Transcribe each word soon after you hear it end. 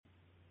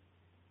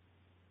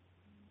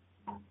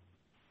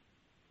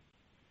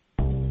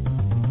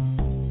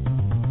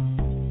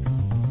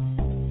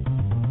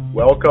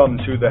Welcome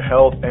to the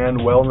Health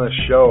and Wellness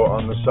Show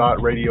on the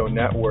SOT Radio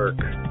Network,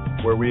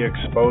 where we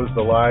expose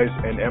the lies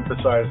and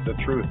emphasize the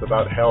truth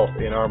about health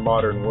in our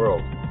modern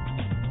world.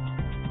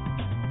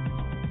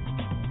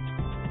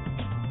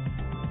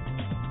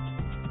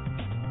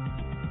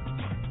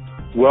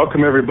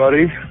 Welcome,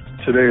 everybody.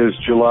 Today is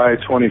July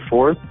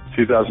 24th,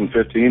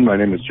 2015. My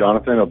name is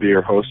Jonathan. I'll be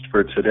your host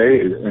for today.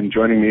 And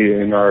joining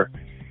me in our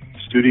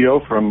studio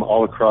from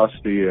all across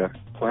the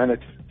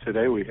planet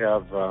today, we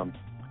have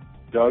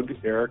Doug,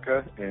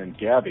 Erica, and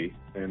Gabby.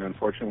 And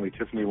unfortunately,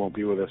 Tiffany won't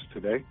be with us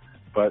today,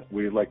 but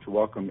we'd like to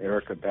welcome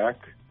Erica back.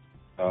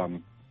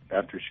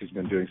 After she's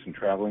been doing some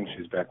traveling,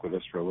 she's back with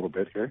us for a little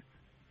bit here.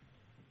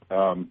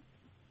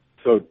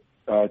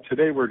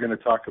 Today we're going to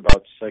talk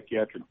about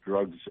psychiatric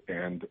drugs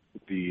and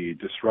the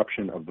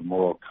disruption of the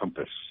moral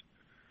compass.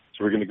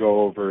 So we're going to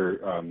go over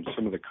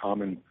some of the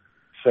common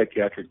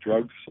psychiatric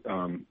drugs,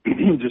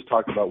 just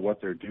talk about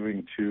what they're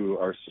doing to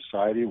our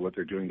society, what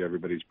they're doing to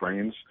everybody's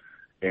brains,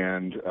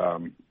 and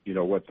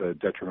what the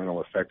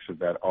detrimental effects of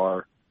that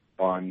are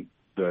on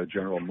the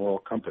general moral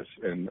compass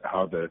and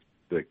how the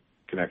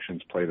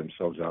connections play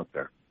themselves out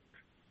there.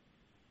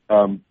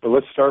 But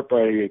let's start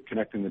by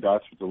connecting the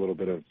dots with a little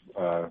bit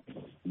of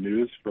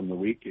news from the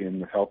week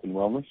in health and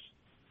wellness.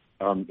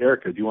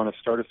 Erica, do you want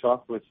to start us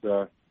off with,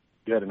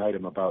 you had an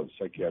item about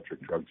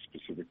psychiatric drugs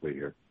specifically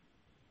here.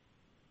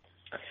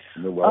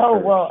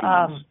 Well,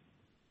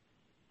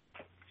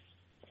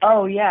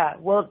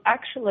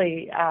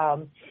 actually,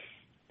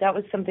 that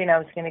was something I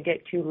was going to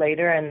get to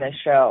later in the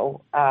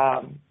show.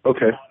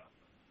 Okay.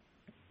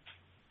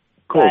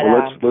 Cool.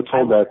 Well, let's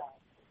hold that.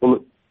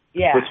 Well,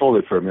 yeah. Let's hold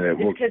it for a minute.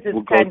 Just because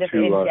it's kind of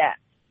in-depth.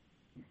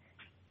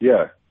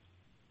 Yeah,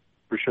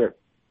 for sure.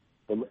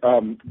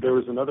 There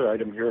was another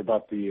item here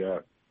about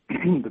the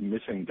the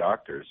missing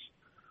doctors.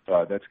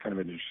 That's kind of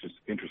an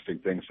interesting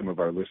thing some of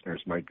our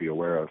listeners might be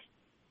aware of.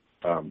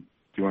 Do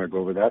you want to go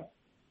over that?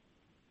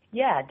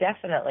 Yeah,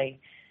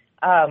 definitely.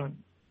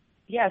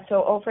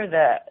 So over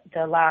the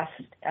last,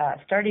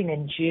 starting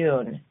in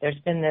June, there's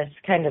been this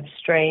kind of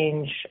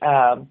strange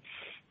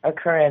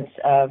occurrence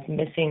of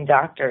missing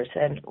doctors,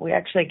 and we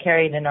actually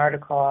carried an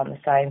article on the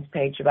Science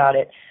page about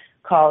it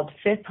called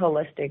Fifth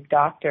Holistic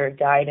Doctor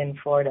Died in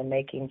Florida,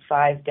 Making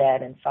 5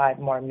 Dead and 5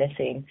 More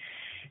Missing.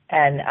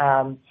 And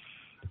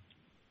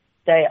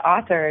the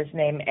author is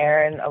named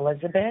Erin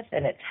Elizabeth,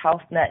 and it's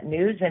HealthNet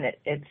News, and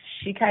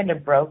she kind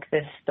of broke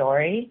this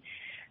story.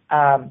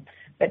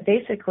 But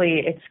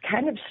basically, it's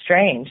kind of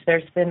strange.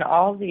 There's been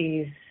all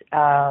these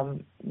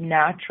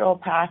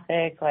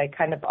naturopathic, like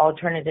kind of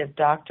alternative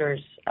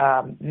doctors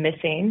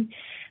missing.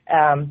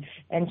 And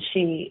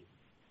she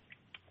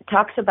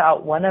talks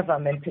about one of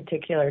them in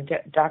particular,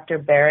 Dr.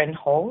 Baron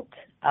Holt.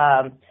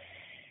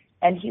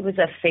 And he was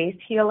a faith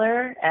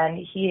healer, and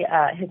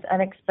his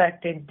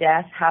unexpected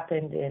death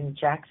happened in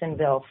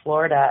Jacksonville,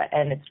 Florida,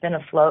 and it's been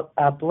a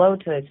blow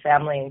to his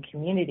family and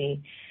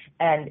community.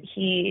 And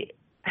he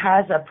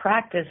has a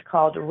practice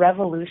called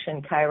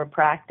Revolution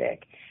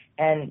Chiropractic,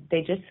 and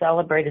they just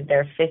celebrated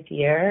their 5th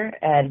year,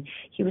 and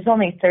he was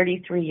only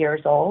 33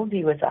 years old.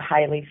 He was a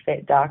highly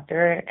fit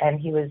doctor, and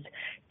he was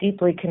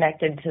deeply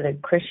connected to the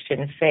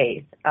Christian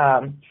faith.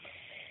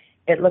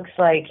 It looks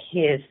like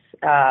his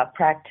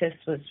practice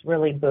was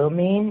really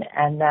booming,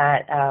 and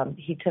that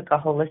he took a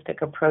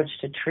holistic approach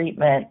to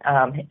treatment,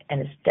 and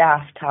his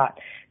staff taught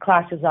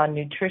classes on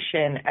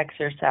nutrition,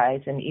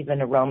 exercise, and even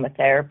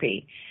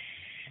aromatherapy.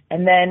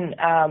 And then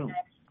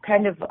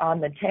kind of on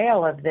the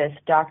tail of this,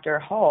 Dr.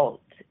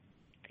 Holt,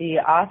 the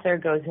author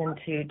goes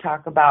into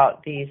talk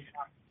about these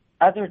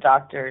other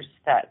doctors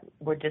that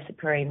were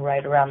disappearing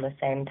right around the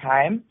same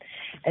time.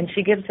 And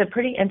she gives a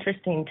pretty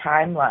interesting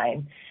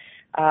timeline.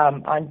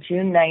 On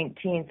June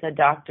 19th, a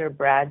Dr.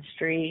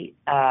 Bradstreet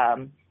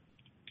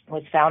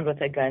was found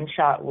with a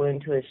gunshot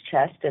wound to his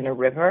chest in a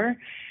river.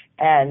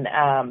 And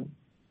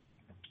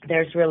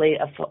there's really,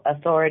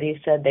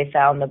 authorities said they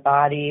found the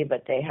body,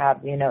 but they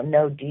have,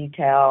 no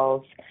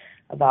details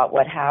about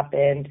what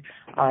happened.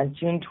 On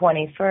June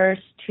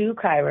 21st, 2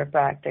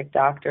 chiropractic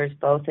doctors,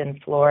 both in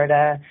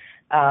Florida,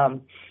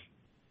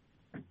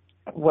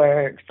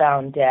 were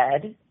found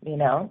dead,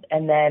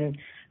 and then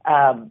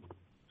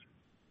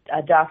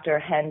a Dr.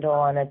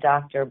 Hendel and a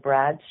Dr.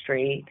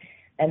 Bradstreet.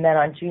 And then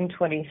on June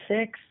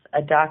 26th,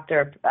 a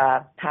Dr.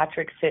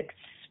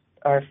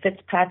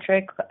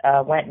 Fitzpatrick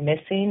went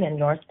missing in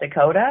North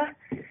Dakota.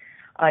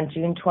 On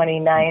June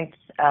 29th,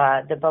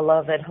 the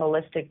beloved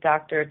holistic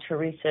Dr.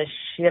 Teresa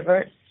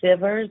Sivers,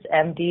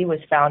 MD, was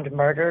found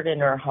murdered in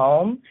her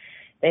home.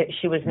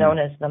 She was known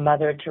as the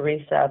Mother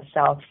Teresa of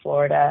South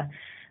Florida.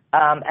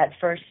 At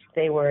first,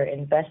 they were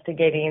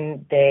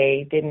investigating.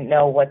 They didn't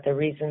know what the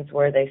reasons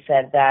were. They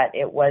said that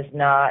it was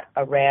not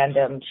a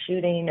random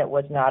shooting, it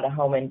was not a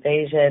home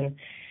invasion,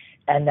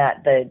 and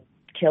that the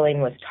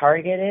killing was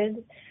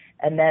targeted.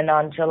 And then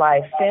on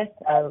July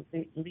 5th,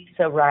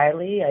 Lisa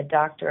Riley, a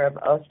doctor of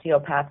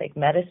osteopathic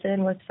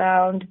medicine, was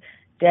found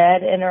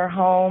dead in her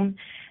home.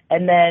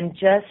 And then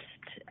just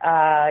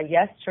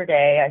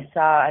yesterday, I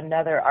saw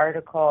another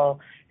article,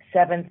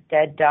 7th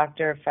dead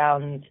doctor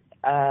found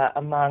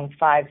among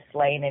 5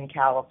 slain in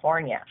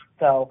California.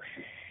 So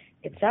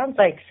it sounds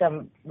like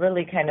some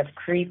really kind of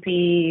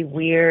creepy,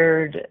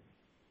 weird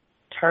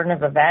turn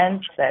of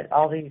events that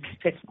all these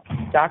 6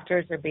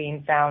 doctors are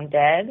being found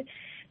dead.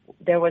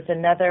 There was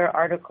another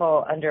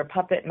article under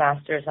Puppet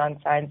Masters on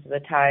Signs of the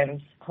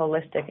Times,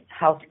 Holistic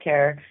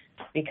Healthcare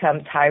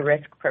Becomes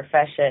High-Risk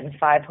Profession.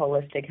 5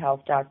 holistic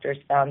health doctors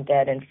found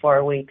dead in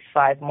 4 weeks.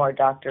 5 more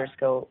doctors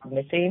go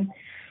missing.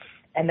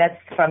 And that's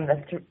from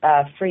the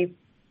Free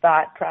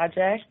Thought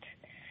Project.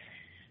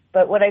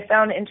 But what I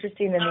found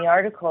interesting in the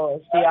article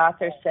is the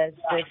author says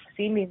this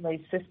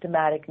seemingly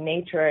systematic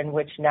nature in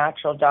which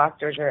natural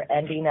doctors are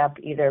ending up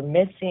either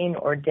missing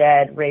or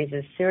dead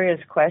raises serious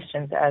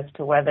questions as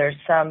to whether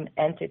some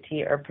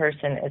entity or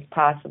person is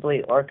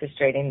possibly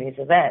orchestrating these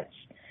events.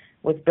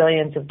 With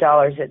billions of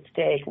dollars at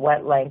stake,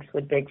 what lengths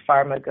would Big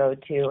Pharma go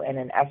to in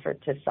an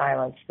effort to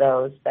silence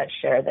those that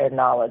share their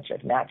knowledge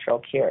of natural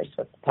cures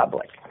with the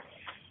public?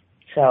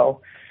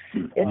 So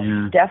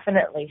it's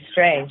definitely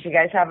strange. You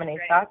guys have any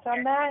thoughts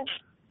on that?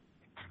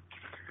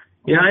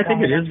 Yeah, I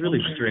think it is really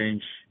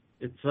strange.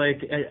 It's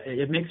like,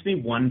 it makes me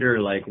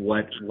wonder, like,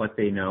 what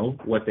they know,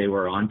 what they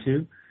were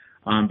onto.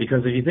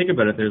 Because if you think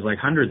about it, there's like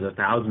hundreds of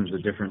thousands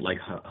of different like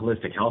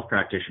holistic health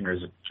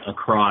practitioners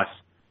across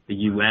the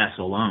U.S.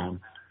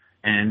 alone.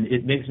 And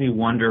it makes me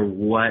wonder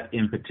what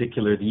in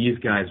particular these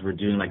guys were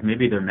doing. Like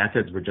maybe their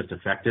methods were just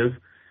effective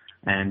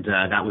and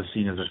that was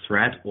seen as a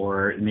threat,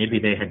 or maybe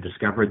they had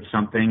discovered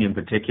something in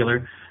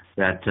particular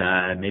that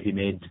maybe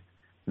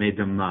made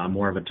them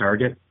more of a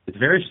target. It's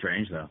very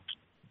strange, though.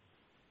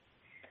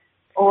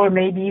 Or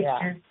maybe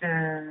it's just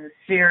a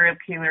serial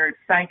killer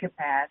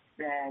psychopath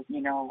that,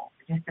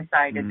 just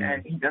decided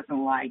that he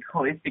doesn't like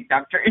holistic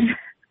doctors.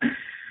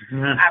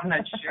 I'm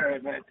not sure,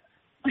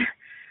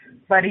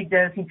 but he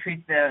does. He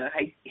treats the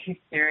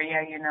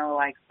hysteria,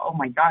 like, oh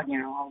my God,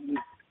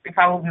 if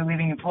I will be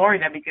living in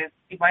Florida, because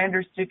if I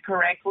understood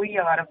correctly,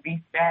 a lot of these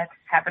deaths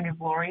happen in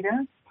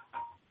Florida.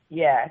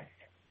 Yes.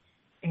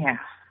 Yeah.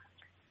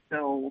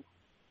 So,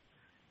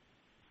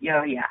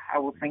 yeah, I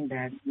would think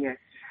that, yes,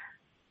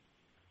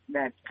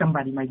 that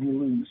somebody might be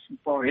loose in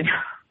Florida.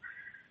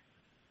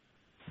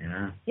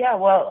 Yeah. Yeah,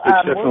 well,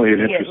 it's definitely an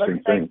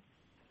interesting thing. Like,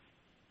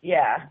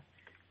 yeah.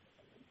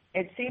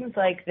 It seems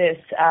like this,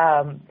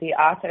 the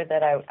author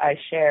that I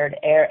shared,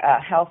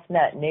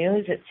 HealthNet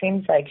News, it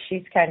seems like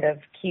she's kind of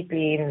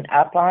keeping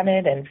up on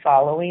it and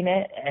following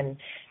it and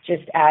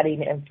just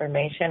adding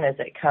information as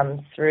it comes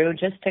through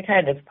just to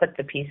kind of put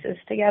the pieces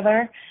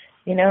together,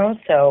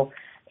 So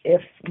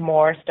if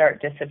more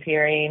start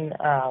disappearing,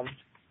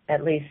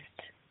 at least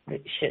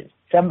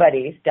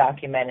somebody's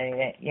documenting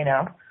it,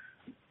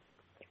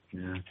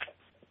 Yeah.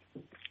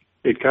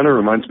 It kind of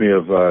reminds me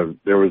of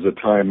there was a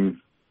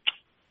time,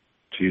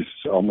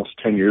 almost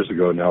 10 years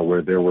ago now,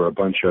 where there were a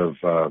bunch of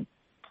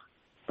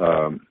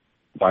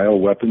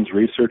bioweapons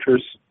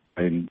researchers,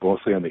 and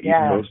mostly on the East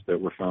Coast,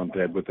 that were found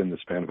dead within the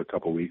span of a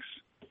couple weeks.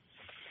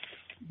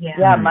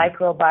 Yeah,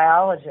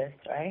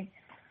 microbiologists, right?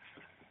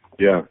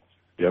 Yeah,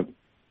 yep.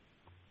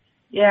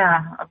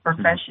 Yeah, a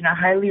profession, a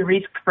highly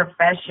risk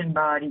profession,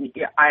 but in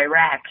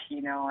Iraq,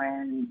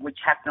 and which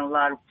happened a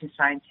lot to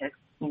scientists,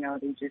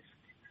 they just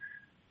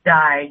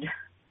died.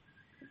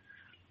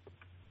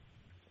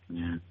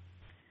 Yeah.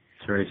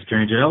 It's very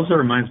strange. It also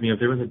reminds me of,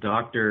 there was a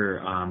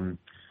doctor,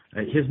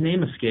 his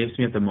name escapes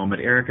me at the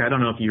moment. Eric, I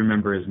don't know if you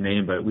remember his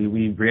name, but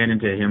we ran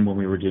into him when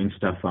we were doing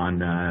stuff on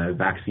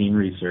vaccine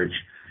research.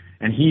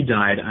 And he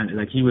died,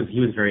 he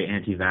was very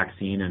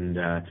anti-vaccine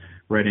and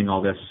writing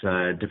all this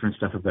different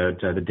stuff about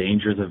the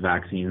dangers of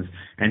vaccines.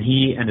 And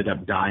he ended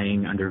up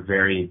dying under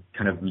very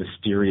kind of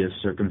mysterious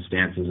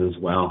circumstances as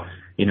well.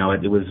 It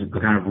was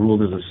kind of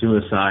ruled as a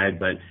suicide,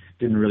 but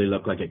didn't really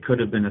look like it could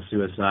have been a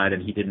suicide,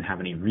 and he didn't have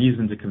any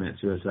reason to commit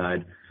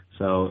suicide.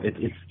 So it's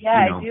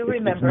I do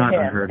remember it's not him.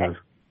 Unheard of.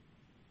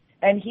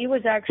 And he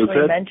was actually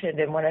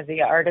mentioned in one of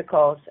the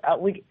articles.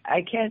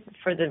 I can't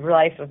for the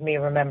life of me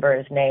remember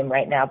his name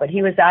right now, but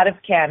he was out of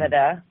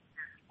Canada,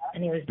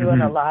 and he was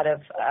doing a lot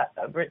of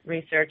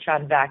research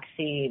on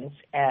vaccines.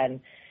 And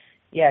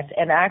yes,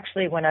 and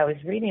actually when I was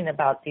reading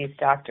about these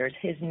doctors,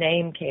 his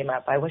name came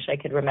up. I wish I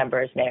could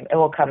remember his name. It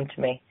will come to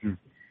me.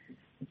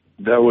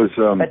 That was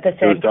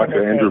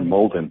Dr. Andrew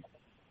Moulden.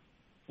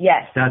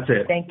 Yes. That's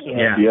it. Thank you.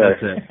 Yeah.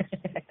 That's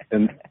it.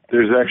 And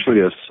there's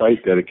actually a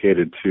site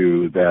dedicated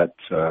to that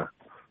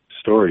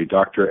story,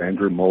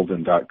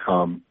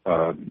 drandrewmoulden.com,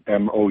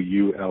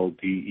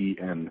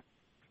 Moulden.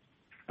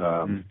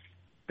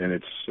 And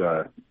it's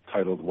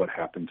titled What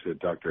Happened to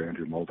Dr.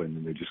 Andrew Moulden,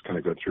 and they just kind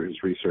of go through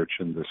his research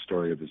and the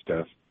story of his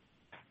death.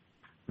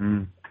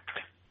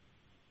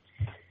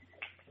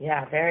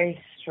 Yeah, very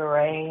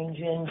strange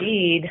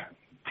indeed.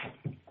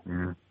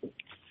 Yeah.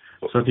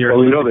 So if you're a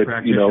holistic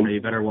practitioner,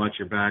 you better watch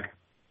your back.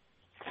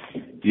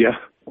 Yeah.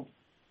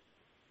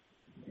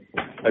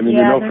 I mean,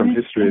 from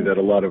history that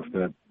a lot of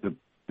the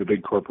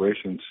big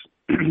corporations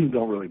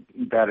don't really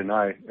bat an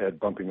eye at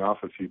bumping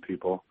off a few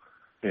people.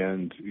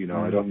 And,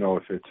 I don't know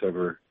if it's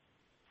ever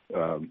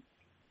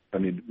I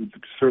mean,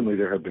 certainly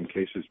there have been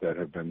cases that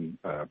have been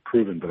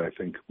proven, but I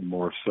think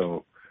more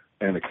so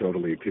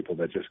anecdotally, people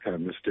that just kind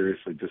of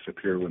mysteriously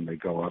disappear when they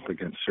go up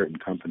against certain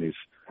companies.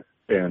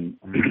 And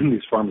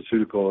these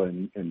pharmaceutical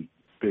and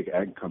big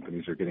ag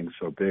companies are getting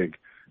so big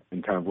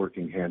and kind of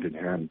working hand in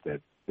hand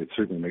that it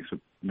certainly makes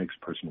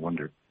a person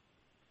wonder.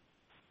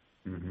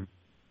 Mm-hmm.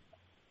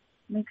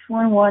 Makes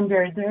one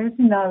wonder. There's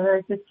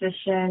another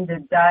physician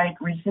that died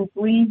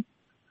recently.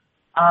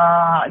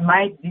 It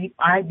might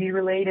be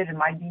related, it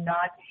might be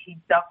not. He's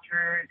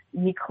Dr.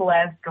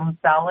 Nicolas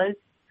Gonzalez.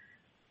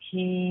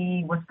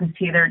 He was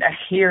considered a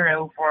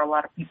hero for a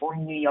lot of people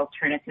in the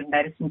alternative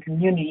medicine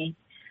community,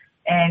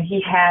 and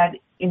he had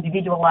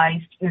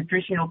individualized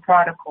nutritional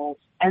protocols,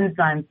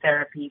 enzyme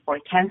therapy for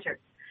cancer.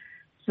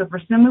 So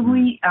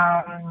presumably,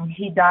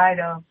 he died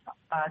of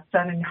a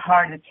sudden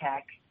heart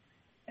attack,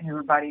 and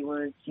everybody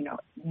was,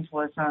 this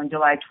was on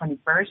July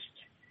 21st,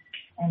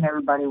 and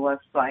everybody was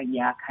like,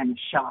 kind of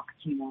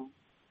shocked,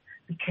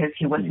 because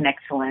he was in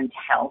excellent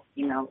health,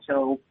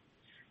 so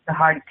the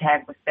heart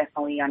attack was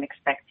definitely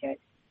unexpected.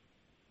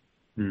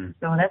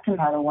 So that's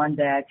another one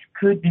that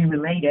could be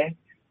related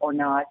or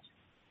not.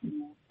 It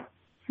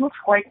looks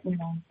quite,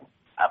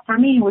 for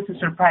me it was a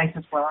surprise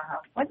as well.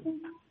 What?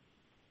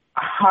 A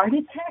heart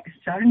attack, a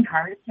sudden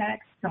heart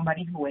attack,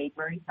 somebody who ate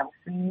very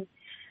healthy,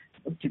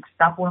 took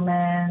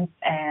supplements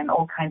and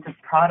all kinds of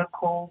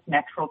protocols,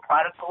 natural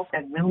protocols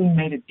that really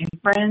made a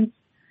difference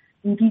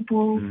in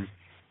people.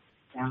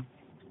 Yeah.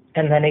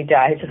 And then he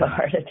dies of a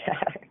heart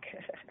attack.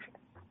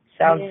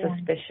 Sounds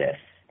suspicious.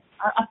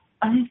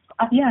 I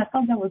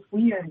thought that was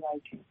weird.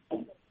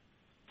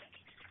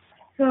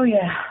 So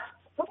yeah,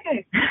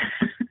 okay.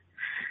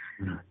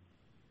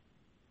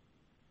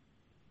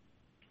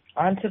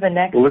 On to the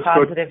next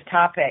positive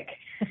topic.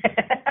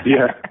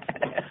 Yeah.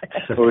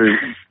 So we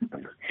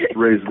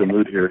raise the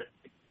mood here.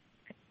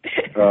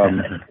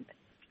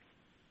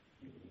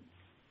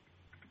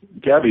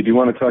 Gabby, do you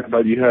want to talk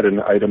about, you had an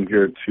item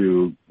here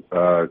to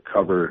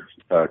cover,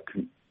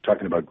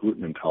 talking about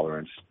gluten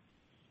intolerance.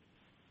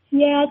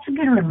 Yeah, it's a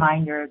good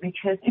reminder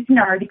because it's an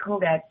article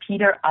that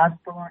Peter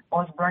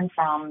Osborne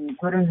from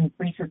Gluten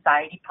Free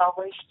Society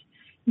published.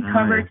 He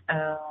covered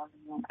a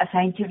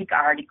scientific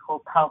article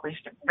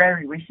published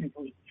very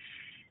recently.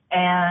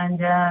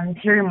 And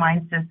he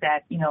reminds us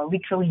that,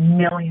 literally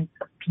millions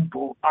of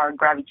people are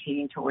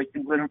gravitating towards the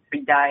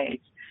gluten-free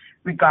diet,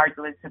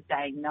 regardless of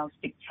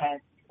diagnostic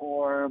tests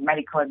or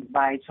medical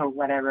advice or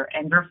whatever,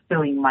 and they're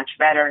feeling much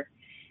better.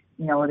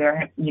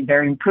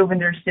 They're improving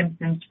their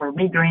symptoms for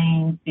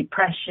migraines,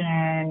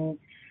 depression,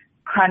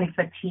 chronic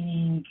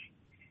fatigue.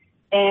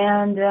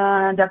 And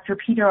Dr.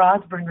 Peter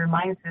Osborne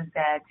reminds us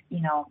that,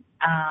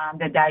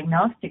 the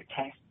diagnostic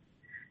tests,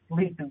 at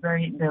least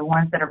the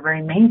ones that are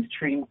very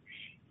mainstream,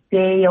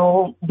 they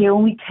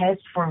only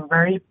test for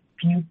very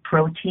few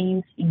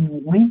proteins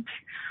in wheat,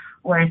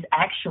 whereas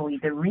actually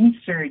the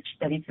research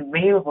that is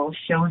available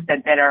shows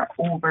that there are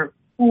over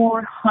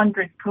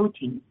 400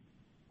 proteins,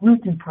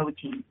 gluten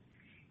proteins,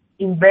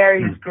 in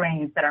various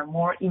grains that are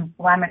more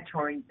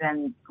inflammatory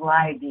than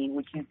gliadin,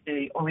 which is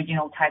the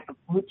original type of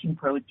gluten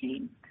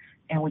protein,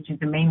 and which is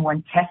the main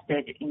one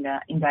tested in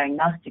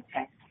diagnostic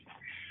tests.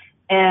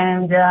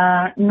 And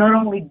not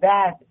only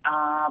that,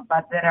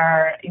 but there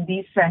are, in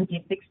this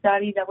scientific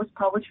study that was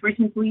published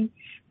recently,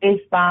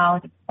 they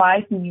found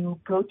 5 new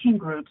protein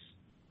groups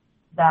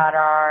that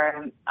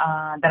are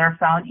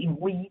found in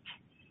wheat,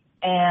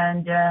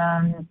 and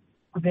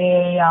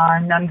they are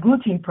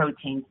non-gluten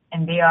proteins,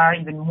 and they are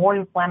even more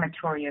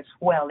inflammatory as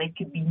well. They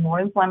could be more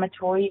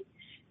inflammatory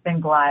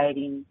than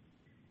gliadin.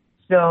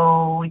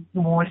 So it's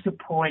more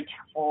support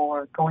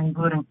for going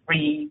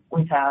gluten-free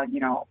without,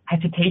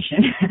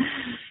 hesitation.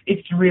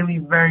 It's really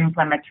very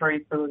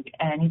inflammatory food,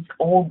 and it's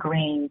all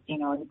grains,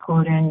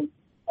 including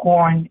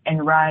corn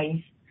and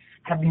rice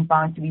have been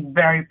found to be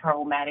very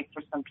problematic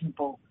for some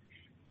people.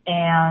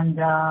 And,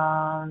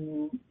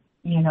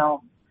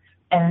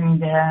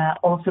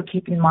 also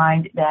keep in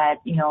mind that,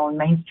 in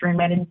mainstream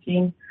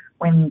medicine,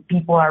 when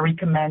people are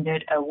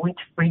recommended a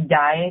wheat-free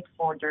diet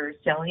for their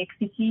celiac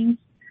disease,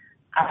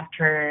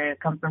 after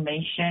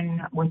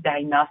confirmation with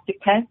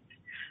diagnostic tests,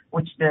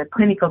 which the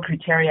clinical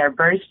criteria are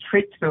very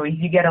strict. So if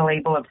you get a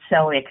label of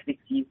celiac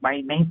disease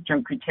by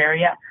mainstream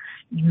criteria,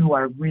 you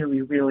are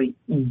really, really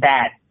in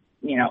bad,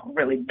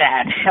 really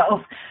bad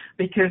health,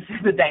 because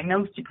the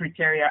diagnostic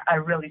criteria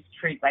are really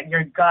strict. Like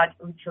your gut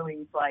literally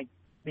is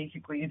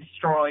basically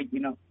destroyed,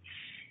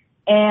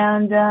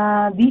 And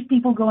these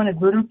people go on a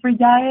gluten-free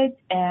diet,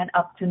 and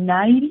up to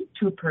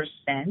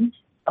 92%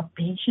 of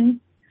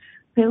patients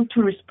fail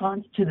to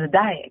respond to the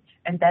diet,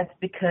 and that's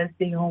because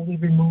they only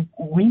remove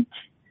wheat.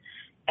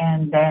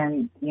 And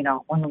then,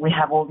 when we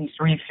have all this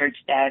research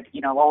that,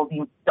 all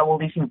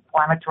these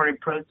inflammatory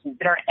proteins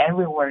that are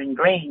everywhere in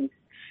grains.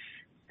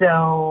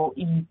 So,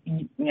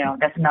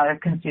 that's another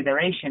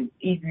consideration.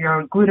 If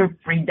your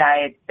gluten-free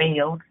diet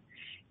fails,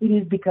 it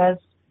is because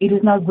it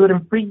is not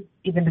gluten-free.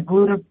 Even the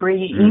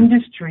gluten-free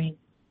industry,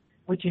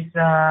 which is,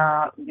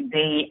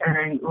 they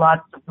earn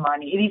lots of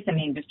money. It is an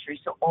industry,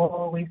 so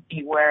always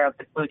be aware of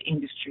the food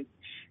industry.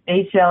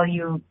 they sell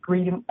you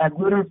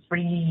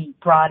gluten-free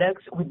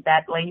products with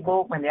that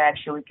label when they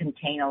actually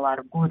contain a lot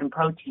of gluten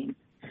proteins.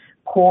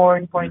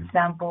 Corn, for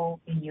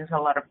example, they use a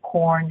lot of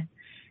corn,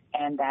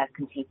 and that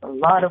contains a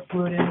lot of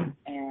gluten,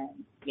 and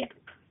yes,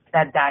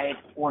 that diet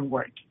won't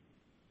work.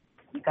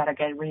 You gotta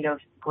get rid of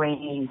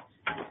grains.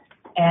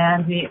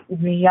 And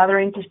the other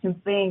interesting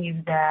thing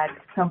is that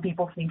some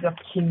people think of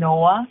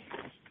quinoa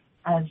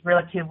as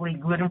relatively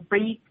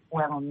gluten-free.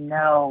 Well,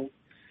 no.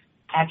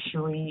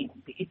 Actually,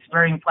 it's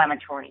very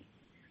inflammatory.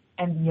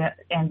 And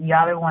the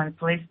other ones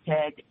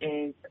listed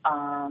is,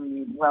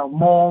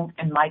 mold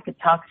and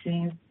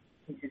mycotoxins.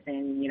 This is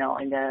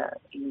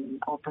in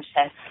all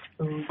processed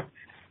food.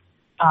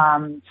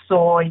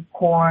 Soy,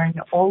 corn,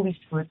 all these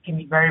foods can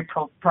be very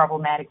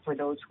problematic for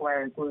those who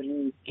are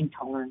gluten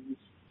intolerant.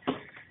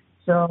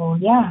 So,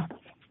 yeah,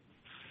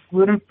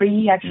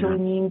 gluten-free actually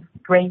means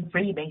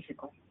grain-free,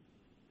 basically.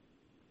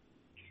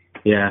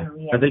 Yeah,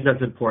 I think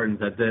that's important,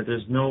 that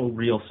there's no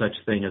real such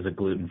thing as a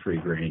gluten-free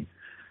grain,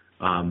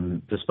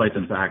 despite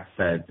the fact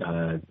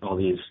that all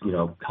these,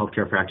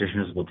 healthcare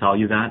practitioners will tell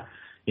you that.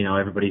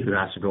 Everybody who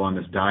has to go on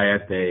this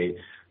diet, they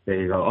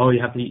go, oh,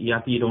 you have to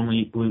eat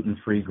only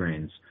gluten-free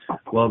grains.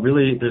 Well,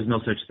 really, there's no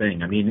such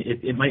thing. I mean,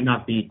 it might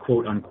not be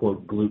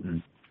quote-unquote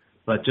gluten,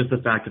 but just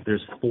the fact that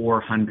there's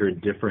 400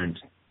 different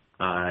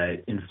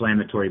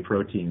inflammatory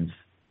proteins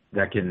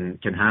that can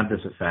have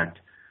this effect.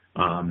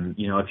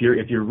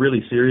 If you're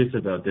really serious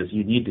about this,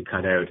 you need to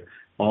cut out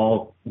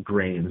all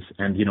grains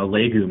and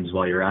legumes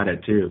while you're at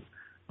it too,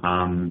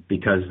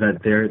 because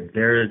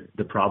they're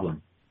the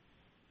problem.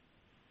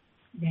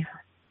 Yeah.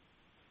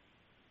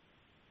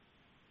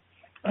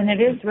 And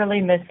it is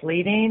really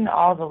misleading,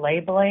 all the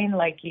labeling.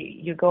 Like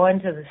you go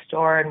into the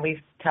store, and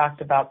we've talked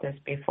about this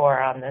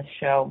before on this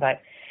show,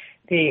 but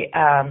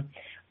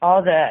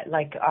all the,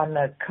 like on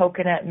the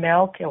coconut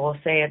milk, it will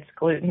say it's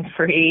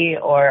gluten-free,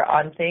 or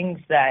on things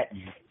that,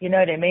 you know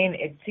what I mean?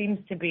 It seems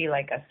to be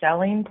like a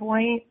selling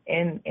point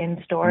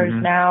in stores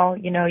now.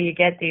 You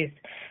get these,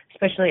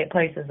 especially at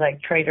places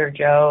like Trader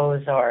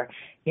Joe's or,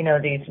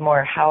 these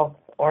more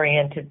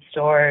health-oriented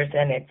stores,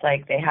 and it's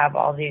like they have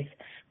all these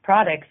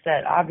products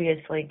that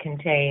obviously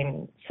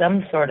contain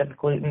some sort of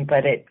gluten,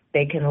 but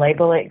they can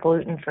label it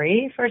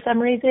gluten-free for some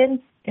reason,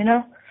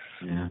 Yeah.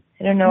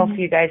 I don't know if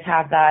you guys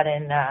have that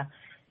in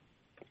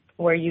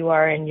where you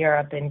are in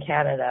Europe and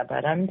Canada,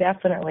 but I'm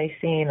definitely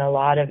seeing a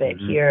lot of it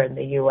here in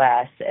the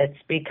U.S. It's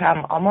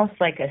become almost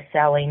like a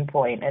selling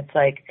point. It's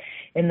like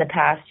in the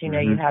past, you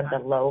had the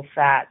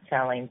low-fat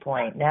selling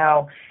point.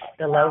 Now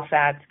the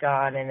low-fat's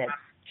gone, and it's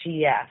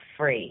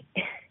GF-free,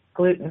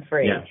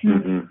 gluten-free. Yeah.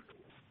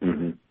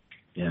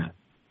 Yeah.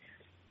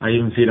 I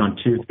even see it on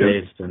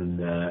toothpaste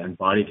and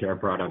body care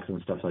products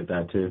and stuff like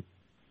that too.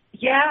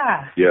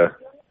 Yeah. Yeah.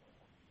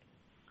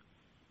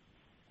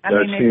 I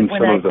mean,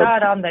 when I saw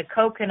it on the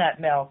coconut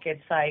milk,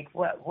 it's like,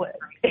 what?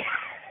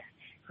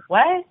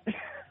 What?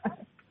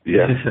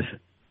 Yeah.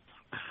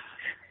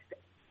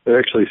 I've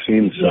actually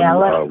seen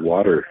some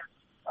water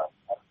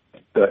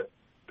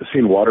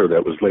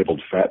that was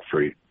labeled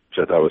fat-free, which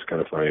I thought was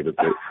kind of funny. But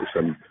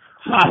some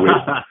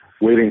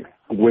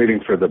waiting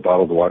for the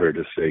bottled water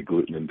to say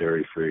gluten and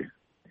dairy-free.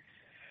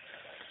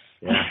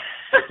 Yeah.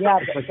 Yeah,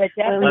 but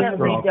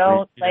definitely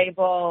don't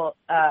label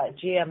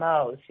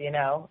GMOs,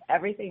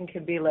 Everything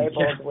could be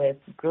labeled with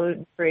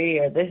gluten-free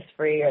or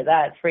this-free or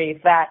that-free,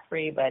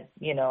 fat-free, but,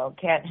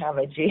 can't have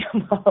a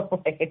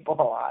GMO label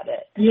on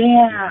it.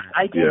 Yeah,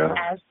 I get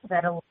asked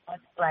that a lot.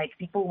 Like,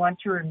 people want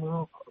to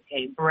remove,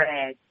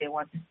 bread. They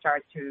want to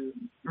start to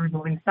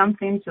removing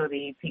something, so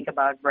they think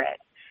about bread.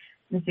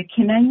 They say,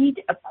 can I eat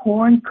a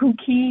corn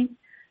cookie?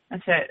 I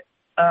said,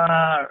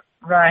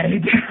 right.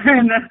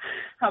 And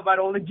how about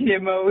all the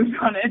GMOs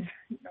on it?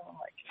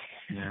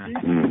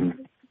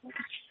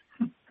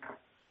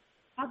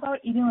 How about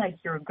eating like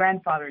your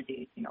grandfather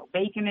did,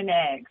 bacon and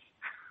eggs?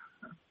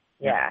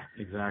 Yeah.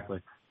 Exactly.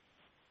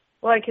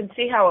 Well, I can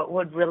see how it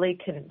would really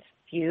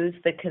confuse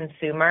the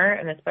consumer,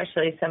 and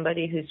especially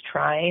somebody who's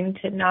trying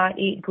to not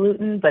eat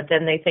gluten, but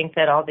then they think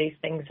that all these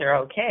things are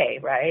okay,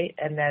 right?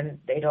 And then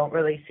they don't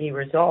really see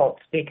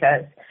results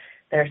because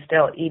they're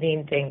still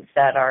eating things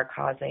that are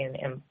causing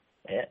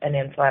an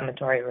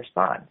inflammatory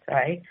response,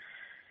 right?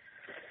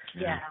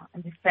 Yeah,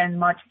 and they spend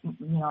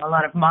a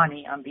lot of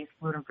money on these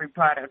gluten-free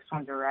products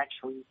when they're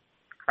actually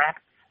crap.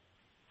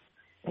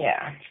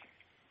 Yeah.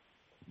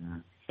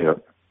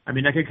 Yep. I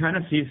mean, I could kind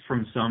of see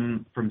from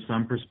some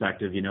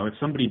perspective, if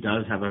somebody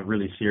does have a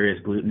really serious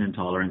gluten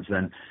intolerance,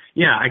 then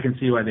I can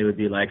see why they would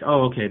be like,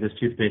 oh, okay, this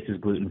toothpaste is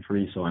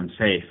gluten-free, so I'm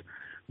safe.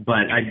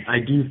 But I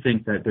do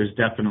think that there's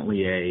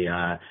definitely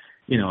an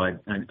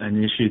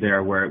issue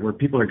there where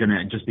people are going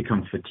to just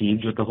become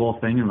fatigued with the whole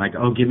thing and like,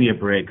 oh, give me a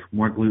break,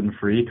 more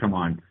gluten-free, come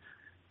on.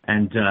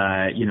 And,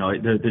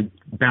 there's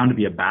bound to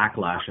be a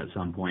backlash at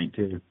some point,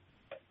 too.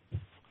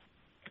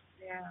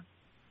 Yeah.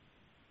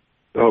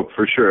 Oh,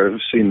 for sure. I've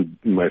seen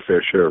my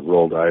fair share of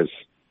rolled eyes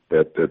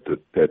at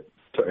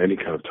any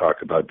kind of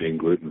talk about being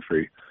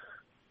gluten-free.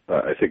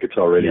 I think it's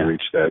already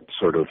reached that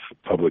sort of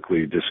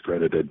publicly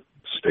discredited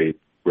state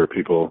where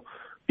people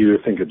either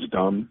think it's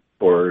dumb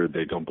or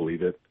they don't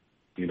believe it,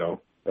 or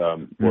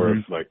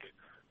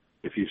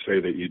if you say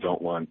that you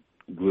don't want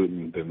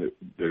gluten, then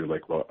they're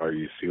like, well, are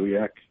you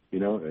celiac?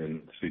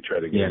 And so you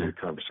try to get into a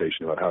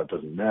conversation about how it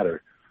doesn't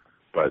matter,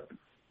 but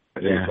I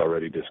think it's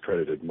already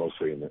discredited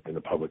mostly in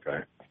the public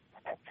eye.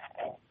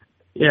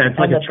 Yeah, it's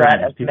like a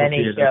trend. Of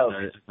many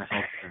jokes.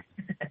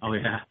 Oh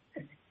yeah.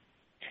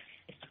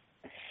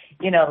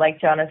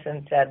 Like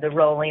Jonathan said, the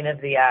rolling of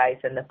the eyes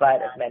and the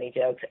butt of many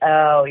jokes.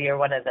 Oh, you're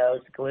one of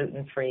those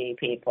gluten-free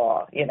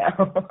people,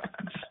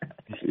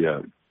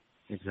 Yeah.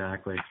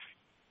 Exactly.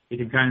 You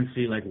can kind of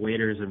see like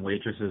waiters and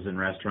waitresses in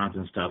restaurants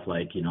and stuff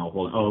like,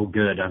 oh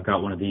good, I've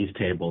got one of these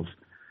tables.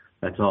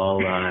 That's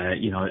all,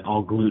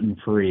 all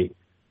gluten-free.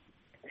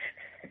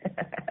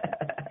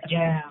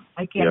 Yeah,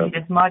 I can eat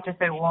as much as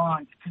I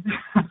want.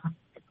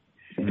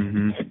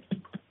 Mm-hmm.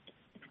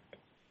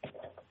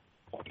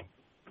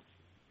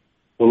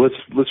 Well,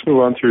 let's move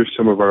on through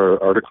some of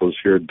our articles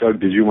here. Doug,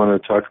 did you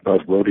want to talk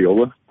about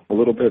rhodiola a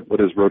little bit?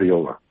 What is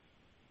rhodiola?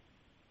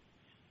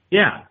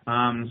 Yeah.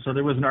 So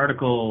there was an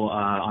article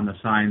on the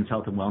Science,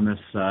 Health, and Wellness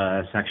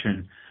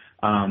section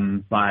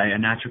by a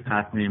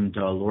naturopath named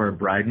Laura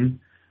Bryden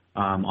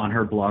on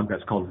her blog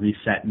that's called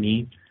Reset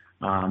Me.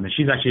 And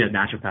she's actually a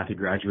naturopath who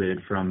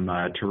graduated from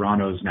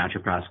Toronto's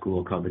naturopath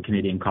school called the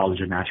Canadian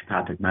College of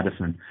Naturopathic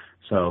Medicine.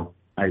 So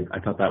I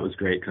thought that was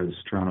great because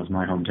Toronto's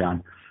my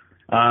hometown.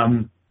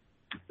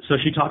 So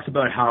she talks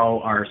about how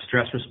our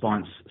stress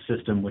response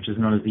system, which is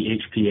known as the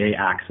HPA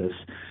axis,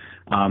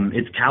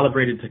 it's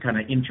calibrated to kind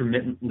of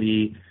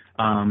intermittently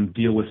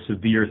deal with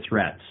severe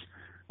threats.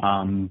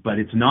 But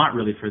it's not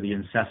really for the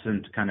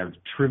incessant kind of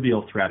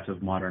trivial threats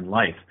of modern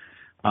life.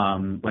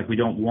 Like we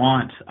don't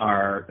want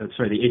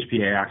the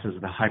HPA axis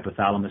is the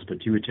hypothalamus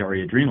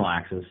pituitary adrenal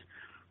axis.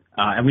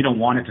 And we don't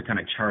want it to kind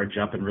of charge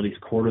up and release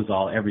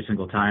cortisol every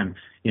single time,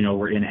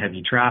 we're in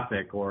heavy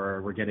traffic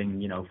or we're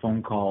getting,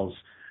 phone calls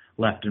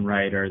left and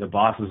right or the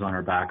boss is on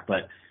our back.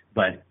 But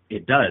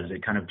it does.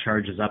 It kind of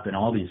charges up in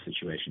all these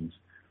situations.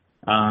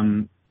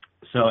 And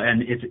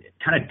it's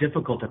kind of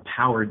difficult to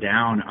power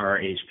down our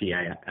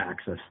HPA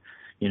axis,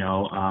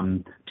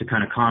 to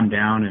kind of calm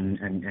down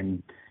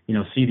and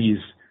see these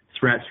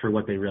threats for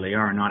what they really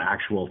are, not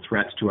actual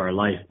threats to our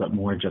life, but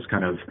more just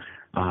kind of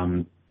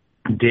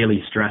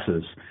daily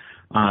stresses.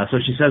 So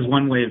she says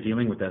one way of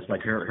dealing with this,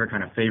 like her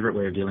kind of favorite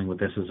way of dealing with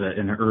this is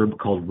an herb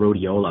called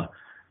rhodiola,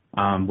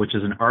 which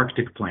is an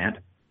Arctic plant.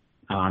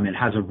 It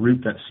has a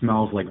root that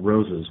smells like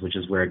roses, which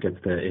is where it gets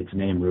its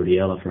name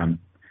rhodiola from.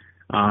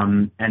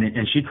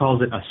 And she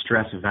calls it a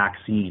stress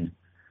vaccine.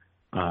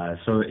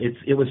 So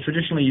it was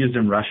traditionally used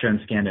in Russia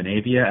and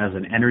Scandinavia as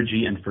an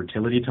energy and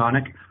fertility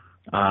tonic.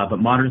 But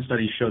modern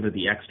studies show that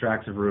the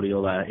extracts of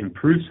rhodiola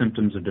improve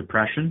symptoms of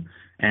depression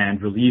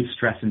and relieve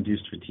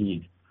stress-induced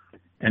fatigue.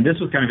 And this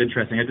was kind of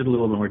interesting. I did a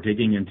little bit more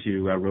digging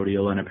into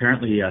rhodiola, and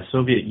apparently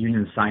Soviet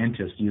Union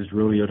scientists used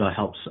rhodiola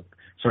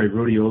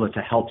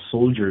to help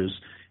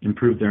soldiers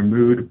improve their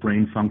mood,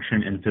 brain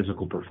function, and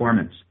physical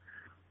performance.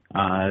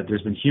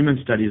 There's been human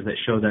studies that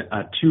show that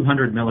a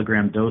 200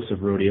 milligram dose of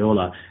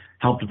rhodiola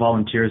helped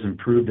volunteers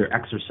improve their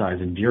exercise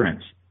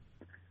endurance.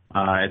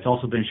 It's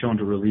also been shown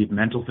to relieve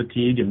mental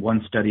fatigue. In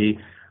one study,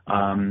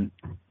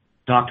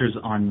 doctors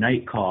on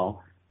night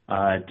call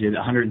did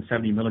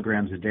 170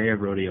 milligrams a day of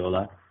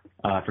rhodiola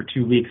for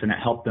 2 weeks, and it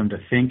helped them to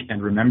think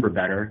and remember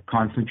better,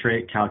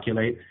 concentrate,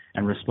 calculate,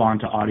 and respond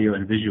to audio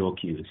and visual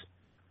cues.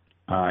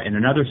 In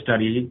another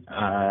study,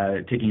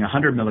 taking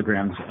 100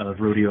 milligrams of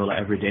rhodiola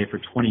every day for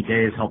 20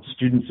 days helped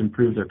students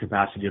improve their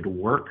capacity to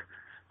work,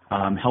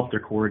 help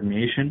their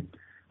coordination,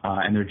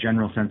 and their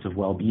general sense of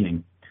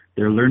well-being.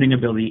 Their learning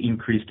ability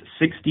increased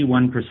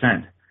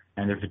 61%,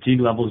 and their fatigue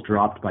levels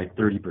dropped by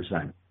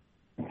 30%.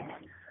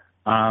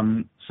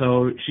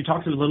 So she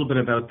talks a little bit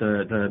about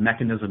the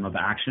mechanism of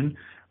action.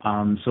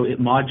 So it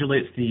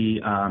modulates the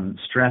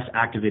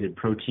stress-activated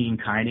protein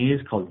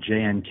kinase called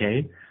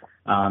JNK,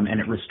 and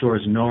it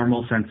restores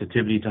normal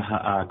sensitivity to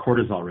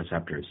cortisol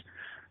receptors.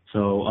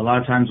 So a lot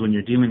of times when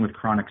you're dealing with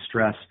chronic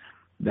stress,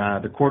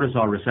 the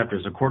cortisol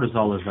receptors, the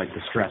cortisol is like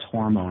the stress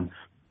hormone,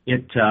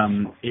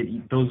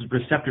 those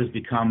receptors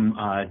become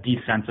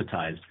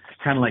desensitized,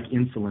 kind of like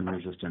insulin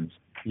resistance.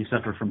 You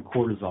suffer from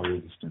cortisol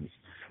resistance.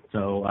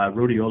 So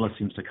rhodiola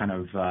seems to kind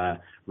of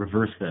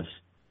reverse this.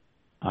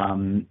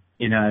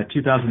 In a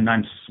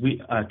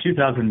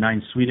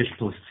 2009 Swedish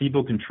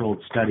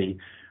placebo-controlled study,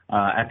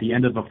 at the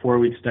end of a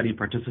 4-week study,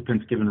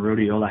 participants given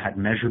rhodiola had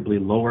measurably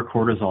lower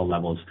cortisol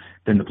levels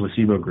than the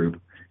placebo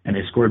group, and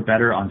they scored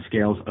better on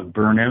scales of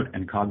burnout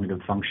and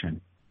cognitive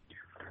function.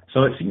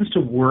 So it seems to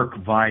work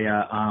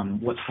via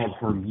what's called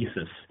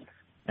hormesis.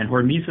 And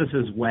hormesis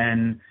is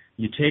when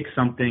you take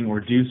something or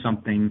do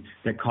something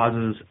that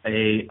causes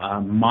a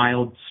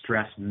mild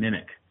stress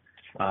mimic,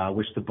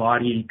 which the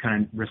body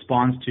kind of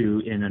responds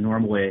to in a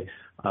normal way,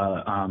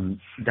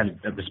 that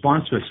it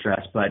responds to a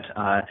stress, but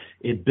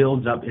it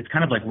builds up. It's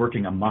kind of like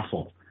working a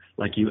muscle.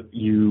 Like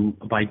you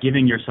by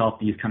giving yourself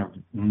these kind of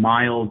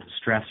mild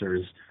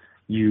stressors,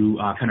 you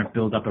kind of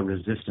build up a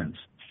resistance.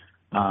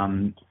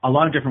 A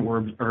lot of different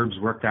herbs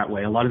work that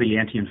way. A lot of the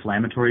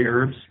anti-inflammatory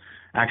herbs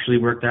actually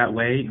work that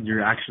way.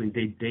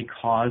 They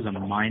cause a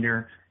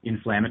minor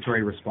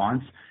inflammatory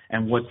response,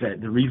 and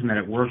the reason that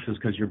it works is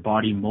because your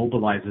body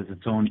mobilizes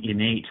its own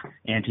innate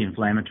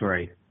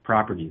anti-inflammatory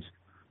properties.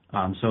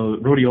 So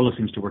rhodiola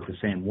seems to work the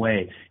same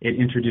way. It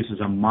introduces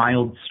a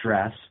mild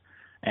stress,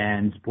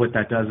 and what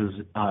that does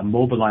is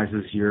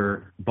mobilizes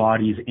your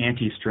body's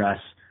anti-stress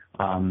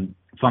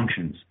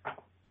functions.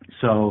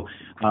 So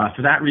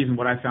for that reason,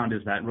 what I found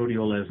is that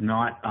rhodiola is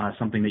not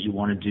something that you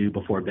want to do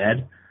before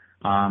bed,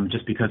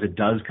 just because it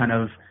does kind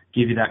of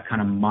give you that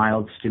kind of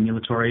mild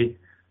stimulatory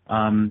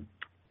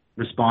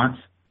response.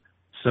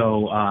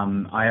 So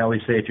I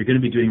always say if you're going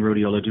to be doing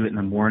rhodiola, do it in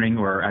the morning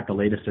or at the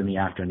latest in the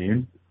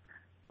afternoon.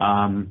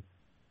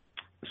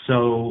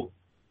 So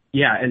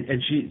yeah,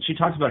 and she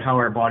talks about how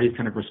our bodies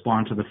kind of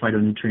respond to the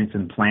phytonutrients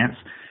in plants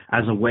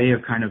as a way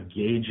of kind of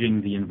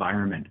gauging the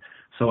environment.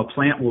 So a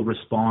plant will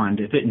respond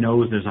if it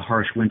knows there's a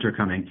harsh winter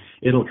coming.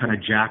 It'll kind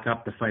of jack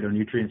up the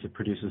phytonutrients it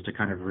produces to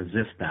kind of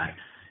resist that.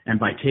 And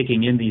by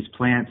taking in these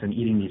plants and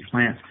eating these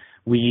plants,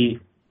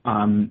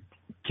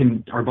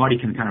 our body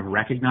can kind of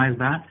recognize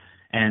that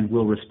and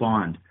will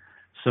respond.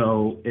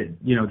 So,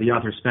 the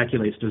author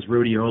speculates, does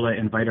rhodiola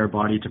invite our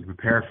body to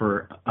prepare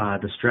for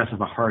the stress of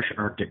a harsh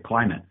Arctic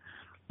climate?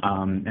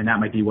 And that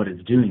might be what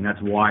it's doing.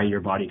 That's why your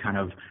body kind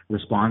of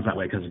responds that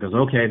way, because it goes,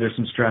 okay, there's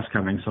some stress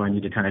coming, so I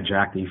need to kind of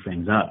jack these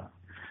things up.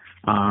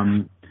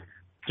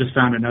 Just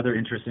found another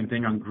interesting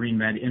thing on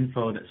GreenMed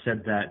Info that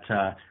said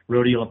that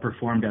rhodiola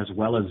performed as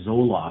well as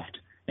Zoloft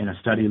in a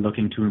study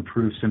looking to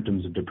improve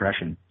symptoms of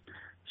depression.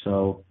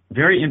 So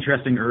very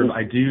interesting herb.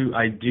 I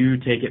do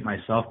take it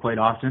myself quite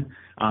often.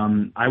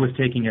 I was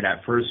taking it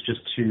at first just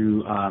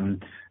to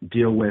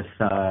deal with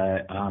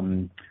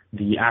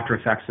the after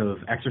effects of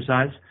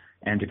exercise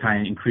and to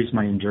kind of increase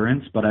my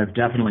endurance, but I've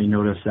definitely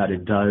noticed that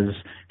it does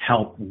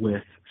help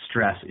with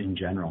stress in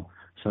general.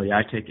 So yeah,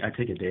 I take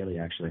it daily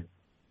actually.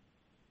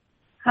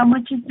 How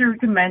much is the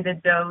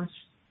recommended dose?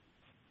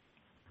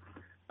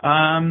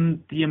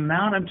 The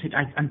amount I'm taking,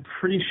 I'm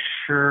pretty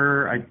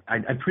sure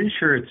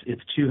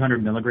it's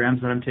 200 milligrams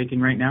that I'm taking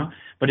right now.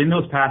 But in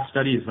those past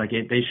studies,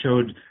 they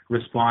showed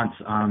response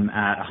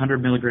at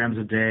 100 milligrams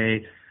a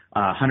day,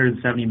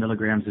 170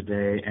 milligrams a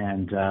day,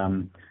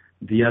 and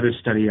the other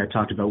study I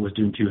talked about was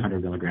doing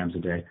 200 milligrams a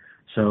day.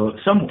 So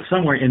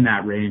somewhere in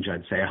that range,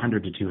 I'd say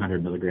 100 to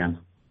 200 milligrams.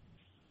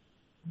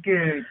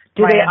 Good.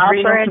 Do they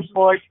offer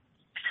support?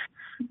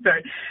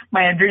 Sorry,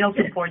 my adrenal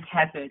support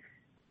has it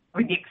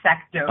with the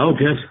exact dose. Oh,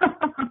 good.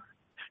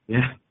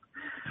 Yeah.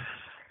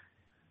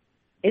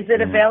 Is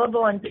it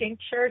available in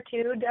tincture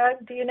too,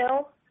 Doug? Do you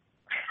know?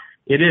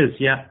 It is,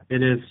 yeah,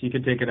 it is. You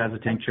can take it as a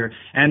tincture.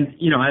 And,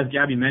 as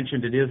Gabby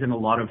mentioned, it is in a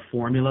lot of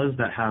formulas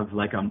that have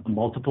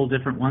multiple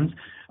different ones.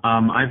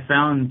 I've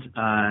found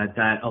that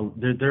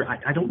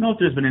I don't know if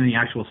there's been any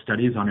actual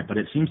studies on it, but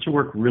it seems to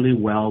work really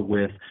well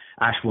with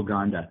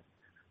ashwagandha.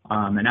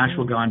 And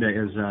ashwagandha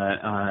is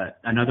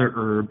another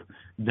herb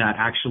that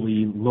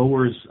actually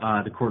lowers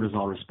the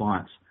cortisol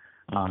response.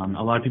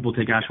 A lot of people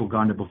take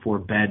ashwagandha before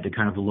bed to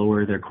kind of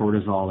lower their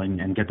cortisol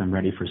and get them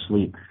ready for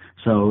sleep.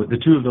 So the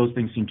two of those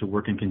things seem to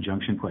work in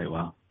conjunction quite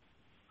well.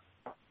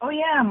 Oh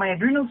yeah, my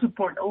adrenal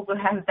support also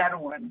has that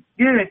one.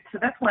 Good, so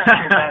that's why I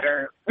feel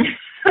better.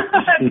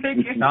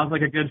 Sounds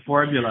like a good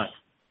formula.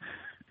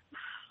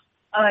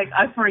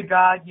 I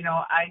forgot,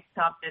 I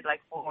stopped it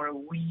for a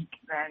week.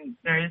 Then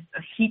there is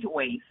a heat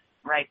wave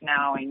right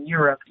now in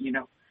Europe,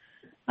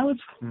 I was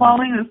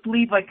falling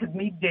asleep at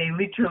midday,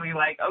 literally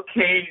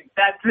okay,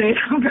 that's it.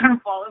 I'm going to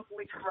fall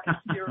asleep right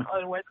here.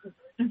 Otherwise,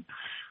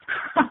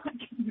 I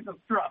can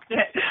drop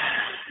dead.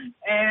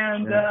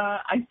 And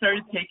I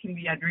started taking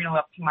the Adrenal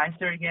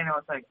Optimizer again. I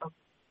was like, oh,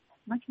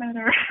 much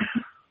better.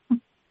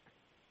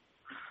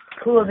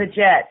 Cool the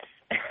jets.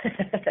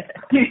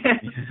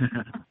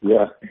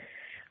 Yeah.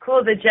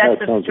 Cool the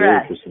jets of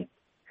stress.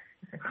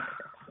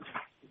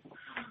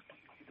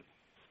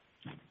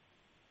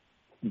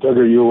 Doug,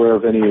 are you aware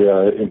of any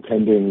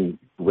impending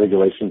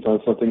regulations on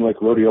something like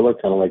rhodiola,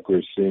 kind of like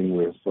we're seeing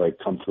with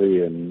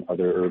comfrey and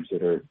other herbs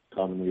that are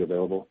commonly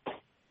available?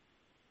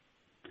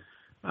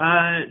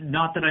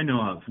 Not that I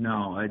know of.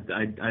 No,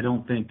 I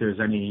don't think there's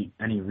any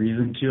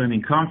reason to. I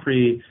mean,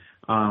 comfrey,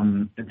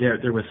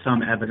 there was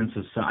some evidence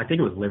of I think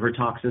it was liver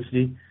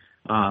toxicity.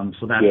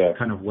 So that's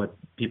kind of what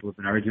people have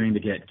been arguing to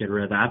get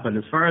rid of that. But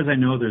as far as I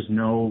know, there's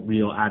no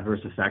real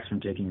adverse effects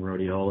from taking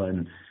rhodiola,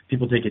 and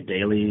people take it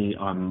daily,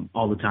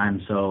 all the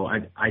time. So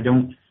I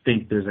don't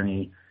think there's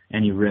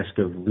any risk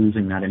of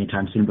losing that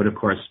anytime soon. But of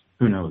course,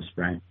 who knows,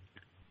 right?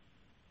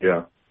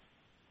 Yeah.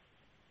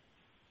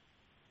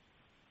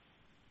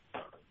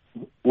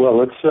 Well,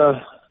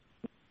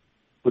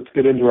 let's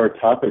get into our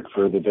topic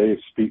for the day.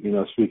 Speaking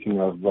of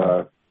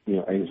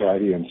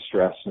anxiety and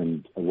stress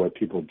and what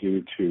people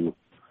do to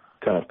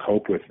kind of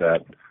cope with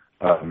that,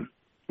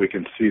 we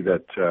can see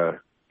that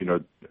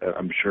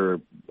I'm sure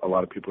a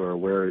lot of people are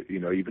aware,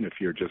 even if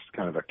you're just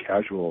kind of a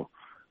casual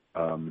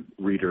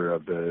reader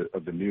of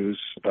the news,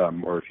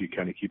 or if you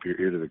kind of keep your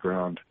ear to the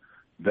ground,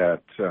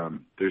 that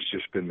there's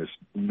just been this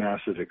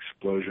massive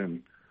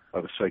explosion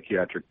of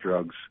psychiatric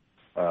drugs,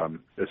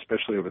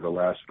 especially over the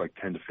last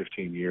 10 to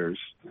 15 years.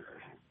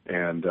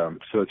 And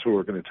so that's what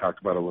we're going to talk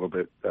about a little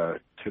bit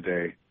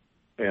today.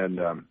 And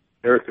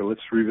Erica,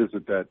 let's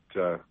revisit that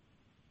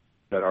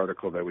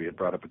article that we had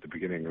brought up at the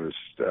beginning. It was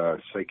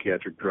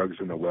psychiatric drugs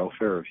and the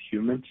welfare of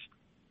humans.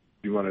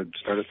 Do you want to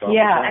start us off?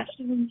 Yeah,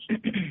 actually.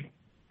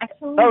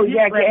 Oh,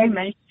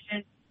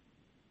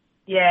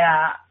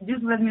 yeah.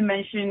 Just let me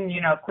mention,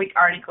 a quick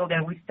article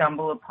that we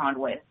stumbled upon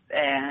with,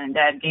 and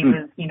that gave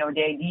us,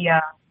 the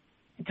idea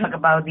to talk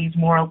about these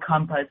moral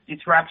compass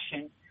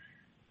disruption.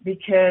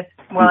 Because,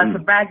 as a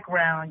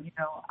background,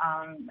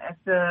 as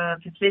a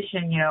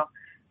physician,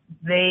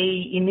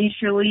 they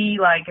initially,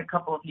 a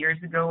couple of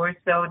years ago or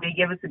so, they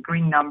gave us a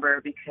green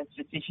number because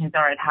physicians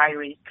are at high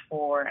risk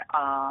for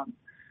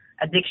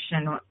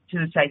addiction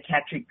to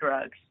psychiatric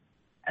drugs.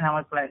 And I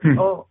was like,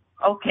 oh,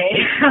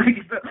 okay.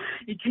 So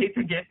in case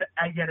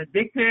I get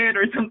addicted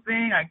or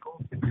something, I go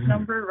to this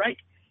number, right?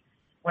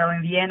 Well,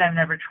 in the end, I've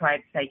never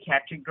tried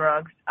psychiatric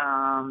drugs.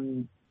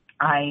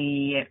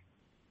 I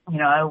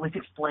always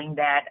explain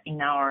that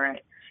in our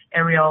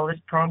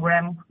Areolas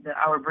program,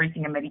 our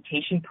breathing and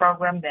meditation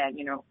program, that,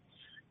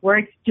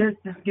 works just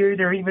as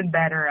good or even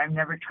better. I've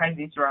never tried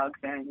these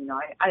drugs, and,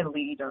 I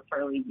lead a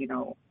fairly,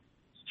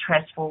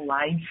 stressful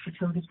life,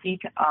 so to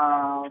speak.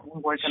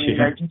 We work in the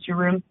emergency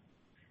room.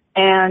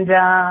 And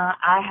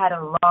I had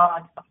a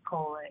lot of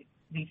colleagues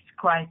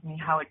describe me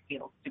how it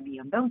feels to be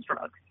on those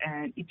drugs,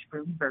 and it's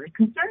really very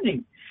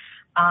concerning.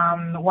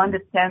 One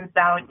that stands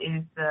out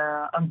is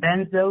on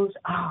benzos.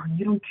 Oh,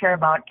 you don't care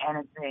about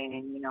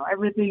anything,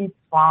 everything's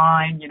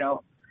fine,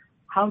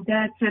 how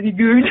that's any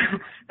good.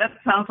 That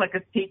sounds like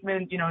a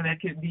statement, that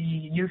could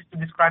be used to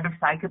describe a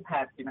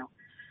psychopath,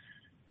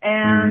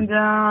 And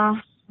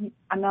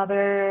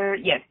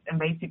and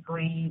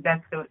basically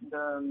that's the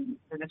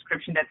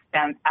description that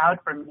stands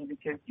out for me,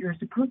 because you're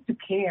supposed to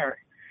care.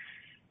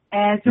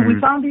 And so we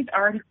found this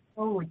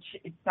article, which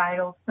is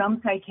titled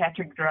 "Some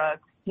Psychiatric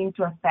Drugs Seem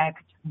to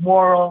Affect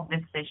Moral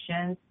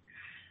Decisions,"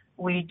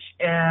 which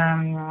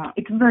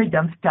it's a very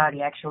dumb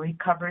study, actually. It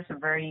covers a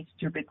very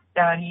stupid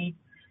study.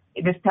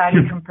 The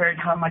study compared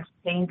how much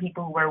pain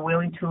people were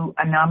willing to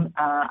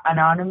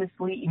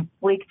anonymously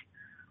inflict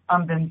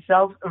on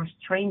themselves or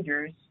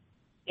strangers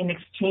in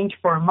exchange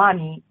for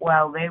money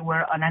while they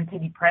were on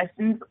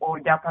antidepressants or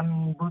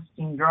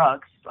dopamine-boosting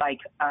drugs like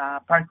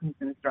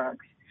Parkinson's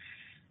drugs.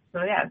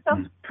 So, yeah, it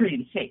sounds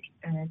pretty sick.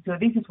 So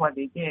this is what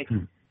they did.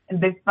 And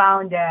they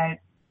found that,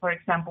 for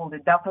example, the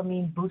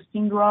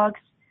dopamine-boosting drugs,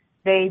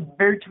 they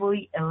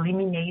virtually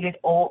eliminated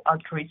all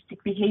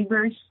altruistic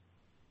behaviors.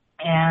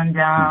 And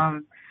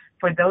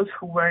for those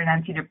who were on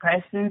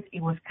antidepressants,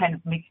 it was kind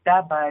of mixed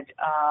up, but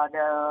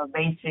the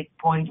basic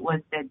point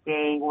was that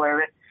they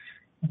were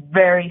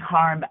very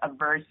harm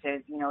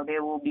aversive. They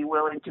will be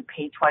willing to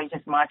pay twice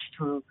as much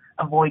to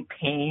avoid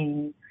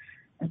pain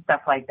and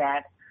stuff like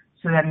that.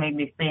 So that made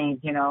me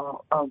think,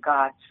 oh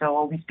God, so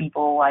all these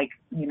people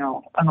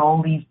on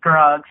all these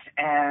drugs,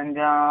 and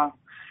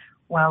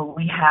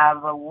we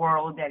have a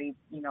world that is,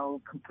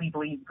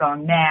 completely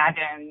gone mad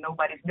and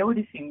nobody's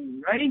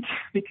noticing, right?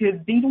 Because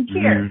they don't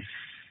care.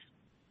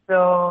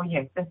 So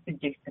yes, that's the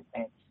gist of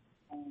it.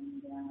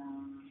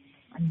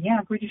 And yeah,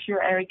 I'm pretty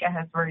sure Erica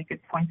has very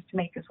good points to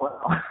make as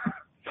well.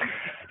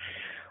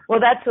 Well,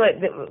 that's what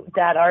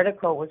that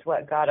article was,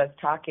 what got us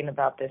talking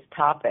about this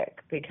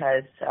topic,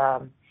 because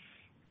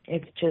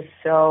it's just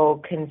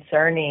so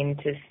concerning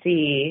to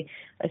see,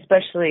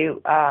 especially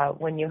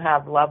when you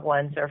have loved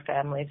ones or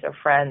families or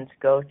friends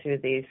go through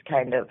these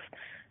kind of,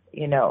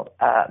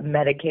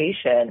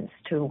 medications,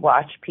 to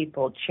watch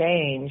people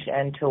change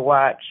and to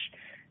watch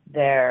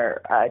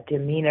their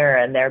demeanor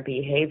and their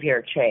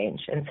behavior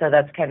change. And so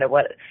that's kind of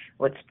what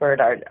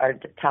spurred our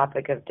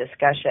topic of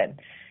discussion.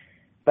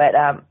 But,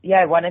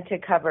 I wanted to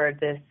cover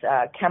this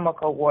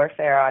chemical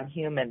warfare on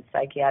humans,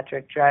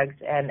 psychiatric drugs,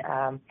 and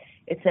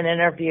it's an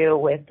interview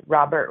with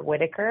Robert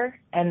Whitaker.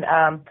 And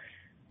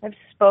I've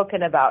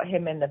spoken about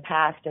him in the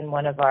past in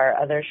one of our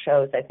other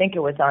shows. I think it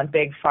was on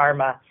Big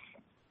Pharma,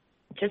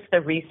 just the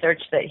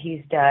research that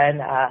he's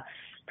done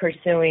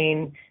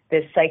pursuing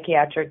this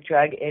psychiatric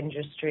drug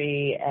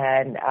industry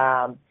and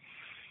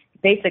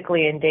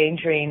basically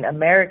endangering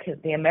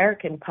the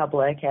American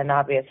public, and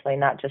obviously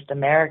not just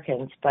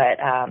Americans, but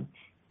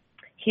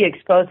he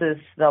exposes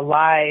the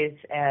lies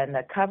and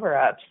the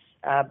cover-ups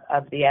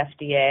of the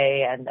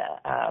FDA and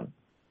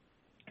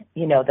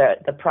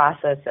the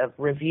process of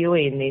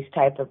reviewing these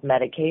type of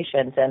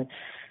medications. And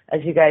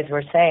as you guys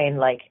were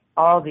saying,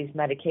 all these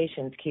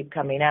medications keep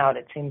coming out.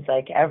 It seems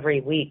like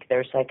every week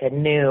there's a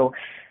new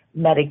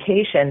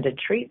medication to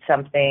treat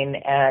something.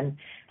 And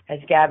as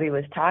Gabby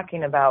was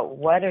talking about,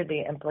 what are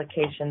the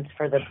implications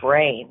for the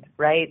brain,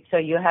 right? So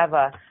you have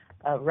a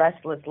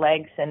restless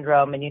leg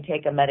syndrome and you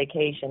take a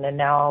medication and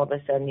now all of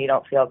a sudden you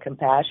don't feel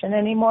compassion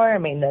anymore. I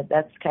mean,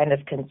 that's kind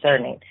of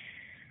concerning.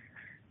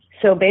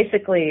 So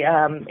basically,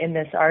 in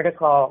this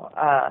article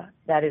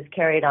that is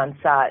carried on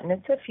SOTT, and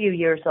it's a few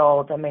years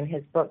old, I mean,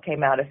 his book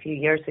came out a few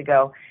years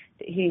ago,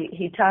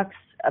 he talks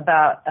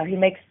about, he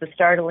makes the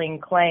startling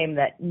claim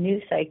that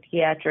new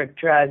psychiatric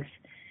drugs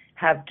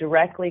have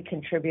directly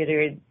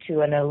contributed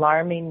to an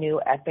alarming new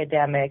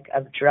epidemic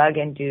of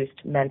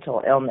drug-induced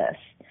mental illness.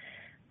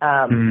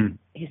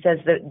 He says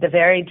that the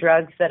very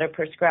drugs that are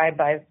prescribed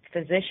by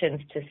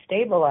physicians to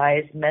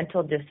stabilize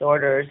mental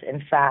disorders,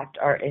 in fact,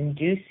 are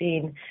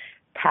inducing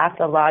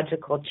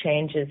pathological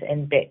changes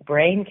in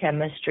brain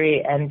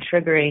chemistry and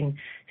triggering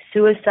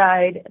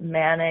suicide,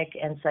 manic,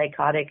 and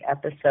psychotic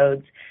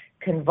episodes,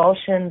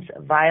 convulsions,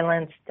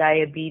 violence,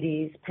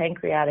 diabetes,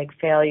 pancreatic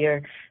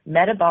failure,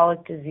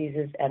 metabolic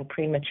diseases, and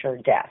premature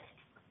death.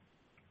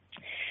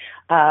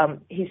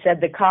 He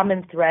said the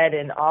common thread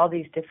in all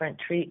these different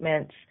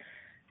treatments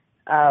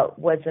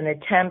was an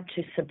attempt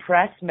to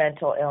suppress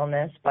mental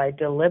illness by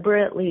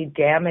deliberately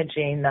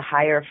damaging the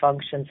higher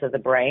functions of the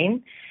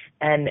brain.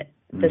 And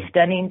the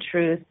stunning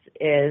truth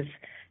is,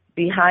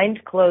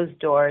 behind closed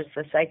doors,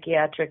 the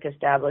psychiatric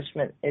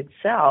establishment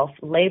itself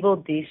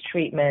labeled these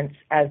treatments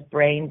as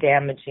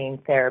brain-damaging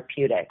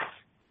therapeutics.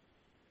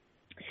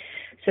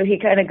 So he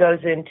kind of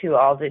goes into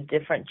all the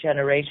different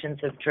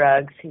generations of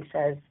drugs. He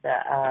says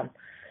that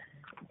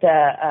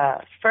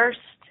the first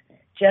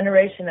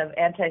generation of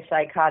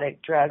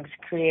antipsychotic drugs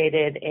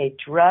created a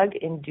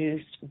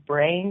drug-induced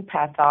brain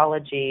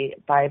pathology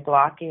by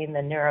blocking the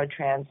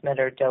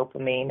neurotransmitter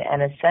dopamine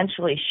and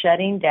essentially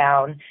shutting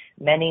down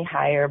many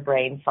higher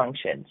brain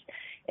functions.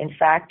 In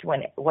fact,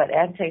 what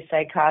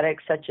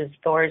antipsychotics such as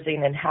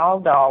Thorazine and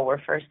Haldol were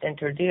first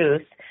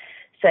introduced,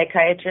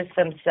 psychiatrists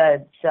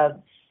themselves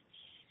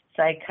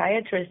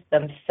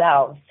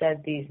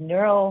said these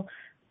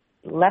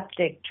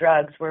neuroleptic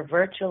drugs were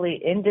virtually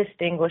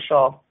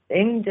indistinguishable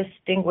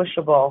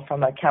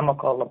from a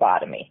chemical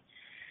lobotomy.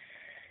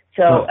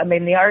 So, I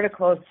mean, the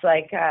article is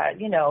like,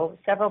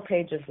 several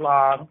pages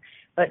long,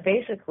 but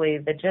basically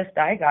the gist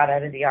I got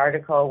out of the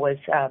article was,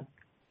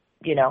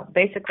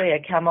 basically a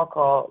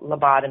chemical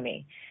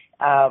lobotomy,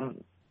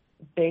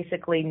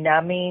 basically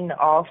numbing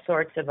all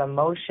sorts of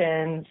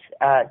emotions,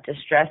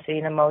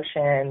 distressing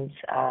emotions,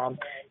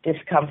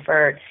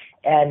 discomfort,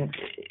 and,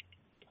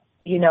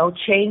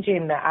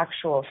 changing the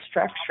actual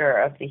structure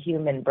of the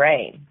human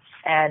brain.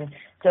 And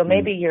so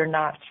maybe you're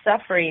not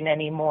suffering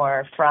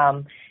anymore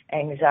from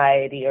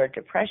anxiety or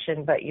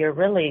depression, but you're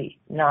really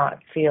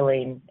not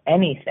feeling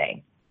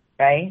anything,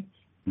 right?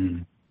 Yeah.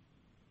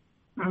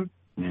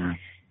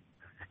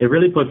 It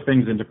really puts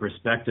things into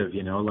perspective,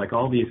 like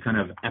all these kind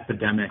of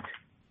epidemic,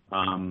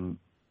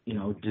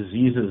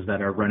 diseases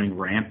that are running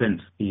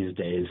rampant these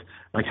days.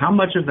 Like how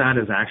much of that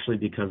is actually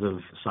because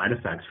of side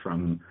effects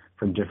from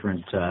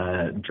different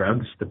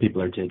drugs that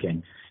people are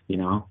taking?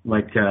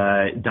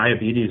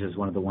 Diabetes is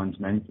one of the ones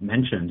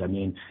mentioned. I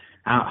mean,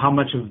 how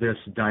much of this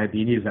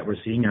diabetes that we're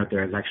seeing out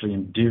there is actually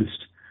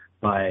induced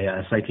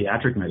by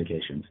psychiatric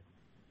medications?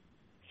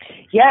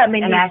 Yeah, I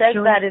mean, he says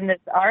that in this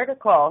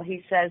article.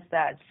 He says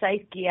that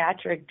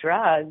psychiatric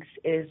drugs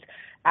is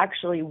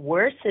actually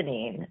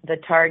worsening the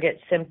target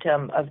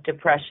symptom of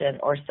depression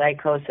or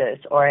psychosis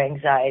or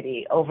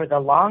anxiety over the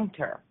long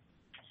term.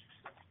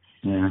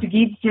 Yeah. To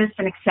give just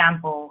an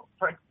example,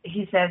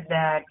 he says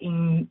that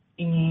in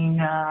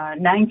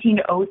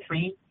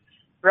 1903,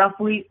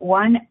 roughly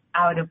 1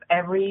 out of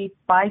every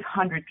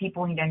 500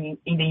 people in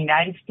the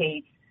United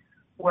States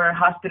were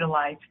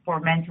hospitalized for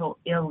mental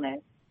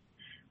illness.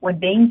 When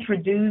they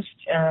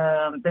introduced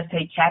the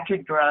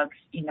psychiatric drugs,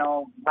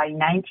 by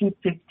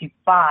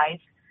 1955,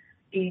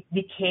 it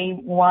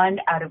became 1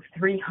 out of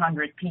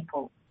 300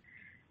 people.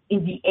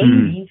 In the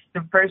 80s,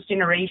 the first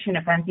generation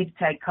of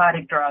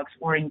antipsychotic drugs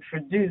were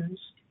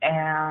introduced,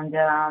 and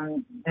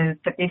the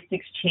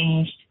statistics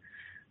changed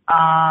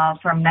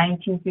from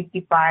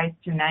 1955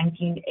 to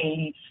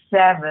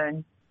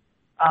 1987.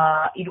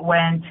 It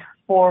went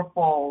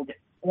fourfold.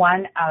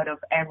 1 out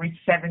of every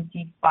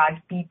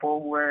 75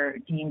 people were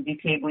deemed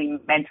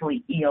disabling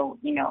mentally ill,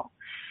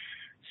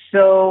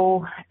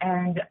 So,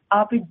 and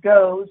up it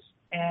goes,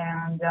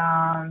 and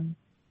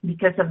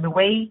because of the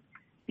way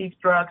these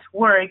drugs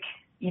work,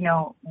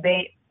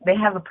 they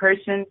have a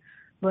person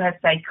who has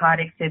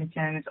psychotic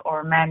symptoms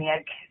or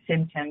maniac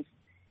symptoms,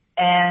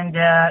 and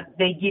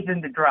they give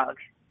them the drug.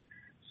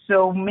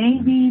 So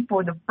maybe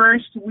for the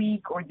first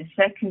week or the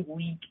second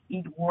week,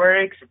 it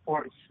works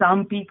for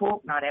some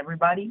people, not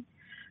everybody,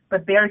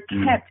 but they're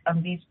kept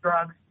on these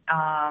drugs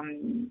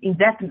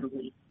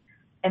indefinitely.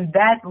 And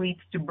that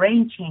leads to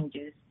brain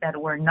changes that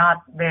were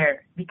not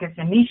there, because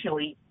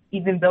initially,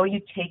 even though you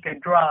take a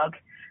drug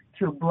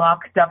to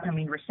block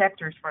dopamine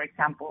receptors, for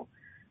example,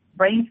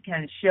 brains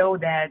can show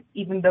that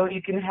even though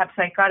you can have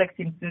psychotic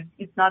symptoms,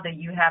 it's not that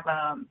you have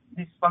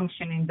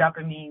dysfunction in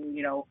dopamine,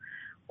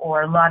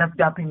 or a lot of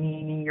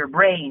dopamine in your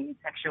brain.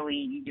 It's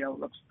actually,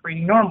 looks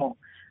pretty normal.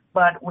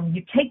 But when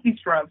you take these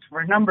drugs for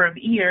a number of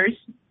years,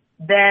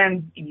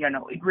 then,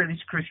 it really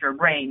screws your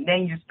brain.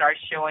 Then you start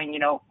showing,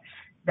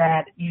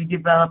 that you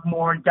develop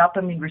more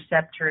dopamine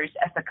receptors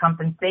as a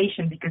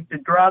compensation, because the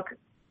drug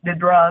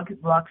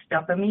blocks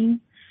dopamine.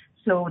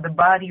 So the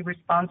body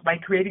responds by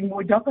creating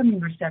more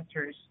dopamine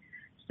receptors.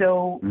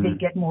 So they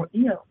get more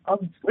ill,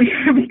 obviously,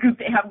 because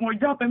they have more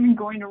dopamine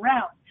going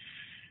around.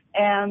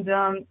 And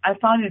I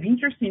found it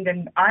interesting that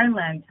in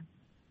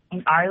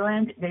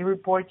Ireland, they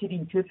reported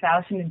in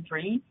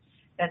 2003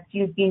 that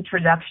since the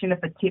introduction of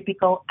a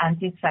typical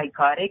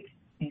antipsychotic,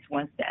 these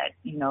ones that,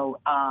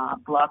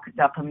 block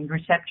dopamine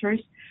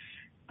receptors,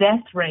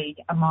 death rate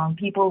among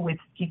people with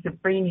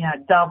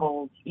schizophrenia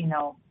doubled,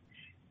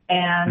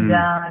 and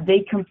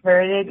they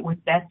compared it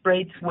with death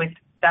rates with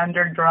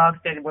standard drugs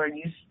that were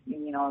used,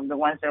 the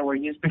ones that were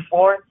used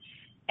before.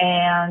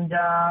 And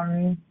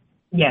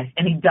yes,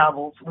 and it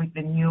doubles with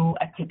the new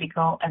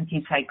atypical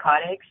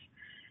antipsychotics.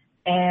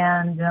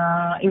 And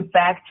in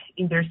fact,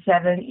 in their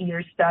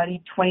 7-year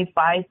study,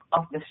 25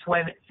 of the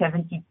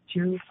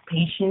 72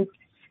 patients,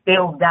 they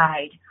all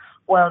died.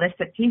 Well, the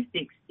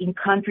statistics in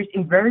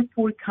very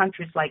poor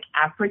countries like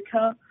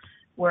Africa,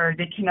 where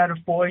they cannot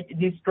afford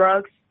these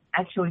drugs,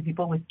 actually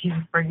people with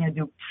schizophrenia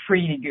do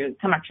pretty good.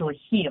 Some actually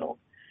heal,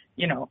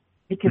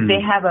 because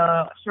they have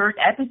a short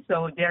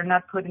episode. They're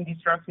not putting these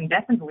drugs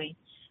indefinitely,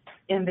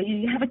 and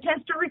they have a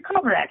chance to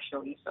recover,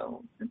 actually.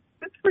 So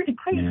that's pretty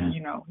crazy,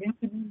 You have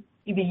to be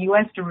in the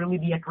U.S. to really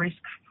be at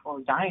risk for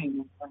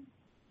dying.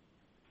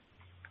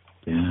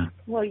 Yeah.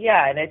 Well,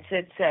 yeah, and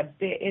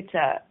it's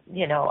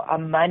a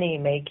money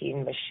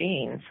making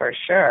machine for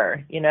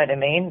sure. You know what I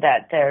mean?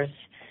 That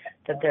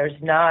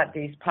there's not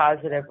these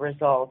positive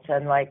results,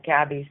 and like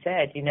Gabby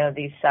said,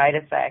 these side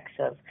effects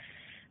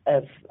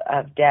of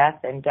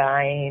death and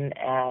dying,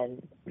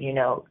 and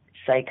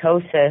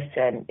psychosis,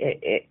 and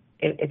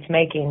it's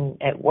making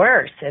it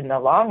worse in the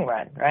long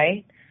run,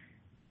 right?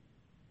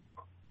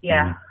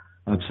 Yeah.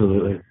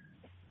 Absolutely.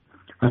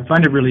 I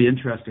find it really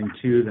interesting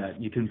too that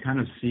you can kind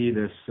of see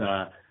this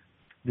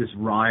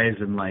rise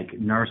in like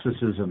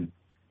narcissism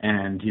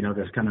and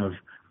this kind of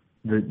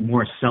the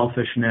more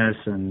selfishness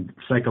and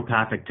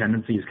psychopathic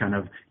tendencies kind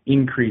of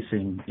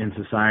increasing in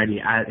society,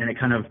 and it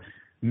kind of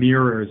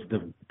mirrors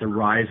the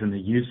rise in the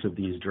use of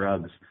these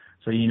drugs.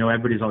 So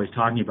everybody's always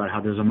talking about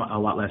how there's a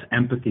lot less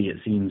empathy, it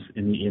seems,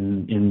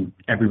 in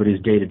everybody's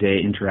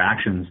day-to-day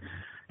interactions.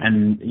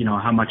 And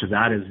how much of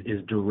that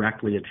is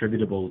directly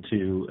attributable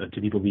to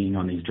people being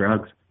on these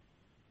drugs.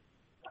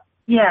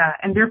 Yeah,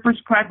 and they're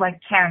prescribed like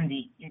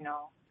candy,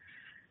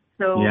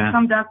 So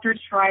some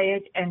doctors try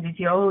it and they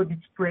say, "Oh,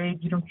 it's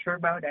great. You don't care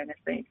about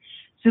anything."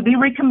 So they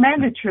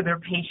recommend it to their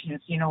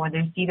patients. When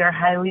they see they're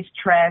highly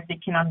stressed, they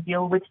cannot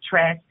deal with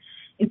stress.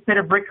 Instead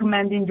of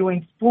recommending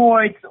doing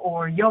sports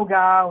or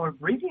yoga or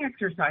breathing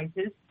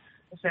exercises,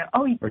 they say,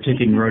 "Oh, or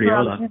taking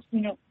rhodiola."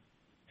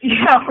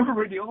 Or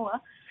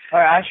rhodiola. Or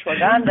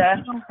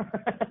ashwagandha.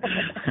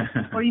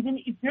 Or even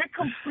if they're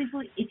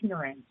completely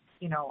ignorant,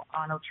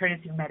 on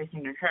alternative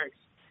medicine or herbs.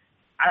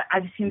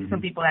 I've seen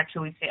some people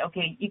actually say,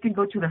 okay, you can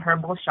go to the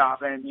herbal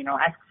shop and,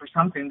 ask for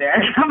something there.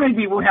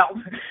 Maybe it will help.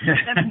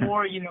 That's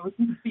more,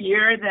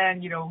 sincere than,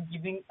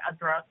 giving a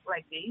drug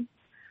like this.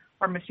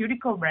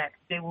 Pharmaceutical reps,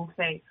 they will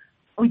say,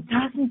 oh, it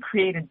doesn't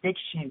create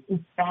addiction.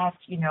 In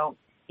fact,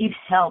 it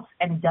helps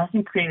and it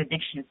doesn't create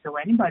addiction. So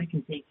anybody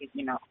can take it,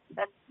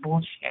 That's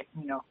bullshit,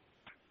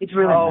 It's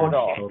really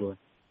bullshit.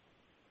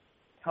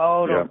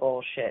 Total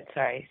bullshit.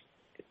 Sorry.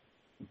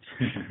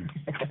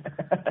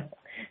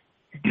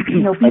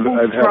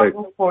 People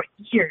struggle for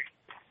years,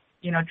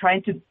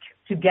 trying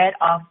to get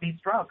off these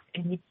drugs,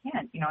 and you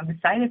can't. The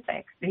side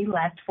effects, they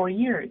last for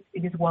years.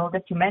 It is well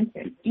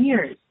documented.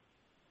 Years.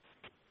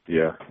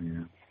 Yeah.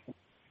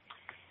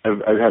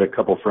 I've had a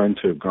couple friends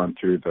who have gone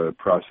through the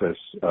process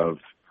of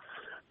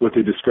what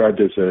they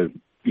described as a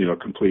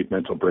complete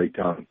mental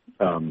breakdown,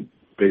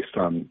 based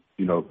on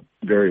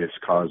various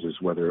causes,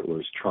 whether it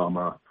was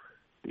trauma,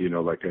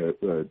 like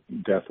a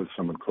death of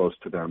someone close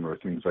to them or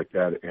things like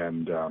that,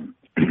 and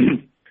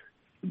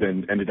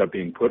then ended up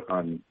being put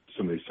on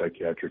some of these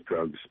psychiatric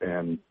drugs.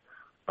 And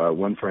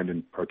one friend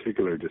in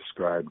particular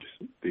described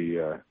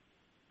the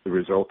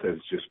result as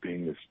just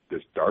being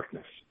this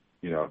darkness,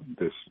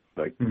 this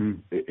like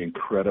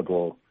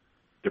incredible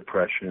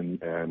depression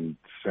and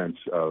sense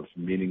of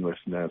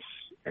meaninglessness,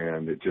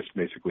 and it just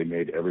basically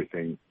made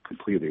everything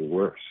completely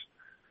worse.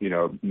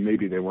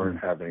 Maybe they weren't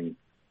having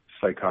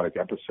psychotic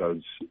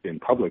episodes in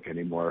public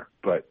anymore,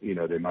 but,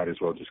 they might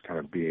as well just kind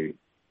of be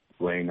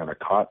laying on a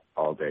cot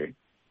all day.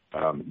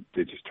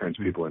 It just turns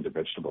people into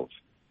vegetables.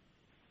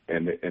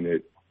 And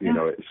it,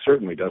 it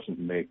certainly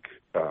doesn't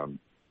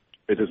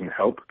it doesn't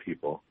help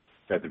people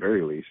at the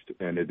very least.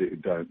 And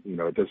it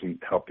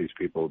doesn't help these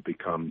people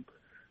become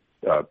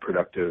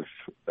productive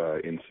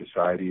in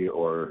society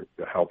or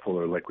helpful,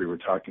 or like we were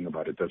talking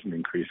about, it doesn't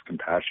increase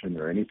compassion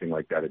or anything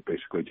like that. It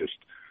basically just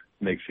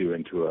makes you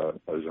into a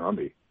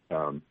zombie.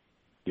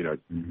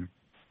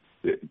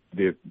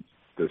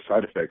 The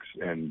side effects,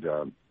 and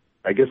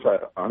I guess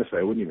honestly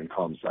I wouldn't even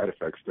call them side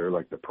effects. They're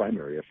like the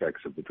primary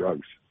effects of the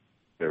drugs.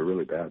 They're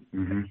really bad.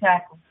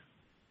 Exactly.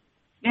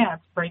 Yeah,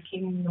 it's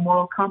breaking the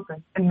moral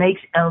compass. It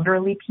makes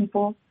elderly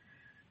people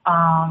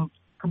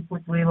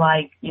completely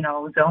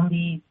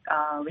zombies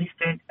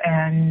listed.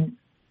 And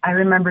I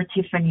remember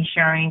Tiffany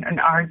sharing an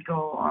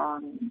article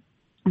on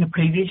the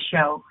previous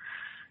show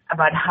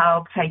about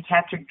how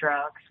psychiatric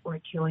drugs were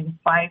killing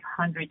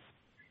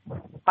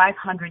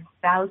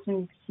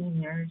 500,000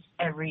 seniors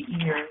every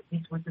year.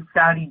 This was a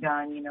study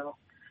done,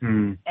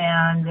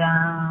 and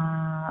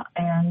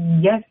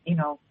yes,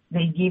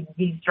 they give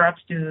these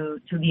drugs to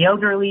the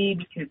elderly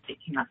because they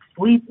cannot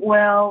sleep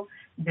well,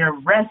 they're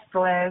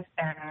restless,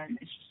 and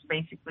it's just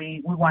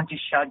basically, we want to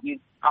shut you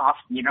off.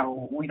 We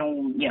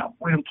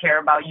don't care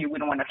about you. We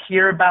don't want to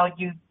hear about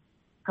you.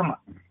 Come on,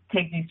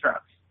 take these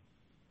drugs.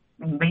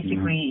 And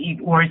basically,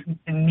 it worsens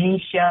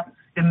dementia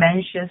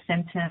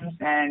symptoms,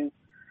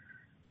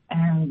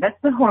 and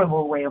that's a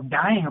horrible way of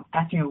dying, of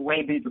passing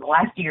away the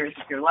last years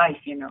of your life.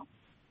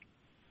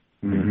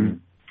 Mm-hmm.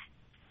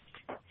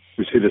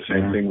 We see the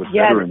same thing with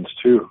veterans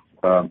too.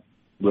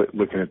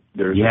 Looking at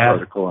there's an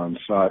article on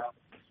SOT,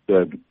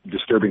 the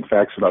disturbing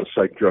facts about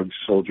psych drugs,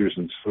 soldiers,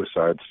 and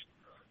suicides.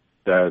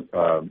 That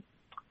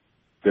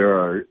there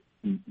are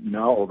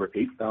now over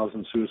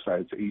 8,000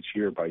 suicides each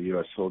year by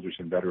U.S. soldiers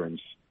and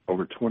veterans,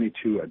 over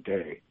 22 a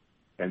day,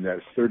 and that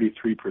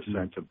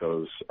 33% of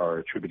those are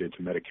attributed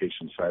to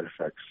medication side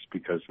effects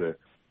because the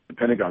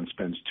Pentagon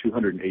spends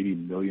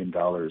 $280 million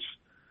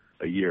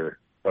a year.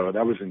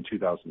 That was in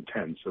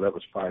 2010, so that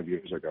was 5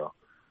 years ago,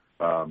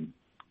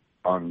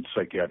 on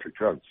psychiatric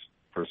drugs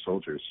for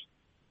soldiers.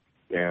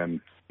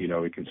 And,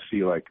 we can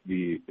see like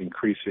the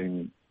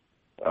increasing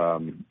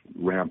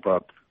ramp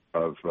up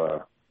of,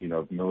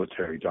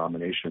 military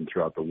domination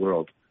throughout the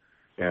world.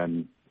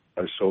 And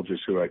as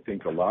soldiers who I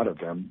think a lot of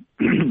them,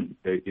 and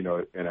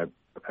I've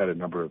had a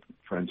number of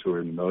friends who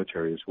are in the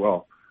military as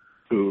well,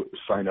 who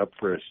sign up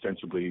for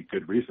ostensibly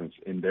good reasons.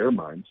 In their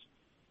minds,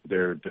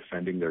 they're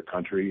defending their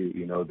country,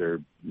 they're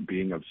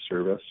being of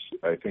service.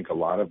 I think a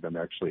lot of them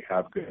actually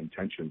have good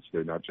intentions.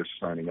 They're not just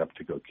signing up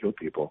to go kill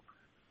people.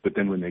 But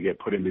then when they get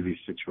put into these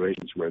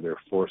situations where they're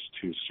forced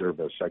to serve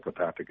a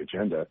psychopathic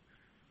agenda,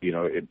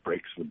 it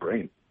breaks the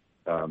brain.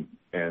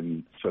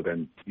 And so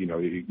then,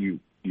 you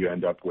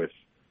end up with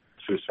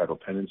suicidal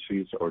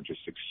tendencies or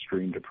just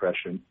extreme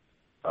depression.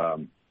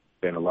 And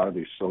a lot of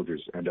these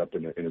soldiers end up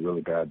in a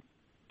really bad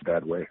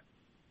way.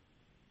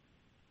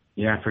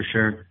 Yeah, for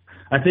sure.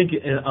 I think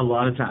a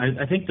lot of times,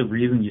 I think the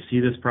reason you see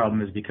this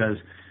problem is because,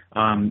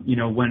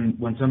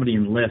 when somebody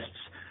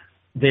enlists,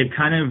 they've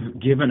kind of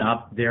given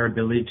up their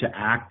ability to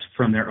act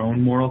from their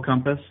own moral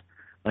compass.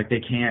 Like they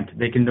can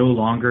no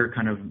longer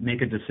kind of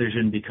make a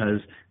decision because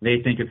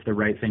they think it's the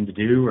right thing to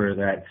do, or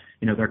that,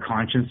 their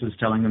conscience is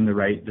telling them the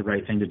right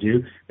thing to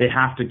do. They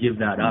have to give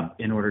that up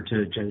in order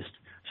to just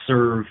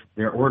serve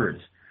their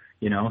orders,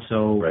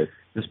 so right.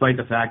 Despite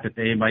the fact that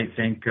they might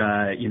think,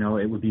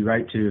 it would be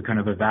right to kind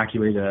of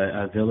evacuate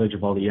a village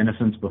of all the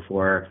innocents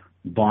before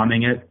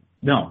bombing it.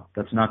 No,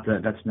 that's not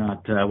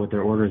what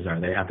their orders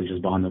are. They have to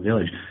just bomb the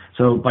village.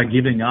 So by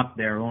giving up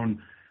their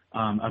own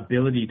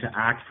ability to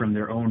act from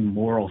their own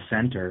moral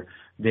center,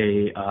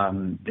 they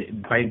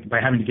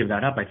by having to give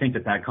that up, I think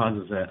that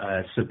causes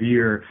a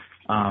severe,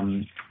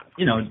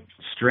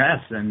 stress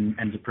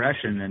and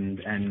depression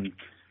and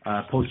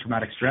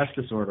post-traumatic stress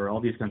disorder, all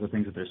these kinds of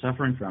things that they're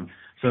suffering from.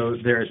 So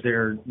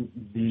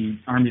the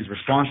Army's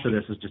response to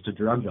this is just to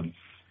drug them.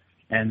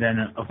 And then,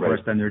 of course,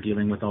 then they're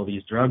dealing with all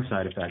these drug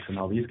side effects and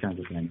all these kinds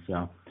of things.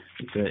 So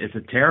it's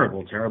a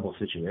terrible, terrible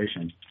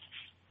situation.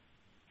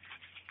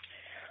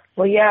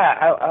 Well,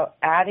 yeah,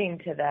 adding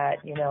to that,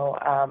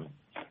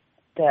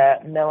 the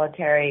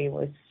military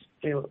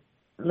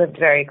lived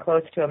very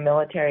close to a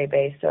military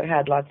base, so it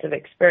had lots of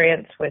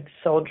experience with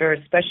soldiers,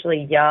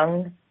 especially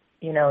young,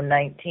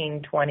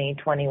 19, 20,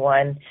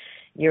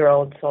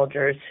 21-year-old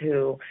soldiers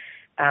who,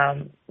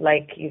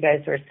 like you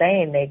guys were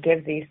saying, they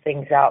give these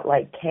things out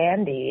like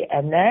candy,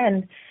 and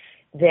then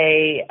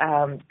they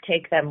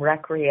take them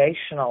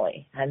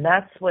recreationally, and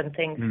that's when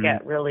things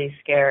get really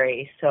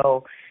scary.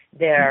 So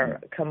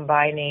they're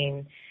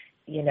combining,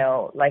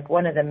 like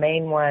one of the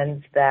main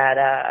ones that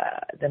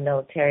the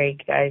military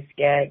guys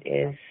get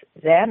is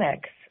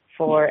Xanax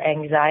for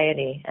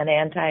anxiety and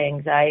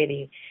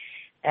anti-anxiety.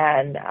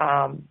 And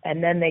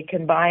then they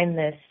combine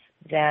this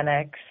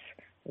Xanax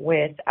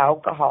with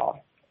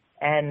alcohol,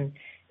 and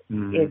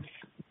it's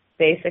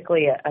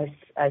basically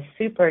a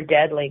super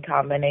deadly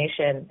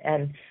combination.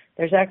 And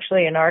there's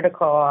actually an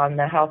article on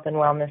the health and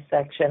wellness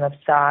section of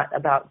SOT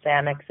about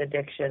Xanax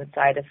addiction,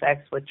 side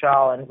effects,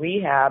 withdrawal, and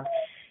rehab,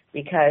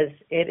 because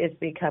it is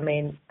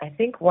becoming, I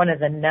think, one of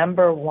the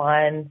number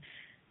one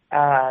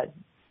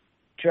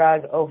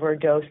drug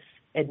overdose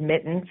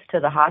admittance to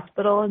the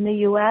hospital in the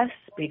U.S.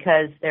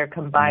 because they're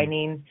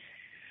combining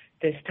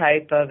this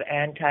type of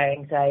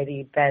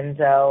anti-anxiety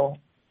benzo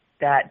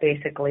that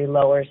basically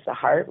lowers the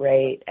heart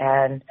rate.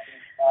 And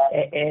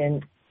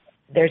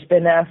there's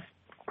been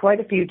quite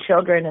a few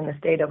children in the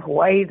state of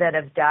Hawaii that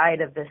have died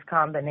of this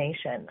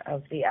combination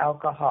of the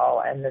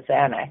alcohol and the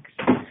Xanax.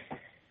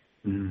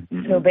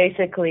 Mm-hmm. So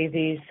basically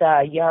these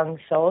young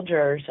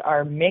soldiers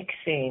are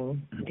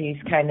mixing these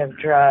kind of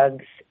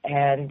drugs,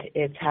 and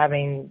it's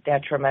having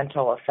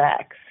detrimental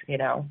effects,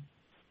 Yeah.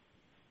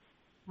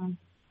 Well,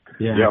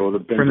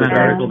 from that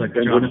article that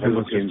Jonathan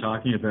was just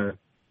talking about.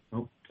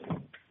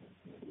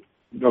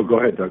 No, go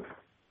ahead, Doug.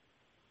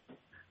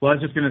 Well, I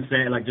was just going to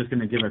say, just going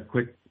to give a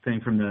quick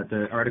thing from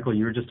the article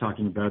you were just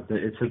talking about. That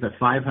it says that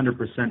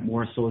 500%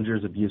 more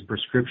soldiers abuse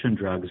prescription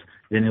drugs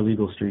than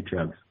illegal street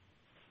drugs.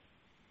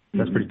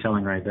 That's pretty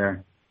telling right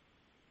there.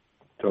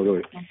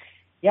 Totally.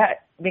 Yeah,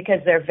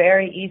 because they're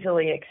very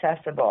easily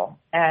accessible.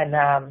 And,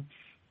 a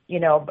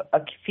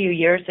few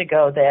years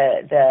ago,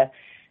 the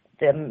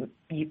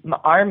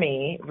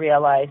Army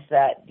realized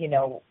that,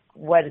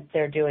 what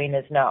they're doing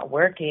is not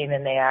working,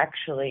 and they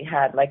actually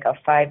had like a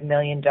 $5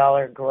 million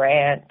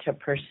grant to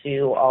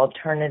pursue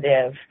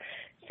alternative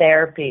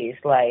therapies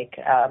like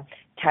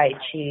Tai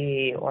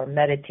Chi or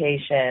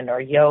meditation or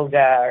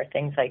yoga or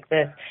things like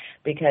this,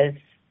 because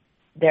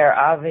they're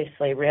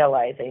obviously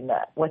realizing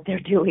that what they're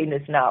doing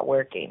is not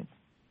working.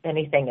 If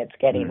anything, it's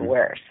getting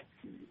worse.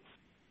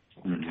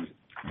 Mm-hmm.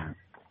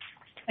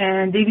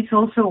 And it is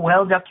also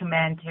well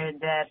documented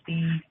that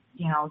the,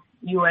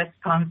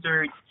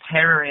 U.S.-sponsored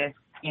terrorists,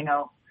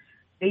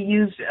 they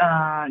use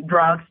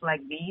drugs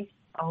like these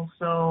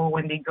also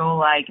when they go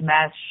like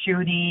mass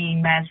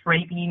shooting, mass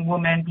raping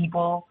women,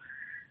 people.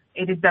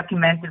 It is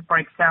documented, for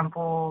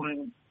example,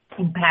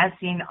 in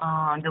passing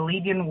on the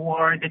Libyan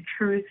war,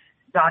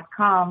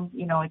 thetruth.com,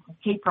 it's a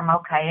tape from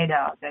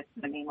Al-Qaeda. That's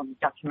the name of the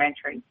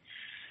documentary.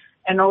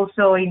 And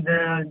also in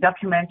the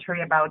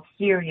documentary about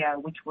Syria,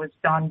 which was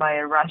done by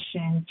a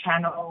Russian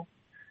channel.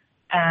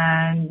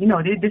 And,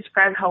 they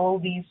describe how all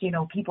these,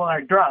 people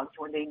are drugged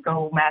when they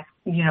go mass,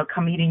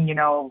 committing,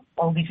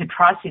 all these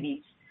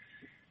atrocities.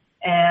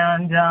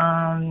 And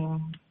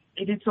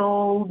it is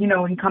all,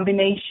 in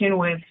combination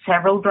with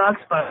several drugs,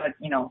 but,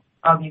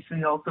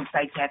 obviously also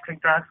psychiatric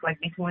drugs like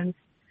these ones.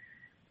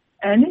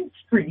 And it's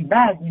pretty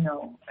bad,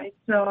 It's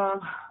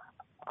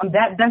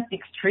that's the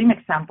extreme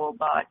example,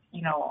 but,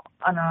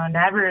 on an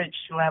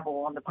average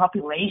level, on the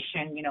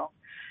population,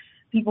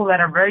 people that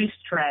are very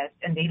stressed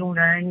and they don't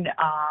learn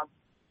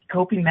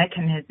coping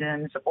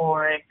mechanisms,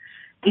 or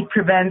it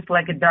prevents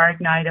like a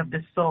dark night of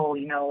the soul,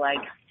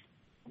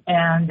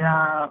 and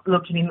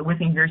looking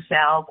within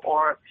yourself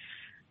or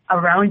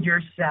around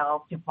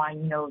yourself to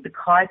find, the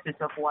causes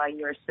of why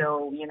you're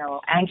so,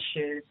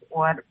 anxious,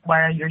 or what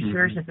are your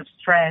sources of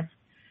stress.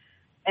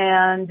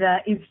 And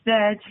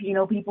instead,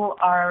 people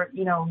are,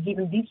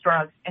 given these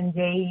drugs and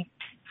they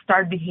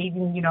start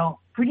behaving,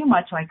 pretty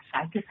much like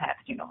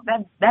psychopaths,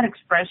 that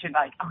expression,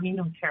 like, oh, you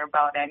don't care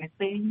about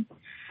anything.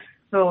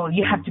 So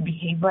you have to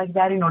behave like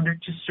that in order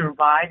to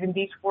survive in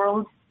this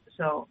world.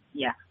 So,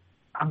 yeah,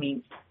 I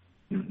mean.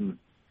 Mm-hmm.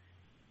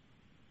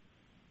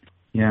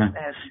 Yeah,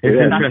 it's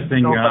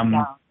interesting.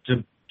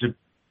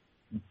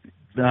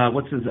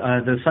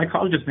 The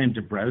psychologist named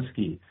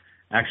Dabrowski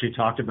actually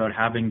talked about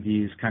having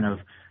these kind of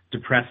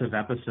depressive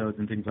episodes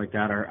and things like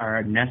that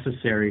are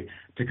necessary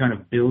to kind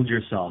of build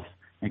yourself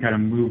and kind of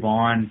move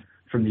on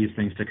from these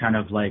things, to kind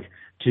of like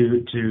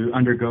to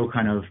undergo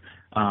kind of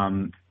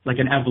like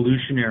an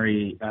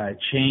evolutionary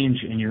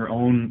change in your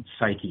own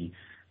psyche.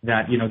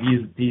 That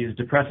these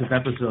depressive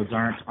episodes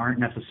aren't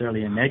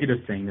necessarily a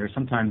negative thing. They're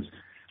sometimes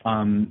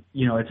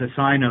it's a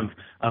sign of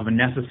a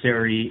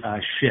necessary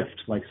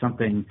shift, like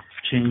something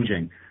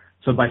changing.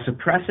 So by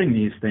suppressing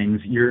these things,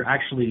 you're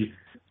actually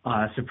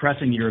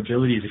suppressing your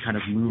ability to kind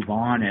of move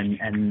on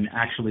and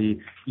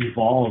actually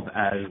evolve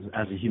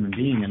as a human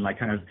being, and like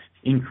kind of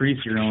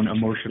increase your own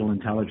emotional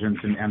intelligence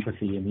and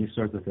empathy and these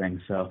sorts of things.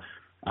 So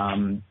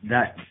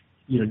that,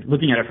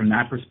 looking at it from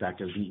that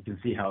perspective, you can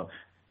see how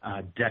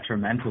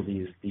detrimental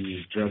these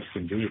drugs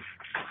can be.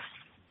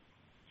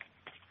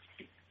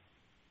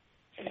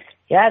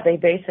 Yeah, they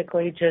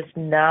basically just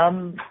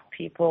numb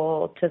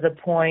people to the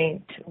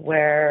point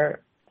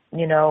where,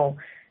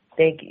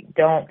 they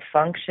don't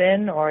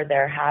function, or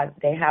they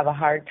have a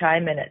hard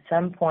time, and at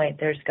some point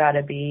there's got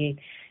to be,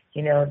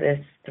 this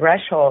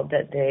threshold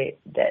that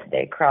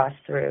they cross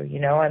through.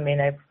 I mean,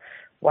 I've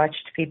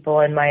watched people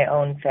in my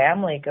own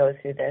family go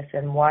through this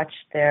and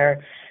watched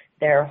their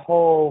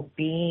whole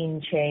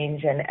being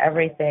change and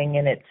everything,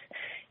 and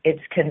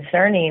it's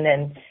concerning,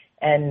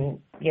 and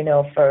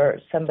for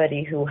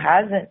somebody who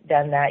hasn't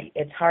done that,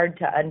 it's hard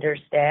to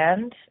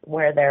understand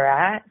where they're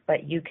at,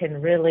 but you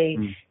can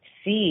really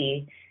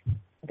see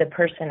the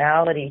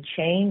personality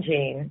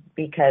changing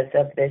because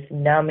of this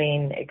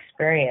numbing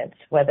experience,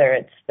 whether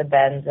it's the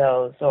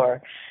benzos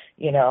or,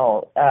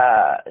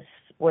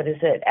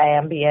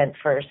 ambient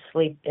for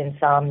sleep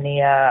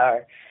insomnia,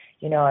 or,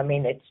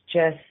 it's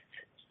just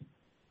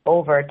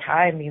over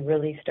time you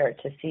really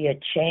start to see a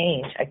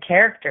change, a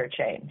character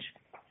change.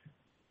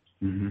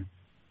 Mm-hmm.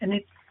 And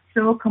it's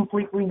so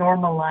completely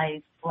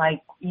normalized.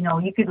 Like,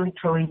 you could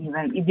literally,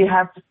 even if you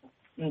have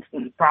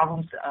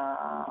problems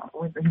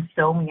with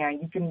insomnia,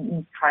 you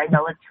can try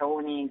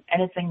melatonin,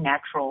 anything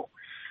natural.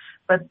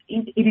 But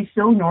it is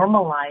so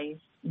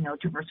normalized,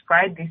 to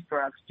prescribe these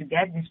drugs, to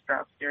get these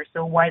drugs. They're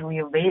so widely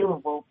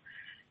available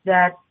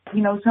that,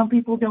 some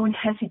people don't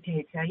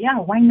hesitate. Yeah,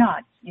 why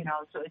not?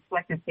 So it's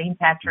like the same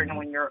pattern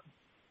when you're,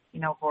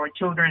 for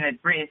children at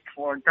risk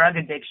for drug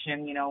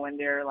addiction, when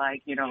they're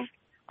like,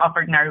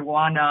 offered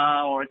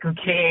marijuana or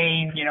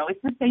cocaine,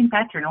 it's the same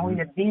pattern, only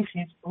that this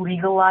is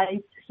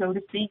legalized, so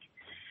to speak.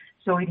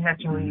 So it's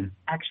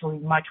actually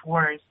much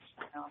worse.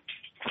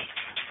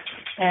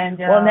 And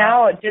well,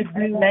 now just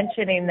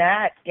mentioning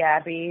that,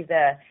 Gabby,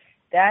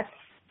 that's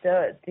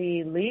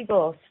the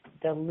legal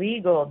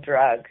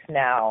drugs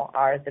now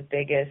are the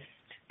biggest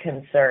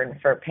concern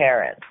for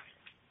parents.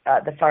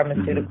 The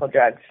pharmaceutical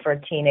drugs for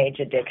teenage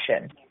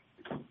addiction,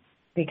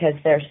 because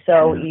they're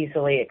so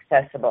easily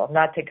accessible.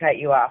 Not to cut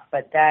you off,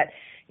 but that,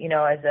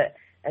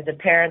 as a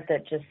parent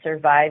that just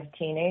survived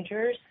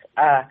teenagers,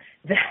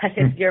 that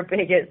is your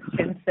biggest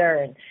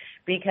concern,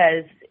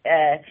 because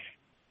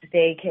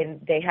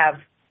they have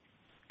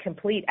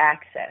complete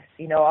access.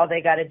 All they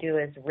got to do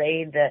is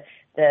raid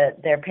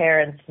their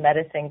parents'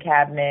 medicine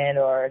cabinet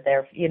or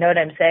you know what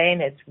I'm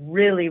saying? It's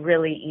really,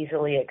 really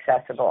easily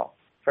accessible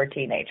for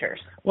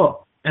teenagers.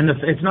 Well, and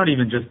it's not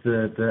even just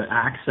the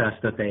access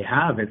that they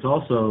have, it's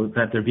also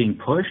that they're being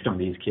pushed on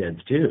these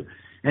kids too.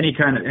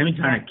 Anytime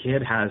a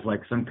kid has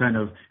like some kind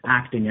of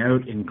acting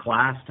out in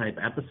class type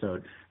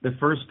episode, the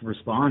first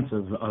response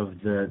of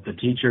the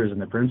teachers and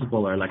the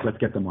principal are like, let's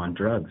get them on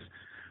drugs.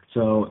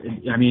 So,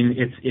 I mean,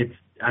 it's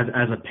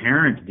as a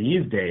parent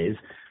these days,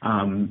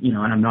 and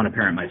I'm not a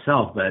parent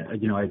myself, but,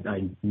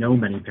 I know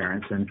many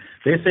parents, and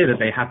they say that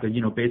they have to,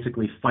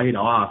 basically fight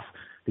off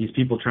these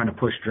people trying to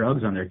push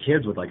drugs on their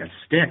kids with like a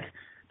stick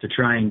to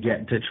try and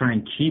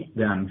keep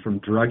them from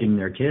drugging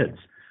their kids.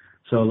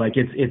 So like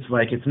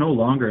it's no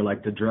longer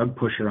like the drug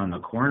pusher on the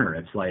corner.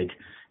 It's like,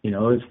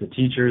 it's the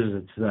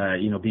teachers,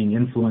 it's being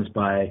influenced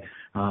by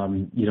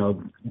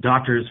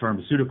doctors,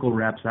 pharmaceutical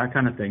reps, that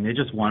kind of thing. They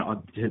just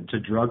want to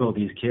drug all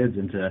these kids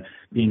into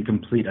being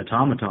complete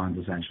automatons,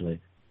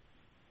 essentially.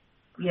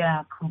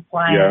 Yeah,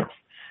 compliant.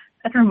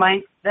 Yeah.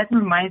 That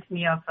reminds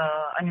me of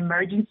an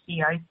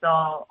emergency I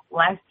saw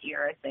last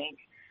year, I think.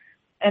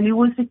 And it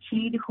was a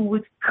kid who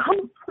was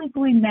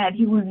completely mad.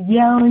 He was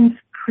yelling,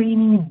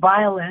 screaming,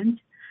 violent.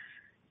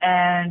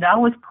 And I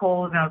was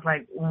cold, and I was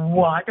like,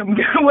 what am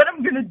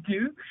I going to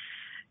do?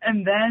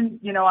 And then,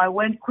 I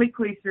went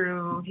quickly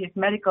through his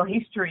medical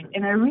history,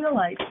 and I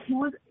realized he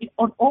was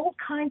on all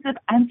kinds of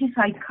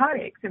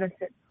antipsychotics. And I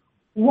said,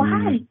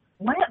 why?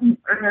 Why on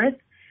earth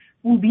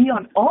will be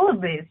on all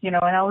of this? And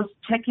I was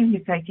checking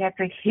his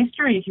psychiatric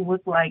history. He was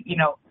like,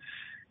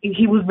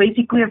 he was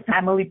basically a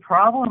family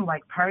problem,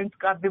 like parents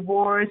got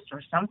divorced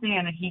or something,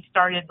 and he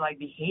started like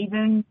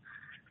behaving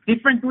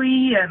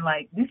differently, and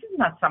like this is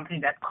not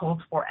something that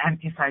calls for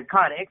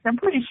antipsychotics. I'm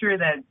pretty sure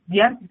that the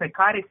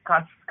antipsychotics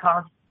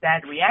cause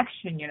that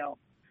reaction.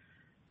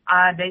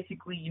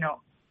 Basically,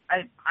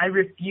 I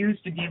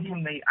refused to give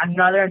him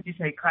another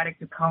antipsychotic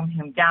to calm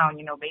him down.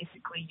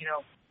 Basically,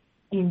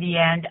 in the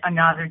end,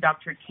 another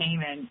doctor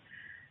came and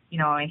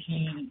and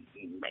he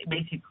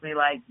basically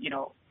like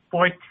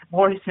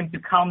forced him to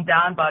calm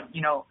down, but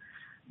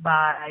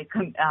by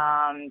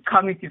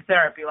cognitive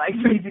therapy, like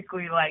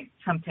basically like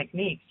some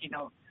techniques,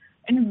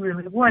 and it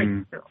really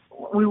worked. So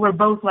we were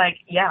both like,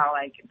 yeah,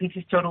 like this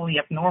is totally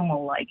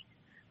abnormal. Like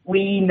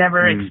we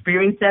never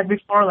experienced that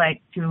before.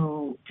 Like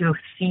to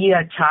see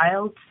a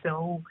child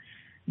so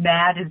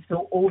mad and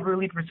so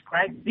overly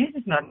prescribed, this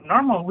is not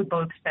normal. We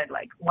both said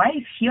like, why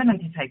is he on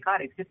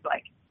antipsychotics? It's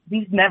like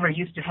this never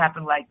used to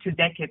happen like 2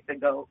 decades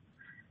ago.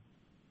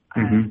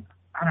 I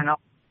don't know.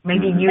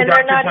 Maybe new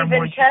doctors are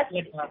more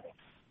tested.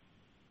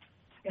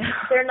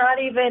 They're not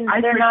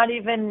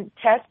even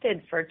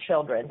tested for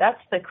children.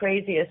 That's the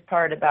craziest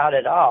part about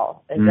it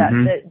all, is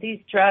that these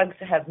drugs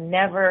have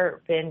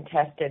never been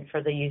tested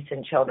for the use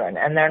in children,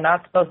 and they're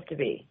not supposed to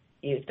be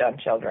used on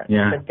children.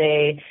 Yeah. But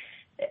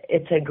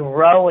it's a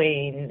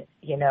growing,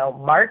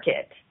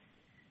 market.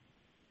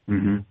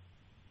 Yeah.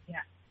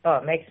 Oh,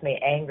 it makes me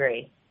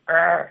angry.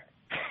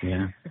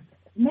 Yeah.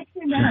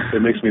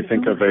 It makes me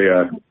think of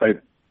I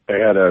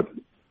had a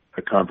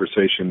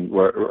conversation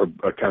or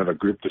a kind of a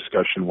group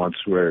discussion once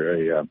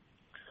where a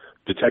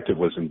detective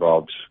was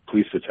involved,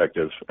 police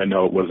detective. I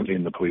know it wasn't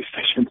in the police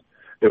station.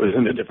 It was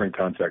in a different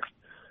context.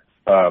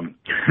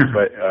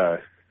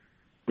 But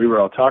we were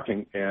all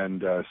talking,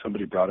 and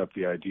somebody brought up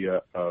the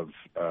idea of,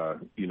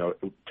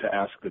 to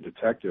ask the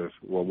detective,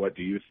 well, what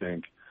do you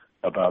think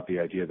about the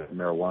idea that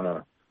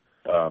marijuana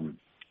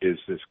is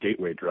this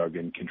gateway drug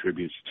and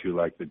contributes to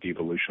like the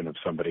devolution of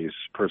somebody's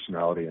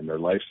personality and their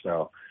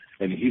lifestyle?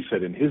 And he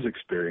said in his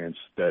experience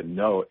that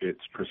no, it's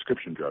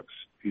prescription drugs.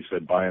 He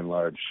said by and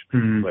large,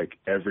 like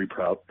every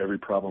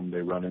problem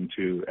they run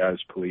into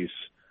as police,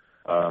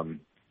 and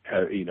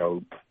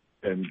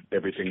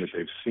everything that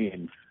they've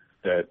seen,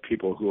 that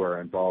people who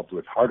are involved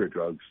with harder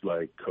drugs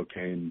like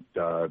cocaine,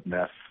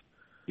 meth,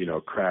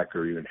 crack,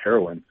 or even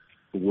heroin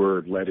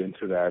were led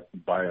into that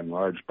by and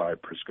large by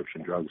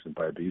prescription drugs and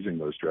by abusing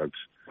those drugs.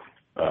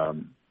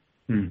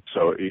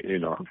 So,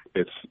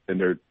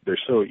 they're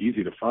so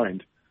easy to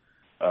find.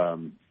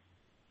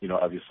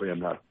 Obviously I'm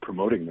not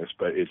promoting this,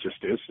 but it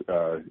just is,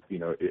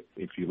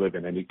 if you live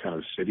in any kind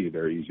of city,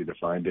 they're easy to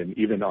find. And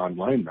even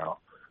online now,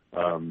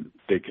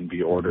 they can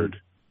be ordered,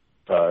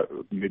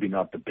 maybe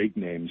not the big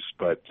names,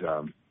 but,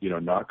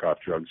 knockoff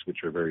drugs,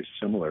 which are very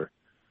similar,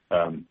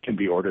 can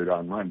be ordered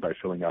online by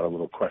filling out a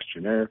little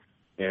questionnaire.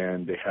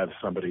 And they have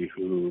somebody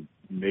who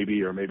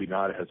maybe or maybe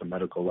not has a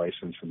medical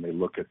license, and they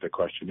look at the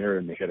questionnaire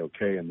and they hit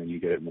okay, and then you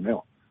get it in the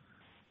mail.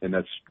 And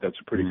that's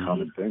a pretty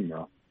common thing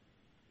now.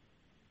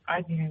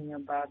 I didn't know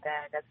about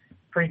that. That's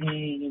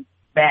pretty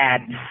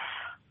bad.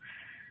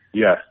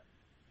 Yeah.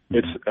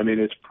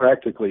 It's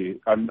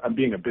practically, I'm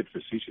being a bit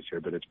facetious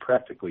here, but it's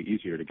practically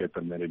easier to get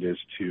them than it is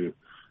to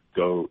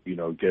go,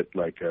 get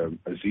like a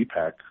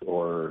Z-Pak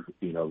or,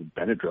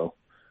 Benadryl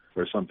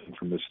or something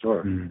from the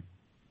store. Mm-hmm.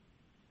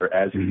 Or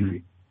as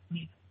easy.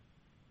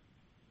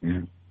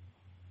 Yeah.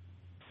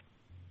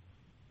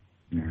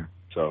 Yeah.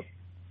 So.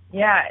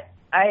 Yeah,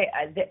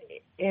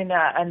 in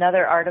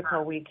another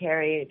article we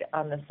carried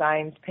on the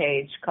Science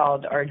page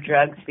called "Are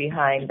Drugs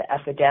Behind the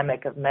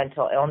Epidemic of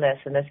Mental Illness?"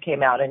 and this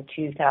came out in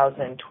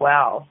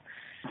 2012.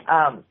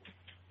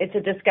 It's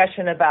a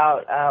discussion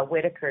about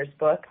Whitaker's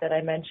book that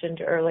I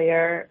mentioned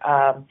earlier,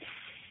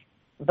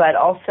 but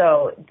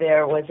also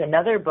there was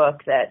another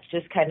book that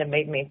just kind of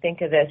made me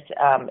think of this.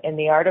 In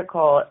the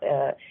article,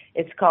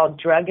 it's called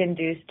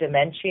 "Drug-Induced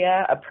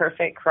Dementia: A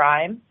Perfect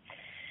Crime."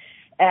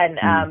 And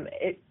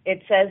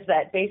it says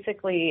that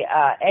basically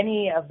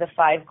any of the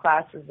 5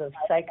 classes of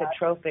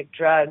psychotropic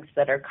drugs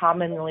that are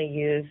commonly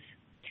used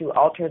to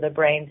alter the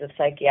brains of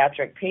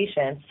psychiatric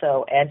patients,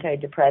 so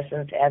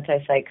antidepressants,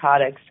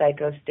 antipsychotics,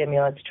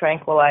 psychostimulants,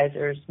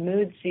 tranquilizers,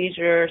 mood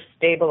seizure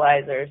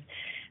stabilizers,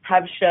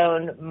 have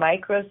shown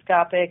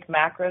microscopic,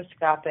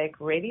 macroscopic,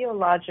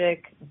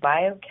 radiologic,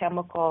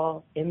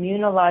 biochemical,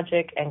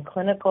 immunologic, and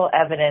clinical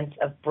evidence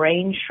of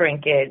brain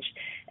shrinkage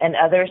and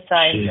other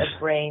signs of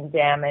brain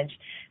damage,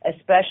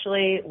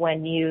 especially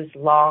when used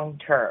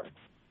long-term.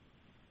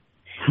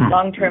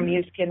 Long-term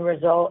use can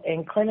result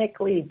in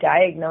clinically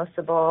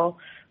diagnosable,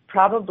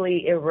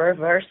 probably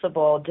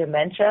irreversible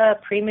dementia,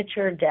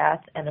 premature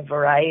death, and a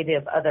variety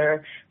of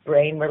other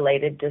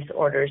brain-related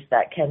disorders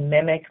that can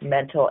mimic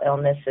mental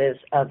illnesses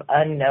of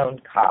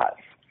unknown cause.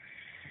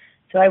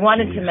 So I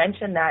wanted to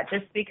mention that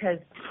just because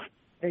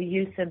the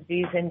use of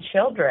these in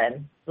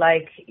children,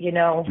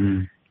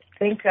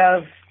 think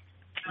of,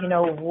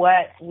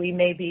 what we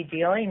may be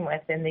dealing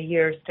with in the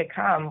years to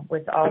come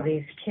with all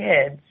these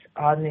kids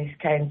on these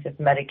kinds of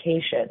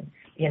medications,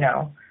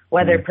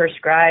 whether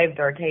prescribed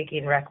or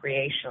taken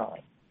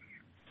recreationally.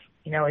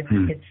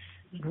 It's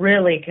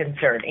really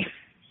concerning.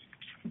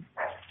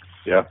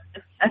 Yeah.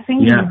 I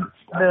think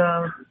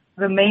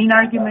the main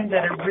argument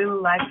that I really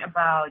liked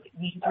about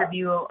the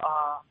interview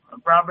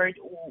of Robert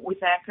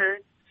Whitaker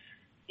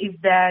is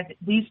that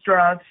these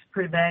drugs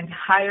prevent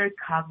higher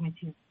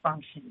cognitive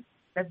functions.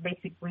 That's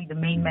basically the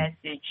main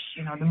message,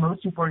 the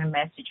most important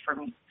message for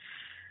me.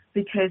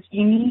 Because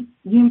you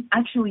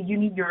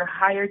need your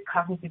higher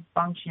cognitive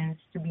functions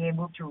to be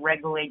able to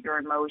regulate your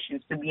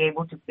emotions, to be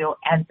able to feel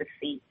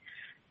empathy,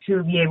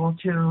 to be able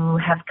to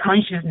have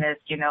consciousness,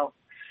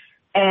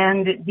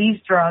 And these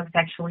drugs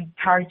actually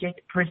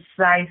target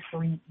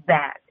precisely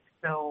that.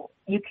 So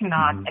you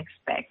cannot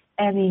expect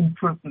any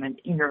improvement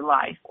in your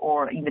life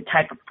or in the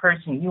type of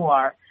person you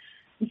are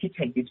if you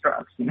take these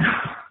drugs,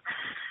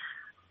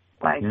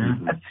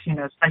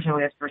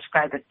 especially as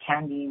prescribed as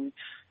candy.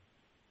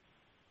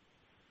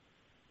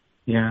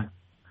 Yeah.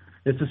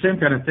 It's the same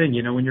kind of thing.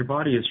 When your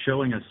body is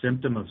showing a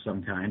symptom of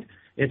some kind,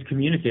 it's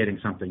communicating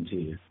something to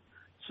you.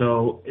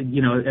 So,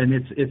 and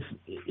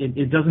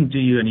it doesn't do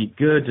you any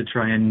good to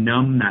try and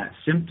numb that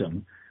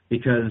symptom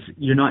because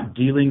you're not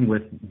dealing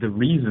with the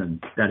reason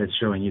that it's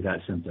showing you that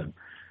symptom.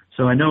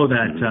 So I know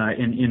that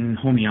in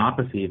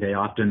homeopathy, they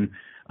often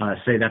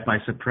say that by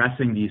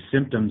suppressing these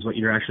symptoms, what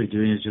you're actually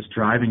doing is just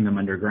driving them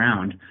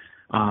underground,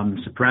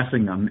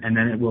 suppressing them, and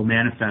then it will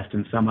manifest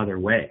in some other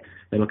way.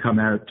 It'll come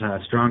out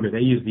stronger. They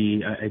use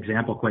the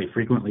example quite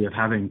frequently of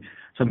having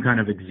some kind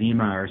of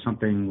eczema or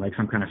something like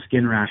some kind of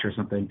skin rash or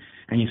something,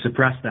 and you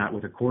suppress that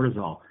with a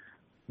cortisol.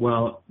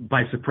 Well,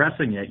 by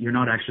suppressing it, you're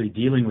not actually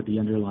dealing with the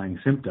underlying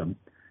symptom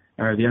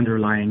or the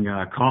underlying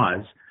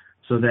cause.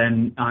 So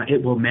then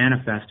it will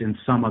manifest in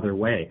some other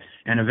way.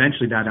 And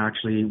eventually that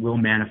actually will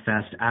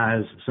manifest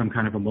as some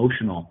kind of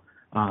emotional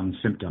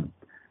symptom.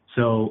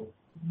 So,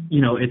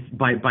 it's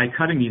by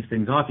cutting these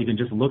things off, you can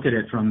just look at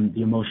it from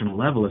the emotional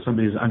level. If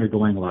somebody's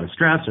undergoing a lot of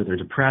stress or they're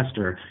depressed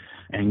or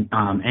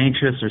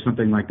anxious or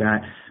something like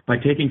that, by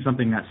taking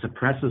something that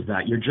suppresses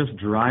that, you're just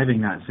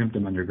driving that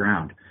symptom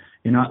underground.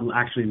 You're not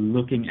actually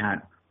looking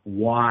at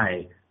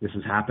why this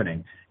is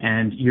happening.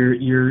 And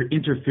you're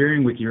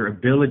interfering with your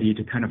ability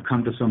to kind of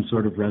come to some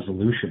sort of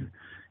resolution.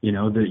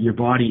 Your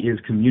body is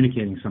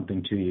communicating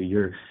something to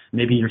you.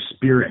 Maybe your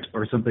spirit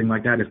or something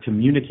like that is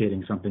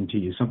communicating something to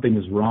you. Something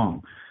is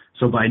wrong.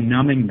 So by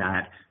numbing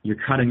that, you're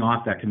cutting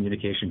off that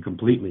communication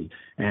completely.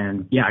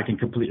 And I can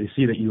completely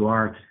see that you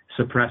are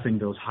suppressing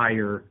those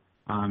higher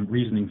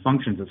reasoning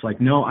functions. It's like,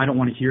 no, I don't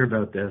want to hear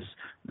about this.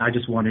 I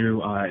just want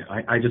to,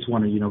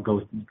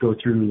 go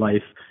through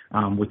life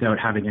without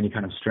having any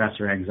kind of stress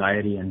or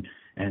anxiety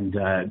and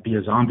be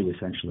a zombie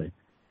essentially.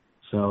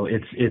 So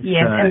it's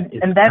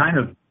kind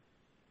of.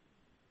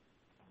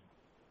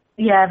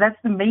 Yeah, that's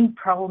the main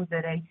problem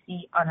that I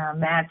see on a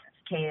mass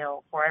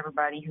scale for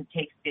everybody who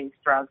takes these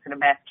drugs on a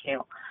mass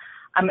scale.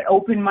 I'm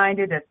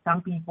open-minded that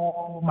some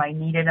people might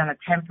need it on a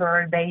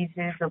temporary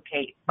basis,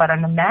 okay. But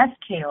on a mass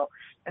scale,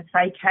 the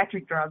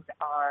psychiatric drugs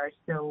are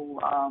so,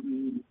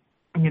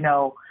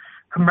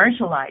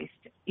 commercialized.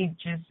 It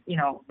just,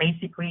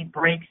 basically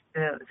breaks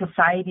the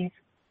society's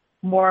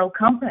moral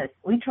compass,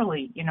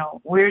 literally.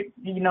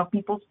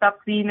 People stop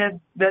seeing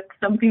that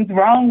something's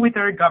wrong with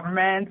our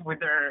government, with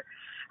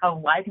how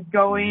life is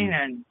going,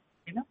 and,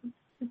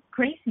 it's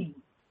crazy.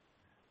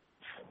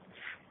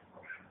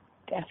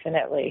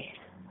 Definitely.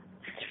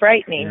 It's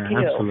frightening, too.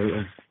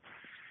 Absolutely.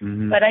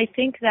 Mm-hmm. But I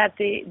think that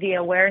the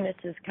awareness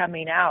is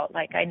coming out.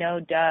 Like, I know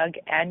Doug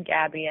and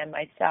Gabby and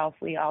myself,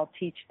 we all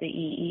teach the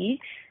EE,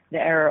 the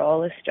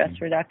Areola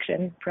Stress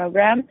Reduction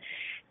Program.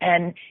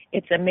 And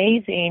it's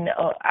amazing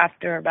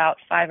after about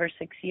 5 or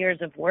 6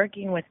 years of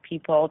working with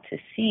people to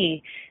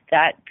see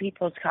that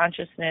people's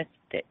consciousness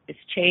is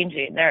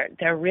changing.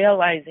 They're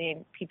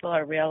realizing, people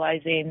are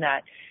realizing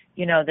that,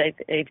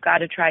 they've got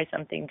to try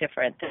something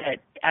different. That,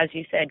 as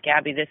you said,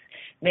 Gabby, this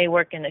may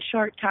work in a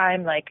short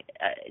time. Like,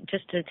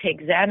 just to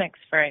take Xanax,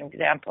 for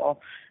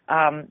example,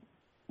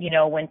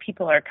 when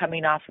people are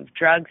coming off of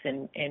drugs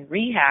in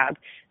rehab,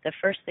 the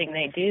first thing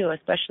they do,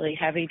 especially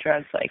heavy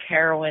drugs like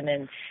heroin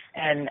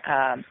and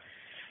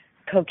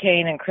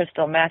cocaine and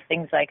crystal meth,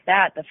 things like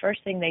that, the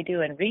first thing they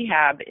do in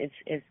rehab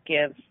is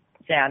give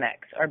Xanax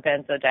or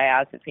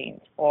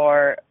benzodiazepines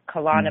or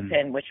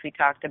Klonopin, which we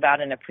talked about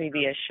in a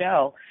previous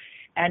show.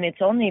 And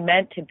it's only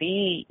meant to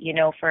be,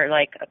 for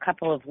like a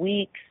couple of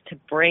weeks to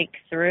break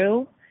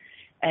through.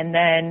 And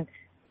then,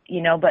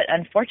 but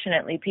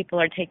unfortunately people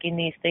are taking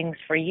these things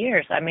for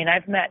years. I mean,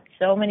 I've met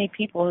so many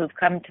people who've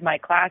come to my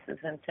classes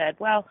and said,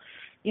 well,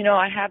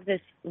 I have this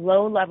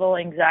low-level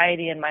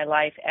anxiety in my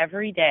life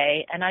every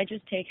day, and I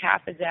just take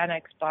half a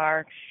Xanax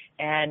bar,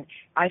 and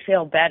I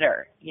feel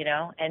better,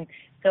 And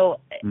so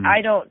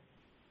I don't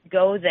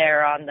go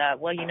there on the,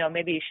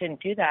 maybe you shouldn't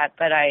do that,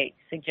 but I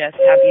suggest,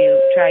 have you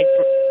tried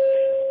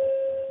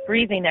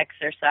breathing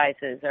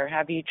exercises, or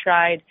have you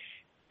tried,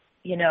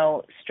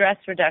 stress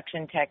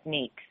reduction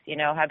techniques?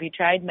 Have you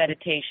tried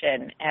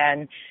meditation?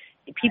 And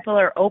people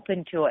are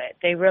open to it.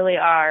 They really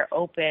are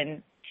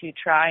open to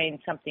trying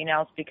something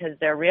else because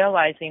they're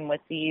realizing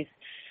with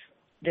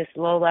this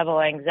low-level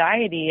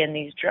anxiety and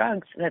these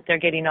drugs that they're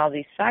getting all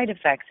these side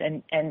effects,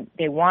 and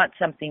they want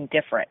something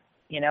different.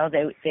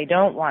 They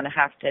don't want to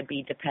have to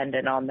be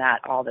dependent on that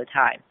all the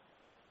time.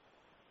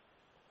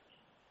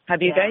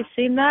 Have you guys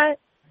seen that?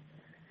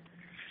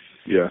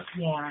 Yeah.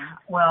 Yeah.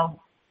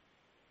 Well,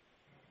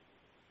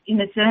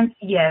 in a sense,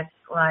 yes.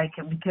 Like,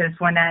 because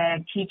when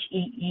I teach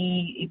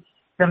EE, it's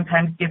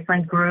sometimes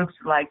different groups.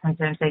 Like,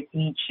 sometimes I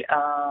teach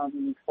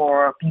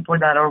for people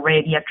that are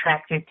already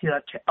attracted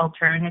to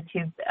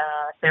alternative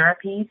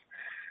therapies.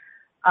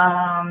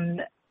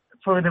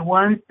 For the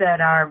ones that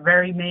are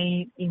very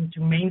into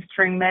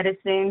mainstream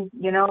medicine,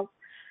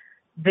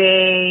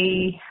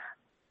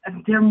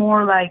 they're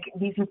more like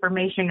this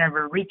information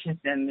never reaches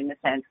them, in a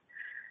sense.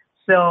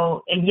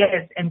 So, and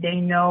yes, and they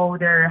know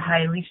they're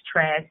highly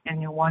stressed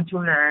and they want to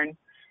learn,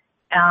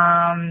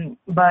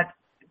 but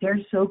they're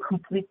so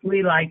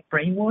completely like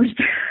brainwashed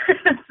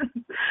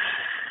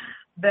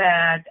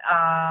that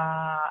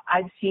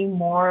I've seen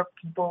more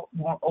people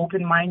more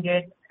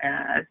open-minded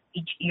as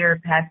each year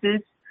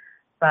passes,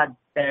 but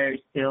there's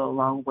still a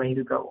long way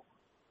to go.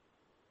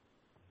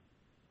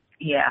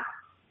 Yeah.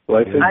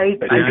 Well, I think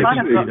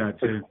that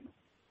too.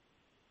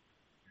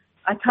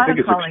 I think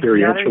it's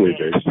experientially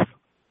based.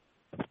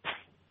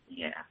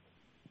 Yeah.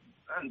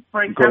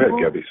 For example, go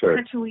ahead, Gabby. Sorry.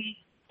 Actually,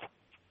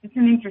 it's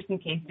an interesting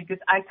case because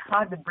I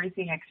taught the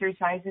breathing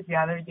exercises the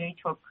other day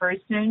to a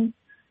person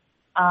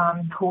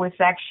who was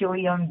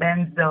actually on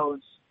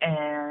benzos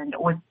and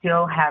was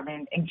still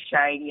having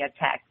anxiety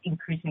attacks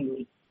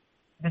increasingly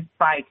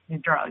despite the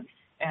drugs.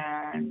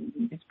 And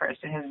this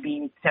person has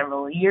been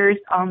several years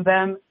on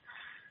them.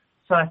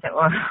 So I said,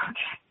 well,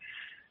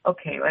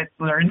 okay, let's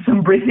learn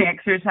some breathing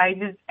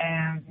exercises.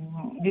 And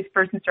this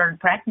person started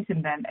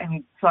practicing them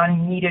and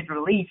suddenly needed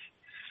relief.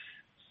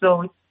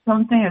 So it's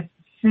something as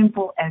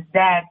simple as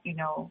that,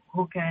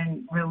 who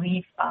can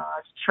relieve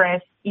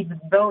stress even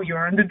though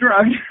you're on the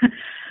drug.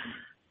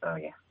 So,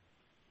 yeah.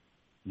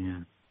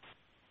 Yeah.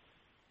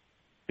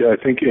 Yeah, I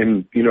think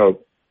in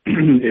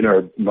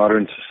our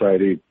modern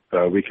society,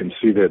 we can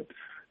see that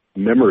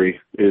memory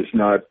is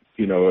not,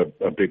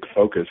 a big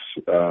focus.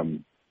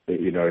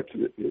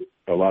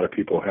 A lot of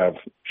people have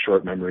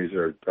short memories,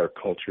 or our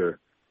culture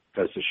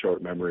has a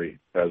short memory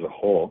as a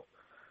whole.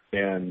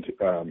 And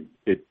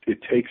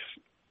it takes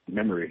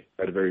memory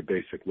at a very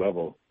basic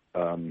level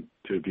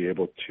to be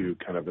able to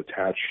kind of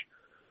attach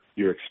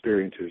your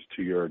experiences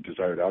to your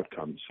desired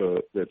outcome.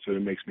 So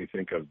it makes me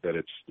think of that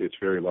it's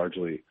very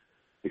largely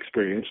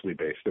experientially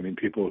based. I mean,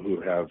 people who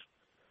have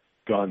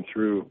gone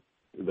through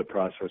the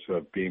process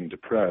of being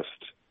depressed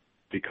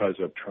because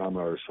of trauma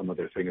or some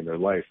other thing in their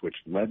life which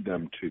led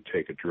them to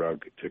take a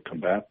drug to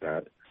combat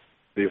that,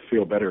 they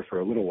feel better for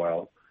a little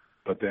while,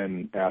 but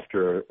then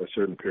after a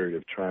certain period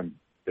of time,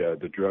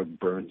 the drug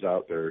burns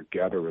out their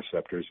GABA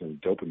receptors and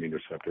dopamine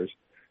receptors,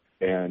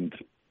 and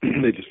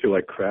they just feel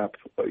like crap,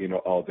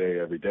 all day,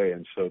 every day.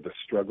 And so the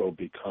struggle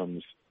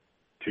becomes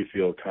to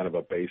feel kind of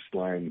a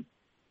baseline,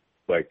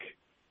 like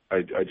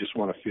I just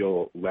want to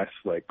feel less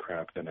like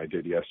crap than I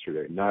did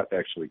yesterday, not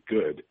actually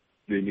good.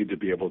 They need to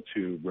be able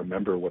to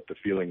remember what the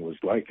feeling was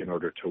like in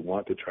order to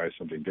want to try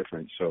something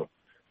different. So,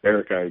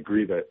 Eric, I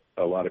agree that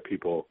a lot of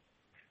people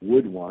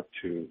would want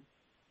to,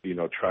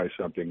 try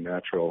something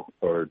natural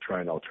or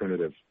try an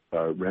alternative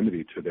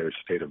remedy to their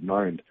state of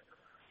mind.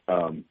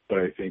 But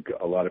I think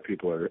a lot of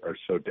people are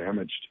so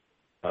damaged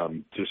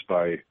just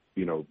by,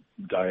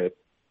 diet,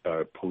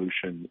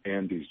 pollution,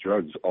 and these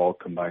drugs all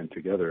combined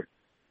together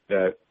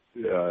that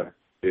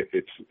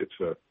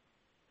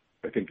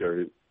I think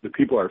the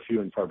people are few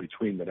and far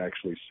between that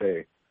actually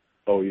say,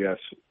 oh, yes,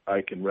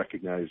 I can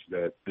recognize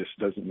that this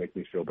doesn't make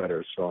me feel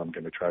better, so I'm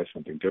going to try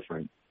something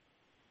different.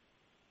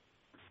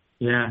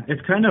 Yeah,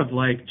 it's kind of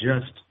like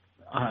just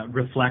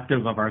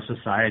reflective of our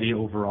society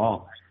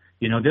overall.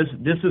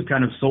 This is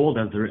kind of sold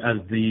as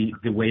the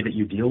way that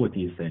you deal with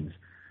these things.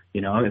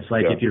 It's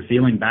like if you're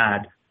feeling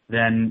bad,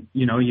 then,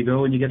 you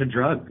go and you get a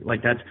drug.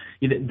 Like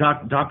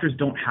doctors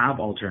don't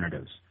have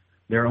alternatives.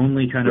 They're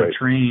only kind of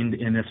trained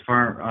in this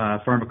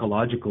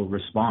pharmacological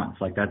response.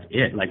 Like that's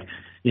it. Like,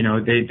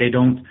 they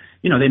don't,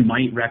 they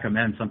might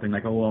recommend something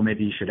like, oh, well,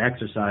 maybe you should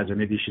exercise or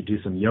maybe you should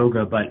do some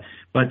yoga, but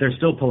they're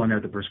still pulling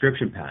out the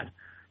prescription pad.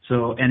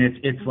 So, and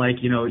it's like,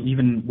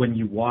 even when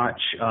you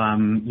watch,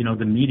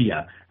 the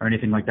media or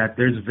anything like that,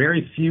 there's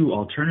very few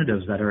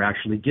alternatives that are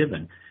actually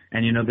given.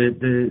 And,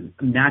 the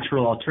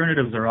natural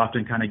alternatives are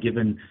often kind of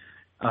given,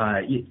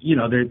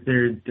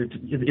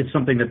 it's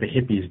something that the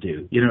hippies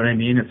do. You know what I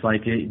mean? It's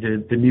like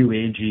the new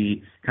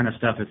agey kind of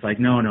stuff. It's like,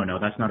 no,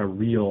 that's not a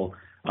real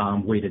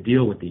way to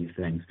deal with these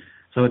things.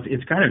 So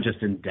it's kind of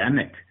just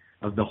endemic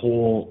of the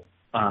whole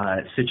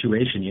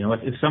situation.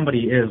 If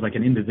somebody is like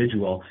an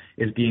individual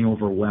is being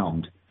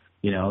overwhelmed,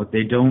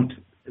 they don't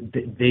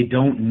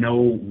know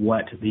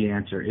what the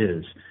answer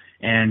is.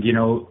 And,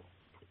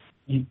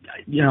 a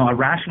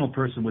rational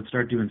person would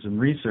start doing some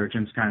research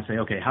and kind of say,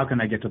 okay, how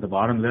can I get to the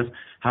bottom of this?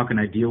 How can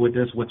I deal with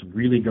this? What's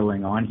really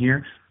going on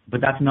here?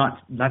 But that's not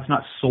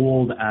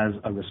sold as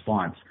a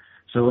response.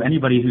 So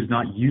anybody who's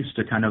not used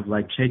to kind of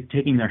like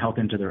taking their health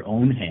into their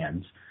own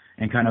hands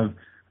and kind of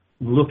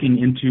looking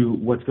into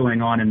what's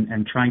going on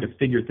and trying to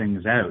figure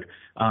things out,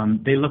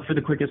 they look for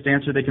the quickest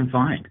answer they can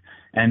find.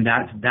 And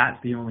that's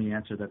the only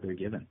answer that they're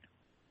given.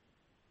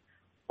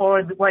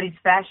 Or what is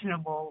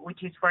fashionable,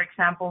 which is, for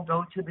example,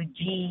 go to the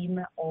gym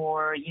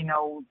or,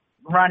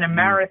 run a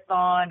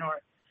marathon,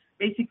 or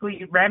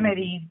basically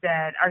remedies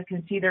that are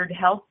considered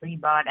healthy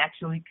but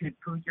actually could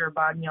put your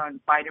body on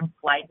fight and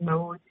flight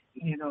mode,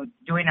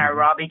 doing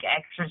aerobic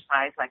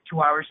exercise like 2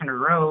 hours in a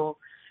row.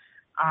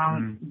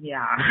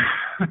 Yeah,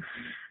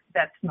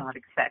 that's not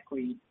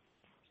exactly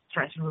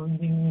stress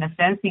relieving in a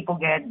sense. People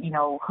get,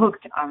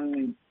 hooked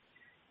on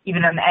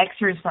even on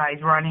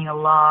exercise, running a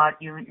lot,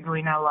 you're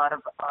doing a lot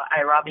of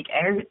aerobic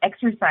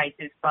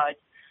exercises, but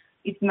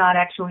it's not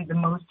actually the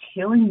most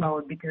healing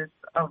mode because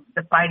of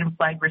the fight and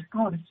flight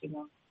response,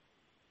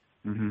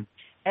 And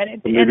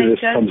it does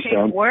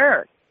take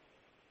work.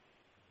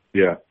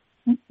 Yeah.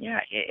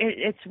 Yeah,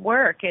 it's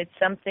work. It's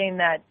something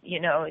that,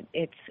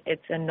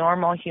 it's a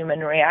normal human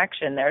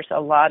reaction. There's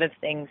a lot of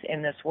things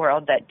in this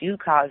world that do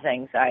cause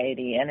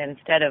anxiety, and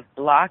instead of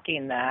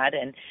blocking that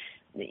and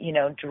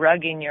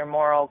drugging your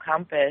moral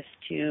compass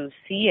to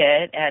see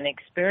it and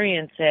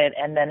experience it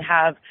and then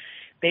have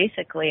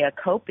basically a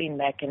coping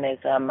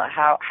mechanism,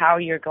 how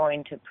you're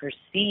going to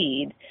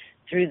proceed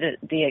through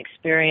the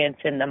experience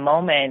in the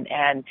moment.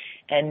 And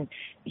as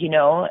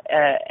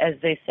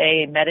they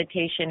say,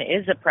 meditation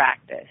is a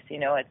practice.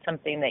 It's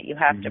something that you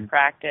have to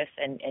practice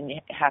and you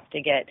have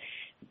to get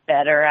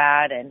better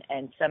at.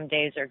 And some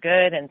days are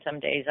good and some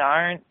days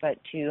aren't.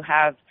 But to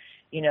have,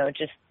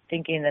 just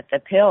thinking that the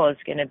pill is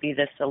going to be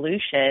the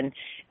solution,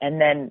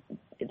 and then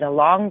the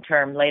long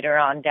term later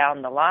on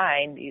down the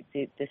line,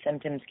 the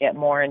symptoms get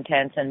more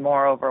intense and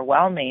more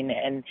overwhelming,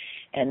 and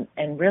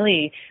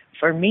really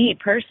for me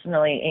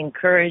personally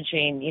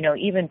encouraging,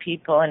 even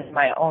people in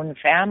my own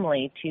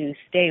family to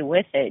stay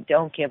with it,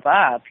 don't give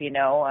up, keep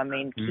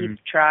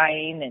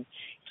trying and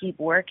keep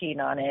working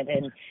on it.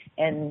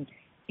 And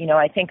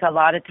I think a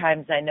lot of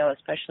times, I know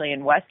especially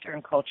in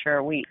Western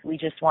culture, we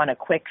just want a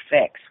quick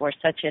fix. We're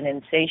such an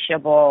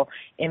insatiable,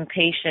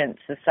 impatient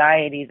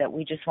society that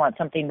we just want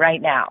something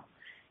right now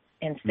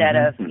instead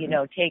of,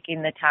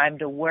 taking the time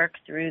to work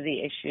through the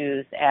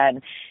issues.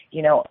 And,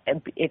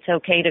 it's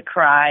okay to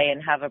cry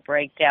and have a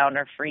breakdown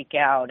or freak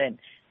out and,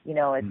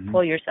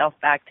 pull yourself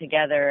back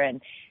together.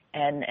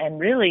 And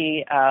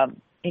really,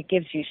 it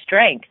gives you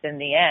strength in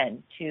the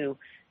end to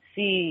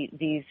see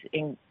these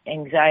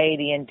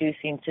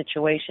anxiety-inducing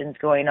situations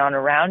going on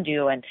around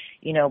you and,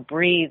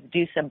 breathe,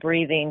 do some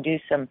breathing, do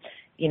some,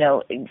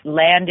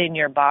 land in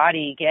your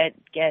body, get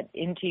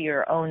into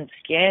your own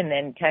skin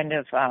and kind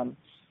of,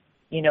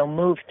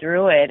 move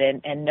through it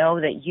and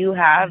know that you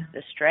have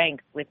the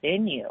strength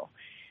within you.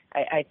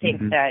 I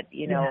think that,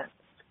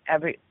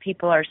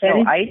 people are so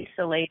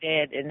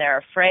isolated and they're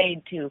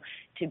afraid to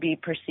be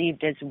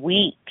perceived as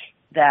weak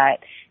that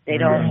they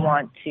don't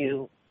want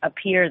to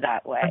appear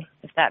that way,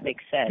 if that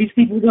makes sense. These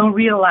people don't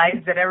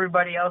realize that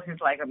everybody else is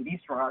like on these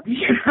drugs,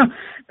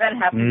 That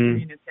happens to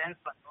me in a sense,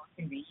 like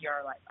watching me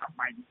here, like, oh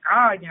my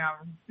God,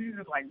 this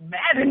is like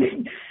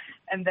maddening.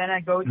 And then I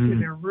go to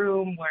the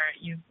room where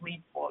you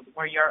sleep,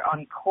 where you're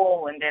on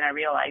call, and then I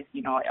realize,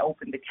 I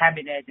open the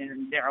cabinet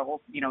and there are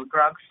all,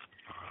 drugs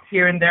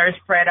here and there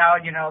spread out,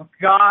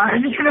 God,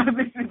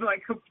 this is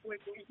like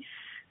completely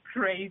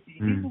crazy.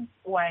 This is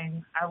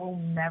when I will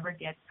never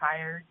get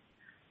tired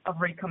of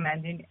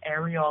recommending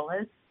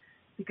areolas,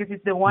 because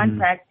it's the one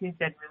practice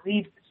that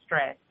relieves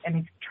stress and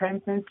it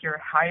strengthens your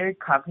higher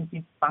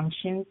cognitive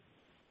functions.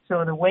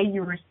 So the way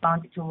you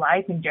respond to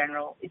life in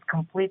general is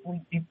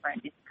completely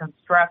different. It's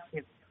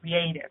constructive,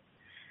 creative,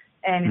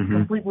 and it's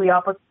completely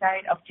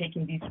opposite of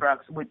taking these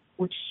drugs,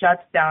 which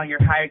shuts down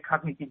your higher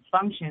cognitive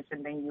functions,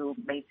 and then you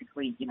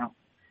basically,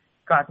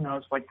 God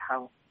knows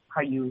how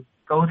you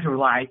go through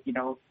life,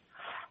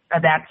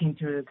 adapting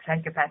to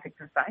psychopathic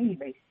society,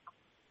 basically.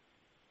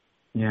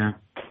 Yeah.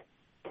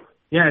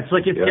 Yeah, it's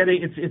like it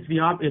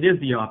is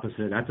the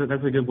opposite. That's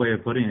a good way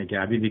of putting it,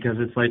 Gabby, because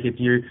it's like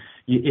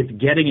it's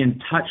getting in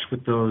touch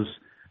with those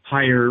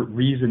higher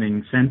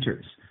reasoning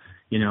centers,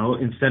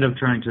 instead of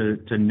trying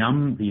to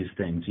numb these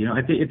things.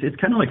 I think it's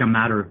kind of like a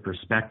matter of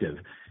perspective.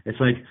 It's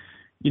like,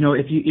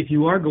 if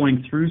you are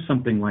going through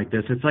something like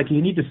this, it's like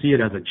you need to see it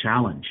as a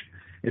challenge.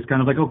 It's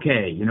kind of like,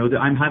 okay,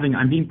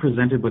 I'm being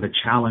presented with a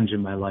challenge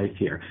in my life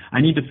here. I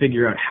need to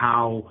figure out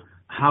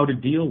how to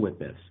deal with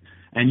this.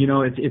 And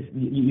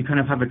you kind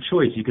of have a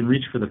choice. You can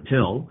reach for the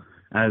pill,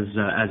 as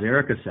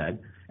Erica said,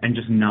 and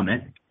just numb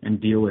it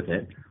and deal with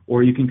it,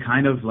 or you can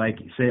kind of like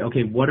say,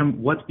 okay,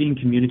 what's being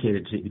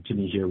communicated to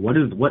me here?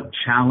 What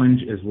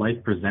challenge is life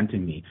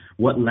presenting me?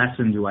 What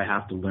lesson do I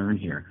have to learn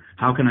here?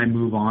 How can I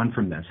move on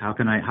from this? How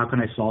can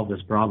I solve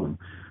this problem?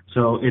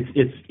 So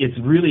it's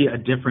really a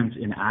difference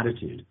in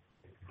attitude.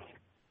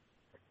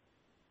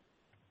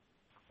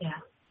 Yeah.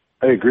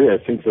 I agree. I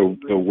think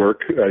the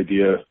work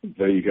idea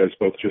that you guys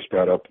both just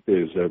brought up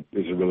is a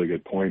really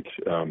good point,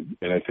 and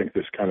I think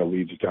this kind of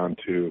leads down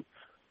to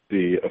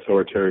the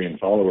authoritarian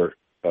follower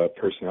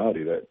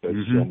personality that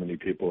so many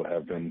people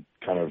have been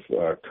kind of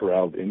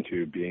corralled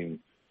into being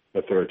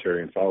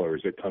authoritarian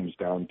followers. It comes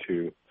down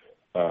to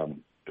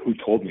who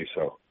told me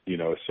so,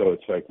 So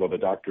it's like, well, the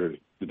doctor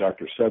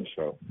said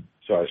so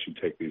I should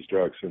take these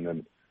drugs, and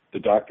then the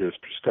doctors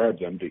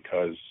prescribed them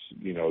because,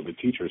 the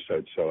teacher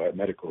said so at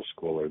medical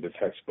school, or the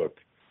textbook,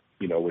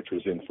 which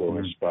was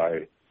influenced by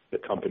the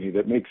company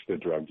that makes the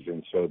drugs.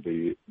 And so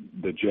the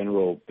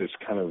general, this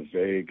kind of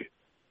vague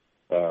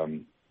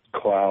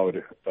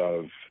cloud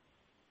of,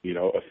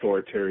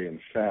 authoritarian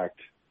fact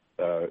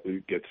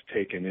gets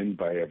taken in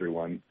by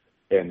everyone,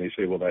 and they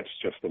say, well, that's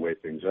just the way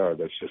things are.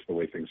 That's just the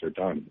way things are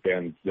done.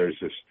 And there's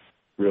this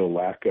real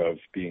lack of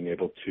being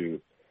able to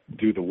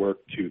do the work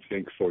to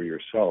think for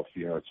yourself.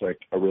 It's like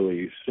a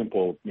really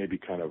simple, maybe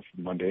kind of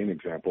mundane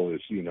example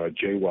is,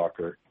 a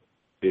jaywalker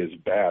is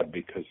bad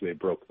because they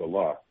broke the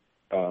law.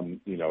 And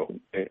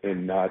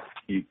not,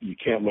 you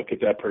can't look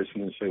at that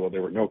person and say, well,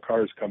 there were no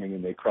cars coming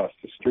and they crossed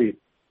the street,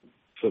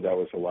 so that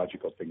was a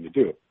logical thing to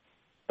do.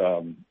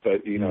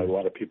 But, a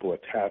lot of people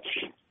attach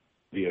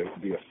the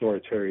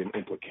authoritarian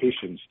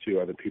implications to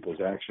other people's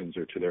actions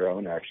or to their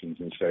own actions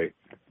and say,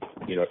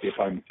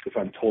 if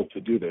I'm told to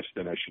do this,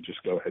 then I should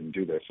just go ahead and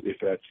do this. If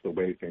that's the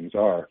way things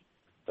are,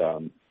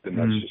 then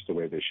that's just the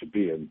way they should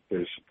be. And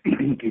there's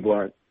people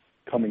aren't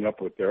coming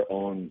up with their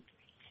own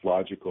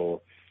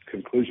logical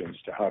conclusions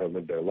to how to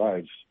live their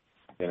lives.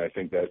 And I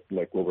think that,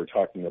 like what we're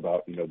talking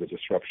about, the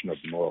disruption of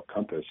the moral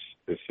compass,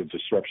 it's a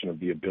disruption of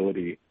the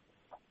ability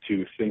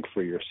to think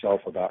for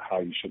yourself about how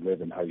you should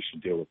live and how you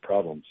should deal with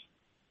problems.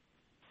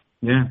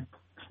 Yeah.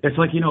 It's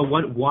like,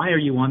 why are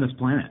you on this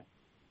planet?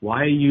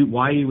 Why are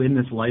you in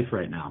this life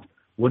right now?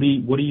 What are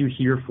you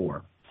here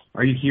for?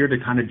 Are you here to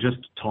kind of just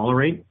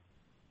tolerate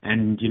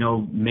and,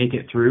 make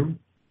it through?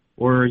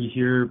 Or are you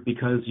here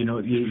because,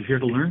 you're here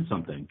to learn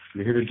something?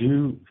 You're here to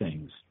do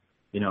things.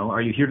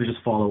 Are you here to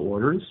just follow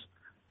orders?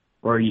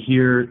 Or are you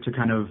here to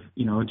kind of,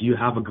 do you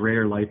have a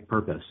greater life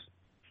purpose?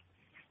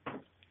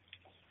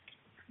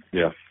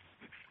 Yeah.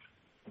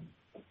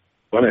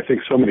 Well, I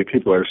think so many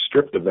people are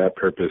stripped of that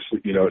purpose.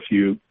 If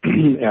you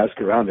ask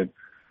around, and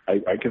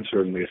I can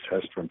certainly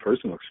attest from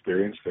personal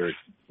experience, there's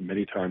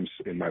many times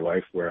in my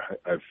life where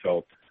I've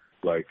felt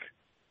like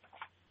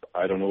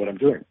I don't know what I'm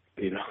doing.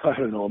 I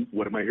don't know,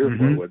 what am I here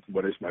for?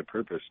 What is my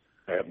purpose?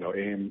 I have no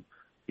aim.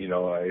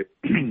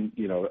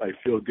 I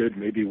feel good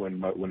maybe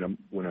when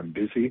I'm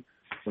busy,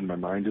 when my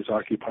mind is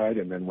occupied,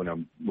 and then when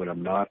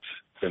I'm not,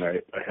 then I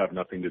have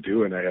nothing to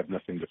do and I have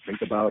nothing to think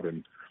about,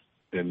 and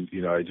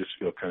I just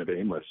feel kind of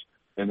aimless.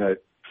 And that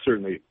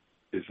certainly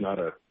is not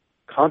a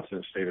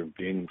constant state of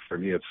being for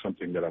me. It's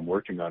something that I'm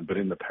working on. But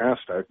in the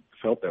past, I've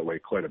felt that way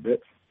quite a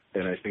bit.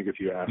 And I think if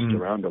you asked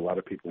around, a lot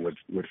of people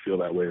would feel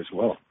that way as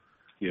well.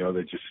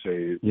 They just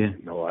say,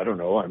 I don't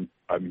know,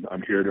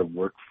 I'm here to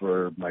work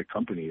for my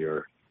company,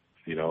 or,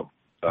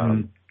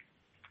 I'm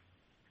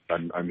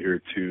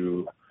here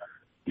to,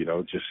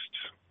 just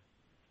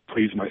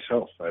please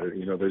myself.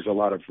 There's a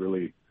lot of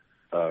really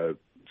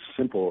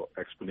simple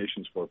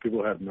explanations for it.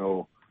 People have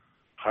no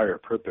higher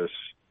purpose,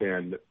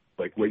 and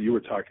like what you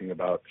were talking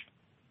about,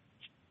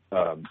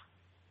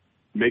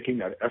 making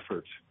that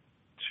effort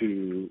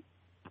to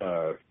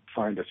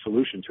find a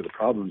solution to the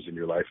problems in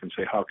your life and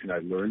say, how can I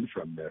learn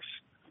from this?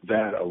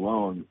 That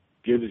alone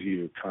gives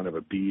you kind of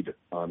a bead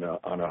on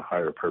a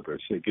higher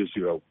purpose. It gives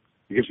you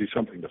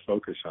something to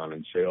focus on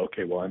and say,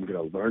 okay, well, I'm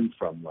going to learn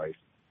from life.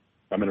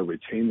 I'm going to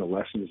retain the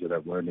lessons that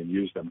I've learned and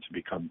use them to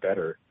become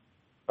better.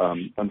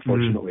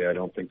 Unfortunately, I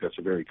don't think that's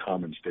a very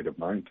common state of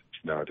mind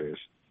nowadays.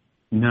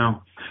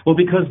 No. Well,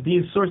 because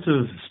these sorts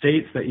of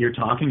states that you're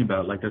talking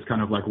about, like this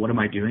kind of like, what am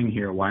I doing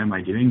here? Why am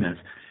I doing this?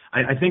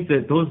 I think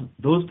that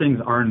those things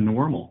are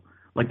normal.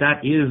 Like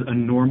that is a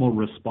normal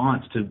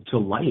response to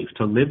life,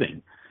 to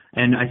living.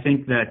 And I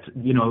think that,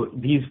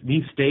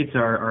 these states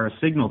are a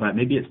signal that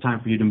maybe it's time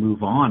for you to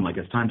move on. Like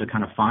it's time to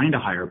kind of find a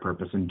higher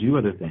purpose and do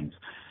other things.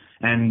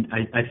 And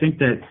I think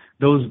that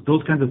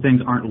those kinds of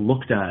things aren't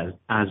looked at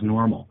as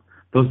normal.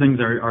 Those things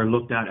are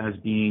looked at as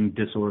being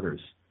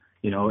disorders.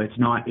 It's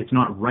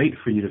not right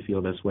for you to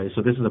feel this way.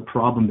 So this is a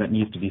problem that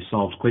needs to be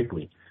solved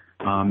quickly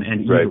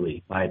and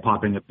easily by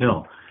popping a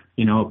pill.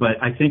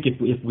 But I think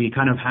if we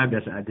kind of have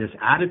this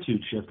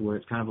attitude shift where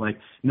it's kind of like,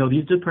 no,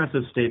 these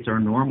depressive states are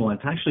normal,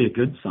 it's actually a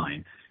good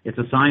sign. It's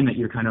a sign that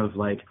you're kind of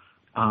like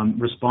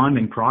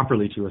responding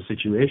properly to a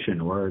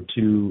situation or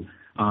to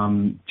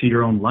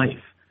your own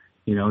life.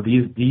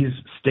 These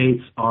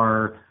states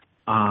are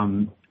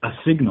a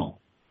signal.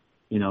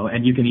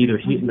 And you can either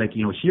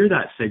hear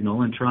that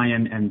signal and try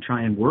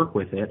and work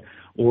with it,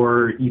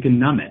 or you can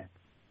numb it.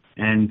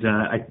 And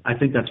I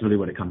think that's really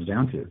what it comes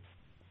down to.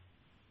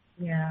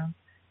 Yeah.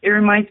 It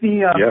reminds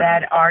me of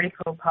that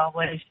article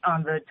published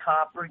on the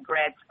top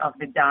regrets of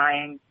the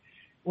dying,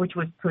 which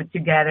was put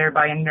together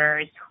by a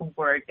nurse who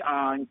worked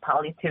on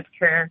palliative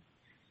care.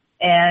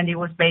 And it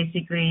was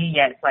basically,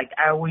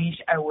 I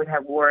wish I would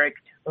have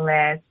worked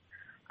less.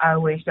 I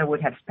wish I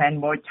would have spent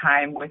more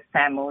time with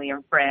family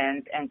and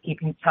friends and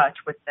keep in touch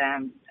with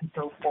them and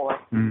so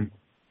forth. Mm.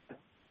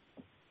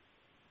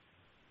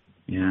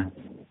 Yeah.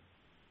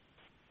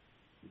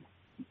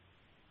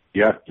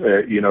 Yeah,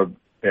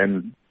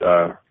 and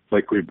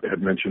like we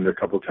had mentioned a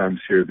couple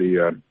times here,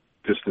 the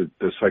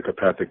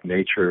psychopathic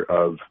nature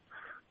of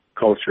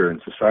culture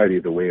and society,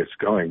 the way it's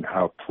going,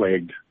 how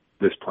plagued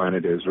this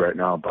planet is right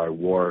now by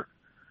war,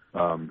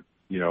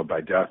 by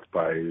death,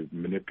 by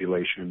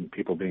manipulation,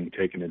 people being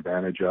taken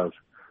advantage of,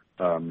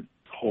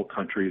 whole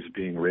countries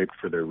being raped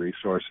for their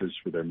resources,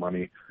 for their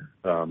money,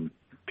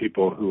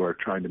 people who are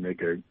trying to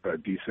make a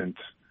decent,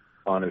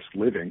 honest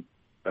living,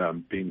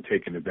 being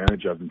taken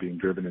advantage of and being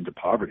driven into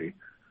poverty.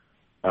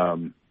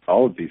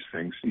 All of these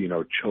things,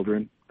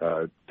 children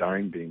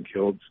dying, being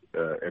killed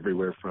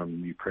everywhere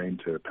from Ukraine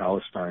to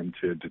Palestine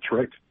to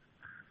Detroit,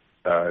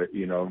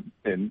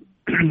 and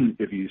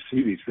if you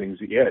see these things,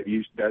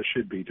 that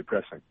should be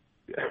depressing.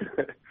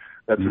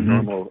 That's a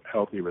normal,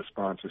 healthy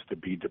response, is to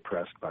be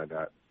depressed by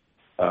that.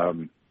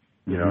 And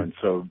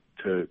so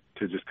to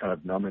just kind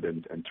of numb it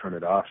and turn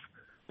it off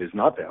is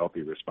not the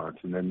healthy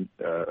response. And then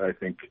I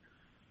think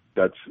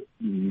that's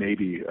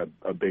maybe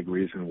a big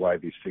reason why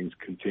these things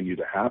continue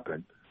to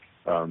happen,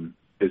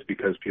 is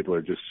because people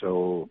are just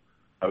so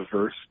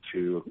averse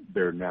to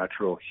their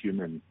natural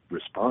human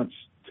response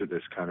to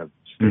this kind of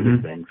state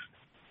of things,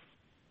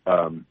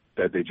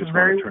 that they just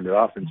want to turn it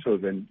off. And so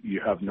then you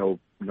have no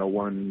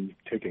one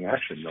taking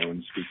action, no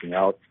one speaking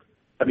out.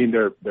 I mean,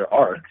 there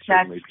are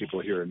certainly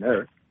people here and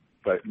there,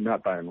 but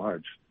not by and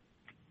large.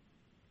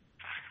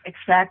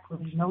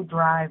 Exactly, no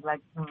drive. Like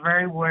the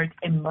very word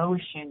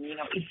emotion.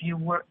 If you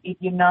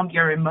numb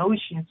your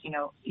emotions,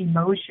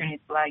 emotion is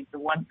like the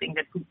one thing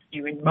that puts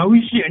you in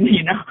motion.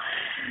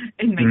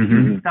 It makes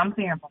you do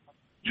something about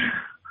it.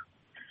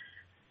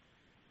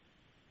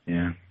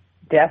 Yeah,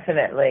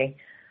 definitely.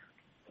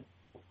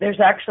 There's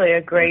actually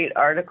a great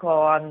article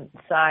on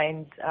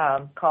Signs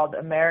called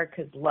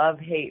 "America's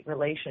Love-Hate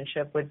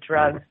Relationship with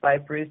Drugs" by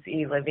Bruce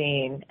E.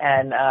 Levine,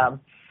 and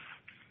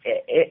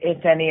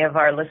if any of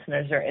our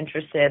listeners are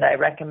interested, I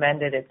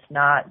recommend it. It's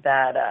not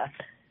that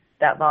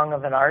long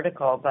of an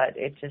article, but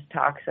it just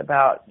talks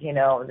about,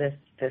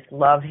 this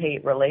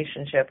love-hate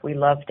relationship. We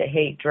love to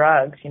hate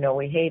drugs.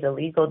 We hate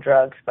illegal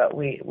drugs, but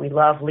we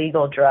love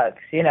legal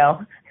drugs,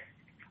 Yeah.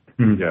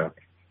 Yeah.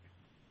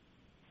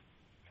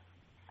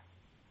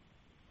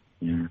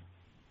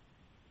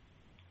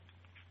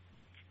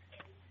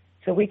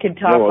 So we could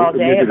talk all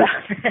day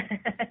about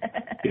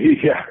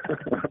it. Yeah.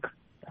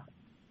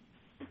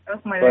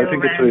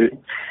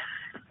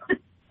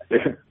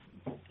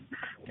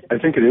 I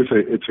think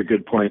it's a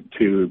good point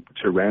to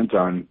rant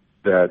on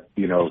that,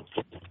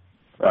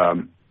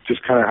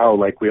 just kind of how,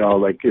 like, we all,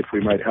 like, if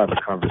we might have a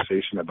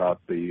conversation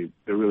about the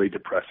really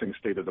depressing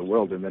state of the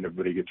world, and then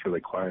everybody gets really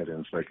quiet,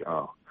 and it's like,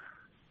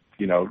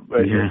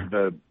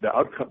 the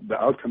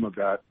outcome of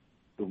that,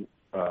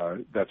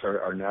 that's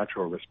our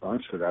natural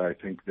response to that. I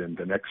think then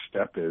the next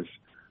step is,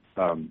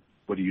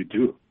 what do you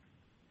do?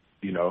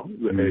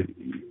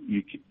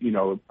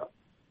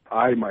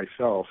 I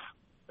myself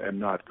am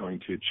not going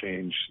to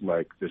change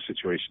like the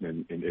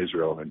situation in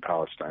Israel and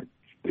Palestine.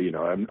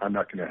 I'm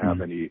not going to have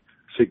any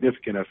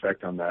significant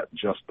effect on that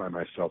just by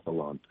myself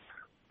alone.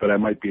 But I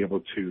might be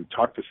able to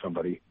talk to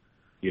somebody,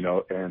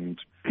 and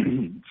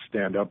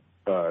stand up,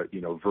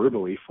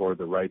 verbally for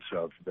the rights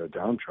of the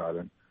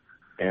downtrodden,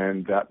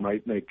 and that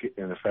might make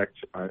an effect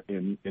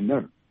in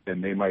them,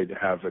 and they might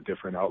have a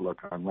different outlook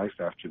on life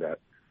after that,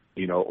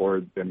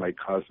 or they might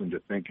cause them to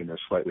think in a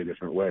slightly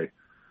different way,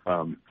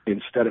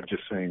 instead of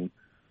just saying,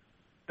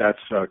 that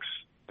sucks,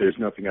 there's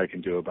nothing I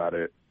can do about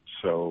it,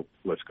 so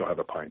let's go have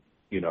a pint.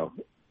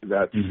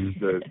 That's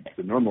the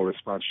normal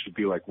response should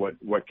be like, what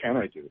can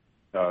I do?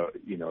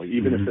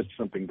 Even if it's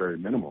something very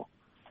minimal,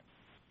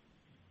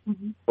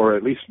 or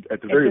at least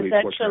at the very least.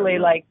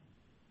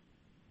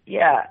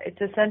 It's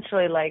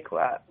essentially like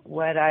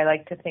what I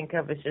like to think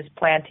of as just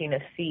planting a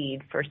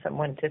seed for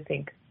someone to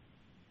think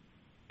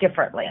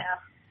differently.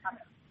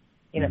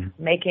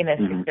 Making a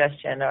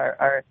suggestion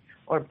or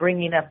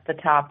bringing up the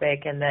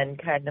topic and then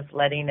kind of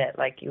letting it,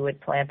 like you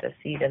would plant a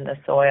seed in the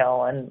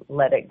soil and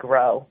let it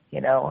grow.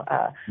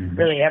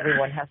 Really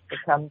everyone has to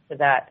come to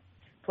that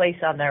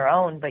place on their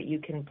own, but you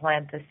can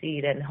plant the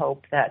seed and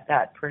hope that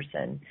that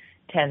person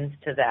tends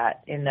to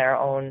that in their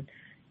own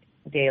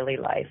daily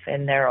life,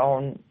 in their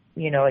own,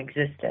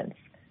 existence.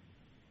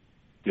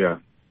 Yeah.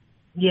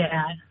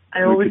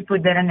 I always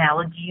put that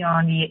analogy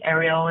on the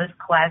aerialist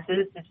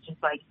classes. It's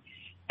just like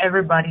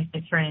everybody's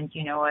different,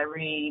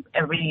 every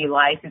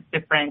life is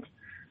different,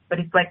 but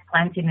it's like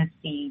planting a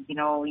seed,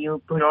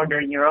 you put order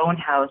in your own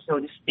house, so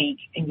to speak,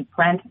 and you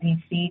plant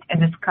these seeds,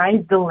 and the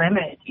sky's the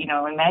limit.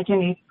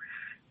 Imagine if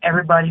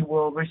everybody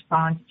will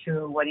respond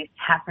to what is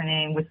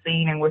happening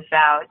within and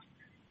without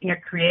in a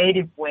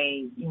creative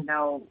way, we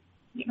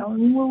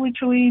will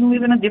literally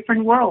live in a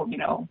different world,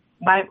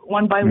 by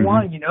one, a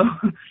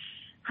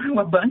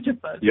bunch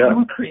of us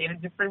will create a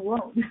different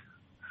world.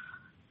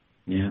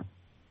 Yeah.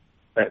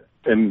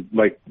 And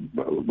like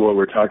what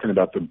we're talking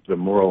about, the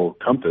moral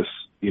compass,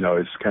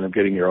 is kind of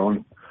getting your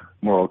own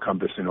moral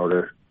compass in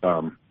order.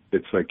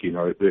 It's like,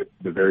 the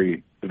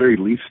very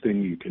least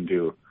thing you can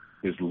do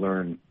is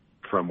learn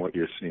from what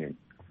you're seeing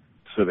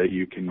so that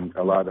you can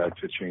allow that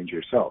to change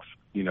yourself,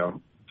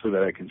 so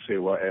that I can say,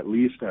 well, at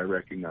least I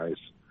recognize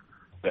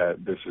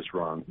that this is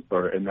wrong,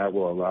 and that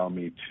will allow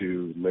me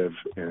to live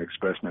and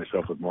express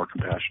myself with more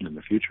compassion in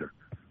the future.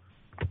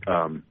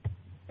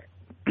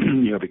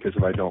 Because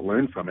if I don't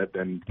learn from it,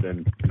 then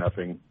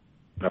nothing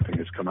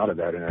has come out of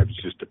that, and I was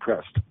just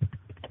depressed.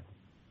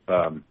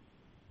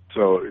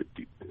 So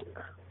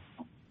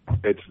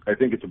I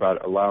think it's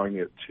about allowing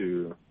it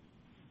to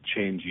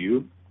change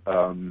you,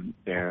 and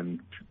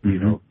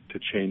to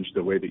change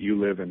the way that you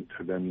live, and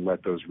to then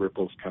let those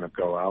ripples kind of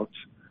go out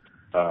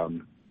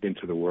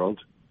into the world,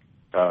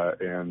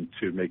 and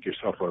to make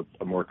yourself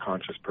a more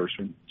conscious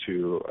person,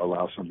 to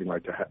allow something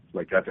like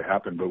that to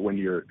happen. But when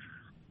you're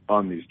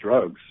on these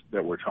drugs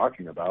that we're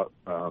talking about,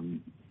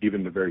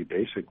 even the very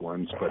basic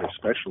ones, but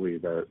especially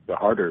the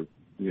harder,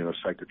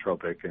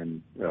 psychotropic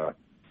and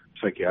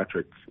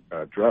psychiatric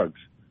drugs,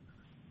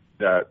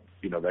 that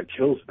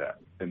kills that,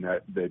 and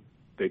that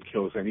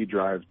kills any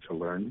drive to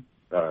learn,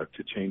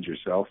 to change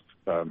yourself,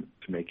 to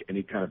make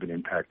any kind of an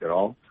impact at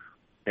all.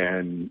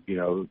 And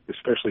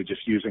especially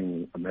just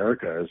using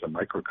America as a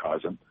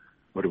microcosm.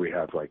 What do we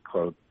have, like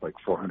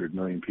 400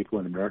 million people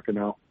in America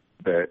now?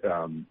 That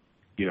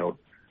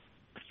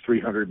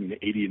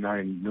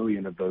 389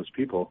 million of those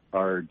people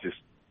are just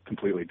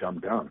completely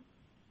dumbed down.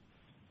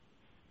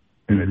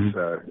 And it's,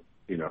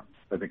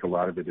 I think a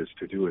lot of it is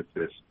to do with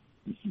the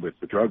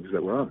drugs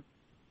that we're on.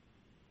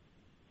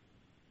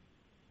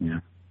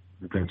 Yeah,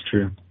 that's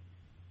true.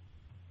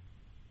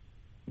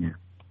 Yeah.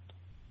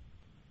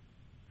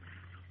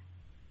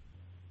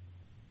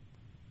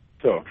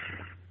 So,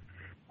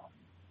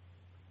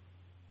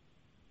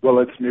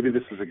 well, maybe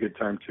this is a good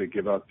time to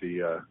give out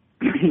the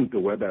the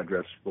web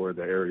address for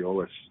the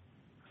Areolus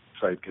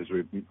site, because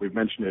we've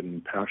mentioned it in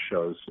past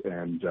shows,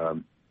 and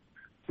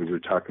we were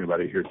talking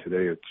about it here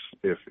today.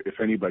 It's if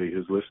anybody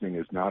who's listening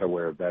is not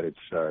aware of that, it's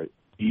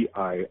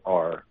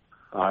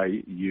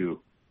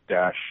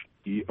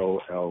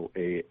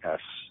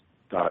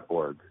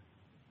EIRIU-EOLAS.org.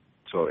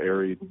 So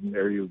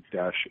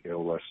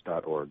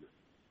EIRIU-AOLAS.org.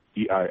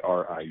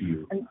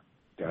 EIRIU.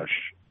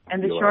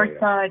 And the short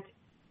site,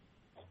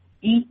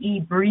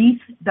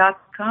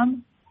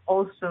 eebrief.com,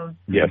 also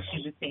yes,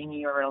 is the same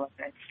URL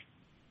address.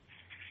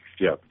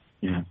 Yep.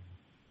 Yeah.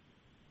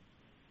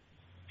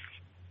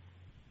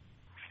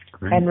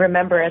 Great. And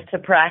remember, it's a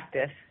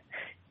practice.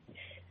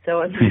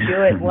 So if you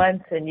do it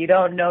once and you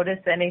don't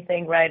notice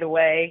anything right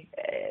away,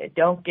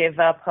 don't give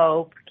up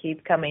hope.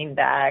 Keep coming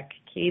back.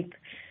 Keep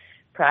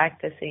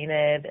practicing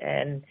it.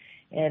 And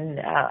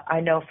I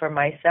know for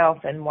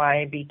myself, and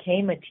why I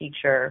became a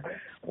teacher,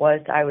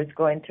 was I was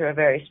going through a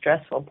very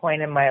stressful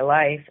point in my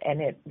life,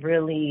 and it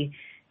really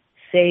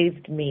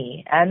saved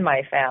me and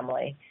my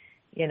family,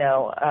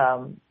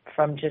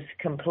 from just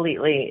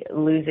completely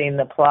losing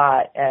the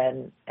plot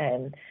and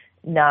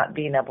not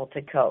being able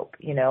to cope,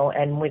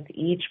 and with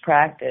each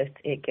practice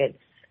it gets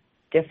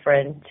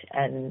different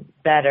and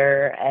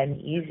better and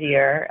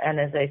easier. And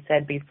as I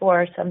said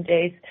before, some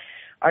days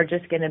are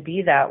just going to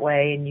be that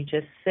way, and you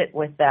just sit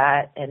with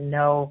that and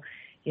know,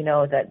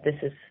 that this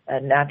is a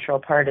natural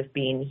part of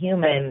being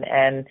human,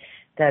 and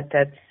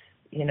that's,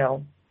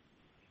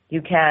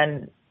 you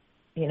can,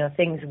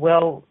 things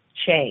will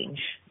change,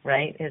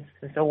 right?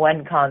 It's a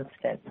one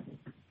constant.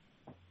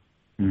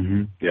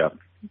 Mm-hmm. Yeah.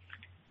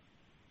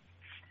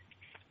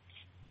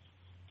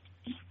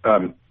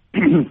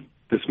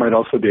 This might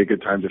also be a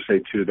good time to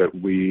say, too, that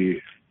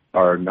we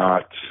are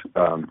not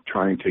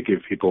trying to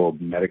give people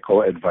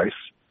medical advice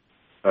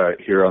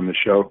here on the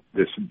show.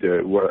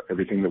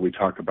 Everything that we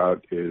talk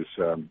about is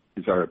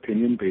our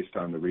opinion based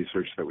on the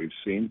research that we've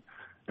seen.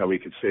 Now, we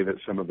could say that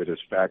some of it is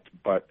fact,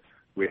 but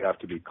we have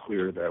to be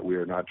clear that we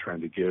are not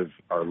trying to give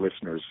our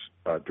listeners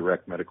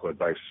direct medical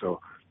advice. So,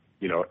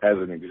 as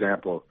an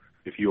example,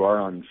 if you are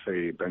on,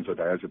 say,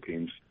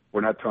 benzodiazepines,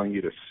 we're not telling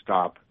you to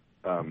stop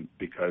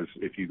because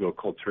if you go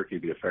cold turkey,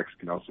 the effects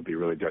can also be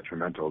really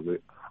detrimental.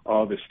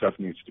 All this stuff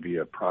needs to be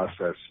a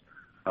process,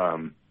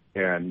 and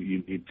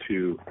you need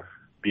to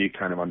be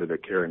kind of under the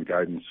care and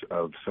guidance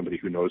of somebody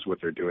who knows what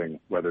they're doing,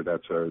 whether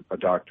that's a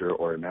doctor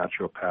or a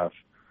naturopath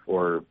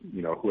or,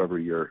 whoever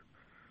your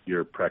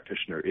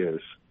practitioner is.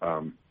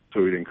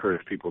 So we'd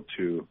encourage people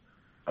to,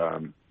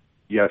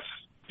 yes,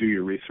 do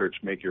your research,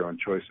 make your own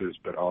choices,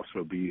 but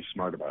also be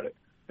smart about it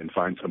and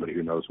find somebody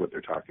who knows what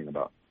they're talking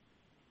about.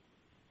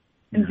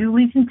 And do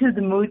listen to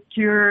the Mood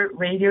Cure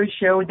radio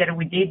show that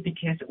we did,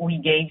 because we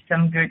gave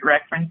some good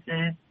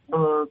references,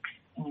 books,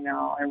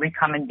 and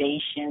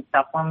recommendations,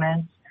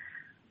 supplements.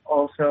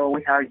 Also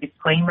with our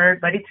disclaimer,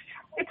 but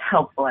it's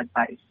helpful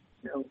advice.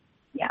 So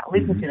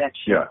listen to that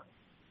show.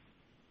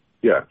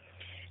 Yeah.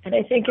 And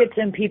I think it's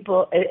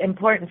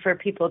important for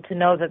people to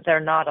know that they're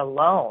not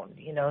alone.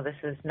 This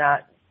is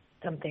not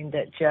something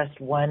that just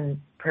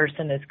one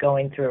person is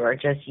going through or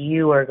just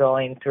you are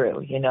going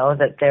through,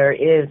 that there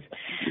is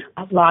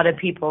a lot of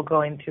people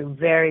going through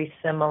very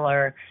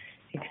similar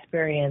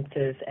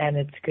experiences, and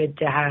it's good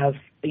to have,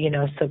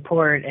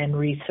 support and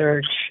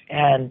research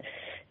and,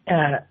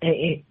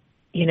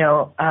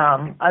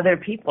 other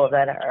people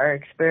that are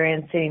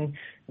experiencing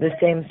the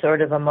same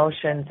sort of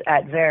emotions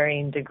at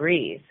varying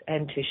degrees,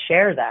 and to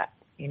share that.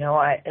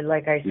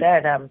 Like I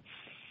said,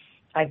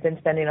 I've been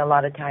spending a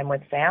lot of time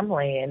with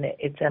family, and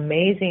it's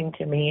amazing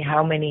to me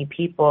how many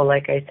people,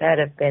 like I said,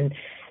 have been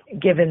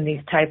given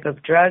these type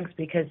of drugs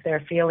because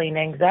they're feeling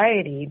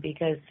anxiety,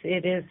 because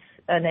it is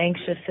an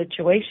anxious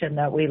situation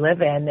that we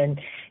live in,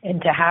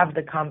 and to have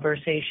the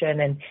conversation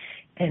and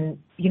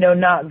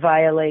not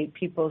violate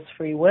people's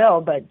free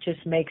will, but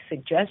just make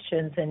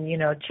suggestions and,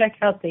 check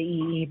out the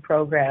EE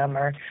program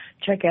or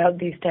check out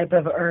these type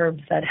of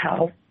herbs that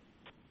help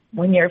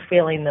when you're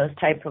feeling those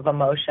type of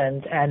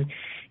emotions. And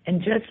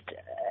just,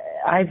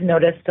 I've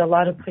noticed a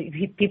lot of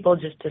people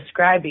just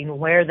describing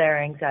where their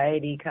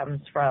anxiety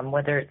comes from,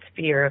 whether it's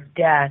fear of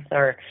death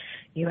or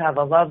you have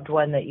a loved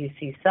one that you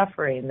see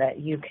suffering, that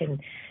you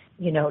can,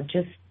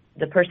 just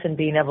the person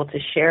being able to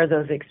share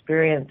those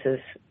experiences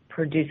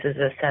produces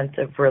a sense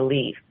of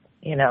relief,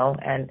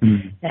 and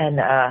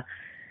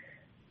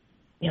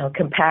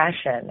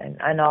compassion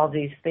and all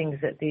these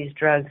things that these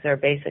drugs are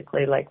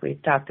basically, like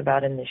we've talked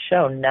about in the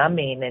show,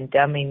 numbing and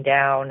dumbing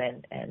down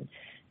and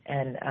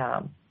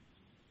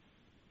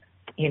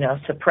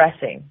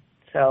suppressing.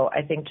 So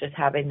I think just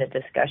having the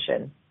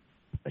discussion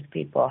with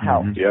people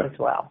helps as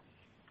well.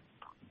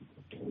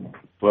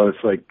 Well,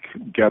 it's like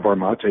Gabor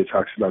Mate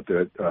talks about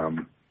that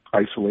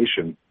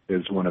isolation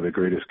is one of the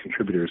greatest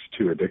contributors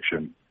to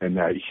addiction, and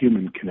that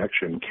human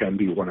connection can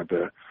be one of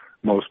the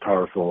most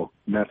powerful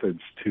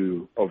methods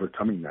to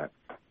overcoming that.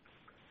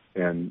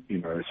 And,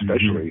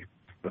 especially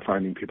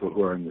finding people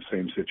who are in the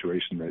same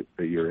situation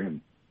that you're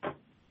in.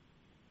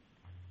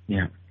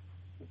 Yeah.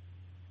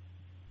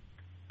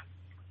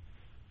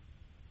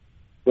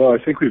 Well, I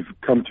think we've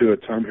come to a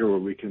time here where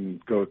we can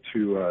go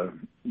to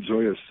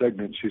Zoya's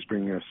segment. She's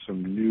bringing us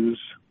some news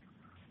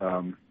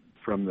from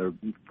the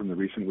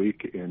recent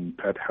week in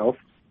pet health.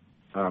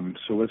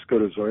 So let's go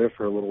to Zoya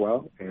for a little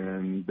while,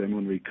 and then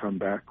when we come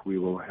back, we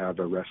will have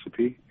a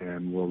recipe,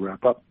 and we'll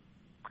wrap up.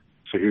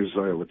 So here's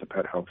Zoya with the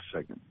pet health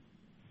segment.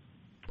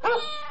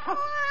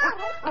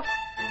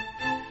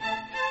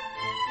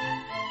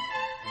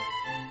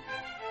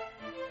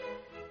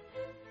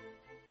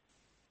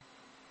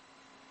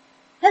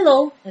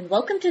 Hello, and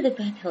welcome to the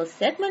Pet Health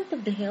segment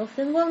of the Health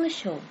and Wellness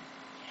Show.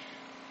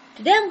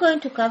 Today I'm going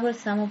to cover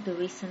some of the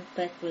recent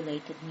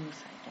pet-related news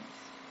items.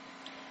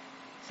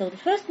 So the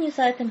first news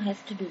item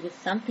has to do with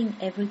something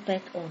every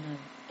pet owner,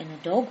 and a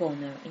dog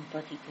owner in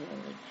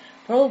particular,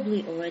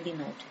 probably already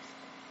noticed.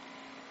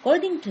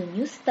 According to a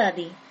new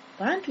study,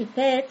 apparently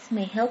pets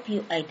may help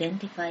you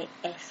identify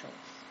assholes.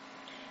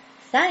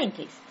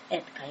 Scientists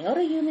at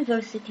Kyoto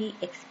University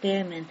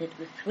experimented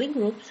with 3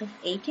 groups of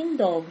 18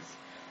 dogs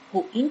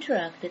who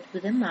interacted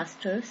with their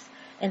masters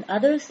and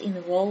others in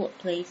a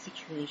role-play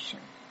situation.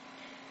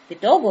 The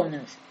dog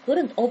owners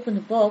couldn't open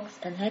the box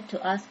and had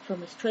to ask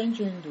from a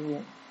stranger in the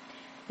room.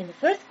 In the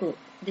first group,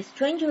 the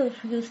stranger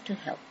refused to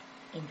help.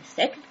 In the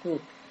second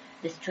group,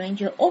 the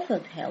stranger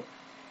offered help.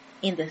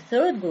 In the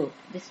third group,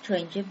 the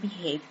stranger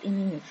behaved in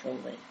a neutral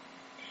way.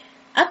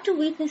 After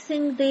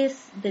witnessing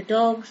this, the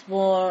dogs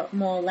were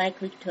more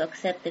likely to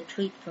accept a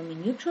treat from a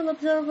neutral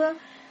observer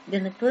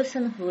than a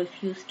person who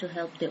refused to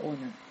help the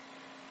owner.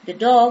 The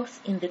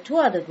dogs in the two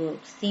other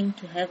groups seemed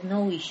to have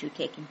no issue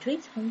taking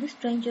treats from the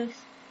strangers.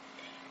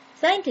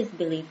 Scientists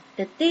believe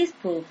that this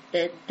proves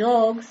that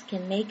dogs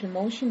can make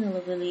emotional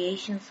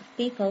evaluations of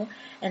people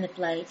and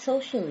apply it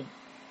socially.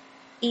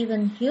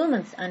 Even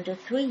humans under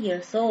 3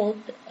 years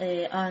old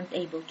aren't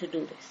able to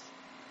do this.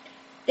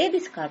 They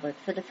discovered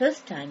for the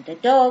first time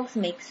that dogs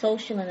make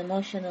social and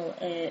emotional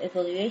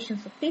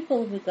evaluations of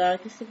people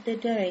regardless of their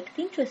direct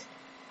interest.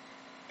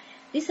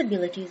 This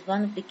ability is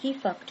one of the key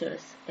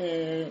factors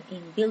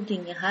in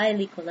building a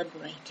highly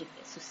collaborative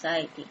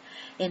society,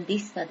 and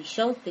this study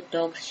shows that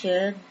dogs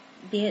share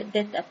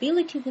that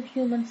ability with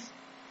humans.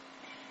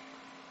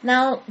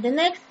 Now, the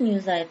next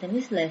news item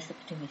is less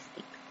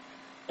optimistic.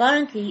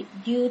 Apparently,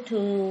 due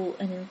to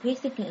an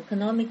increasing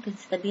economic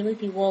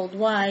instability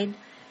worldwide,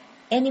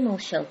 animal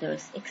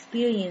shelters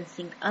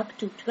experiencing up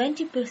to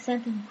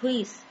 20%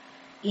 increase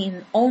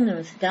in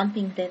owners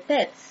dumping their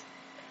pets.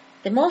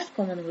 The most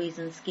common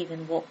reasons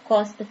given were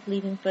cost of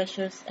living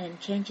pressures and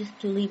changes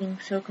to living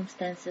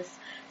circumstances,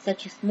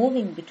 such as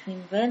moving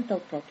between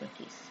rental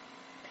properties.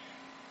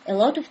 A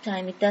lot of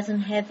time it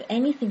doesn't have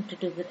anything to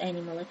do with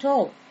animal at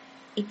all.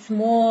 It's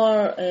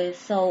more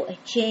so a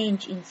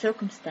change in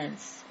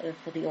circumstance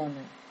for the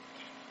owner.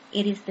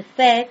 It is the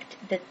fact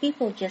that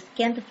people just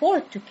can't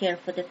afford to care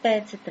for the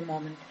pets at the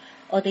moment,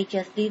 or they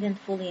just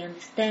didn't fully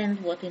understand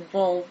what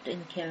involved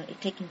in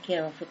taking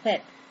care of a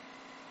pet.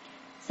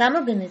 Some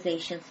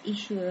organizations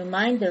issue a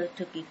reminder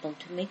to people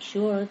to make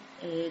sure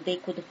they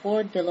could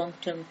afford the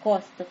long-term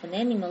cost of an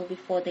animal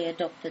before they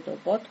adopted or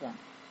bought one.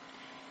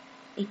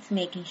 It's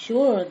making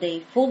sure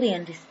they fully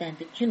understand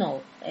that,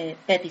 a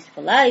pet is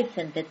for life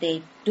and that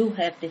they do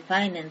have the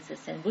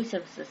finances and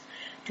resources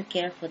to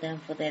care for them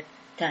for that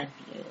time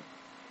period.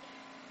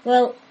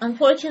 Well,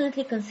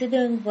 unfortunately,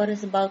 considering what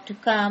is about to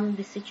come,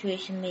 the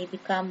situation may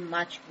become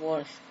much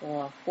worse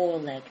for our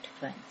four-legged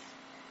friends.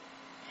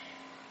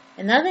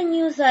 Another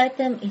news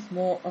item is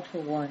more of a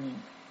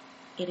warning.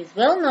 It is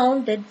well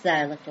known that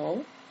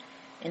xylitol,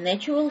 a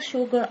natural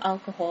sugar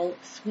alcohol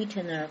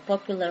sweetener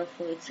popular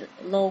for its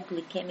low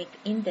glycemic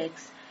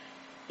index,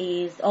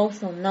 is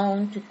also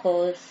known to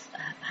cause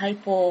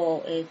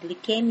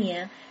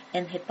hypoglycemia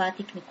and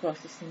hepatic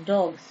necrosis in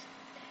dogs.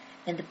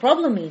 And the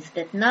problem is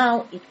that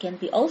now it can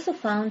be also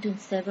found in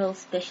several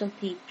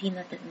specialty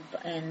peanut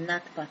and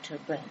nut butter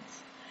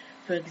brands.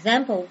 For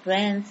example,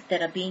 brands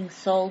that are being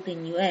sold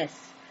in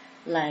US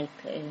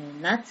like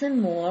Nuts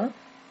and More,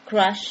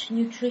 Crush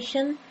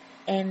Nutrition,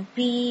 and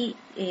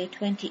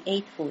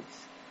P28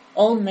 Foods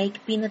all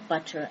make peanut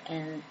butter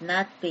and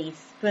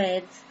nut-based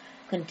spreads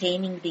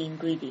containing the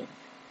ingredient.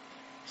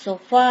 So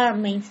far,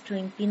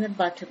 mainstream peanut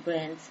butter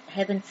brands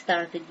haven't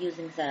started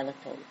using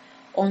xylitol.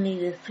 Only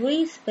the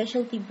 3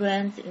 specialty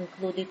brands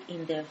included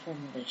in their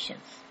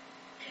formulations.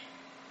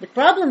 The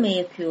problem may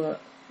occur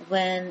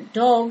when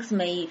dogs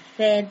may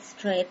fed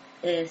straight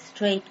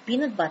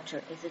peanut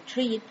butter as a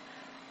treat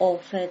or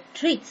fed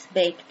treats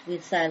baked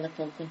with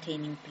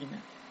xylitol-containing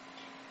peanut.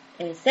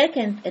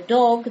 Second, a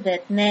dog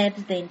that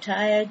nabs the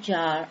entire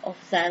jar of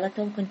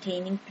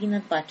xylitol-containing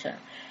peanut butter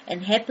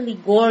and happily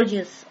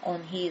gorges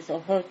on his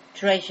or her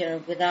treasure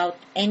without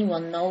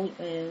anyone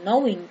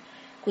knowing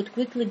could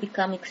quickly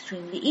become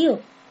extremely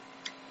ill.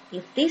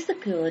 If this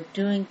occurred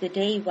during the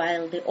day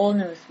while the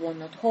owners were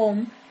not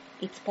home,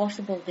 it's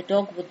possible the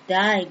dog would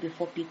die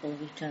before people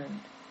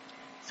returned.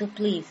 So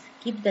please,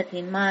 keep that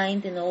in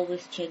mind and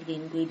always check the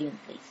ingredient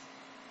list.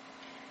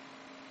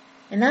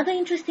 Another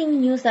interesting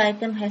news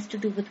item has to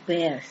do with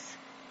bears,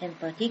 and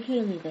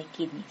particularly their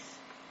kidneys.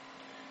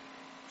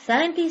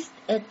 Scientists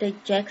at the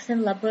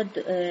Jackson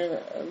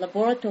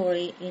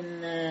Laboratory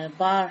in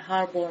Bar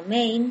Harbor,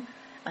 Maine,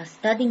 are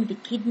studying the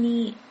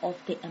kidney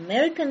of the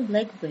American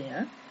black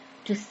bear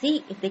to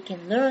see if they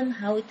can learn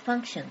how it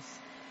functions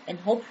and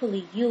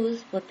hopefully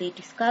use what they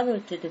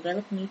discovered to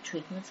develop new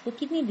treatments for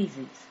kidney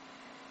disease.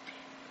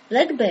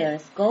 Black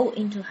bears go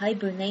into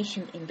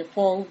hibernation in the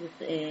fall with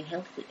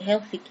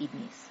healthy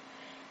kidneys.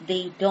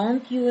 They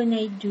don't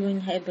urinate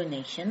during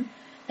hibernation,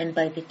 and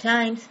by the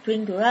time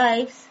spring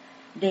arrives,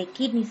 their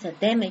kidneys are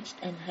damaged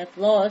and have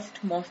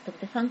lost most of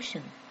the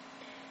function.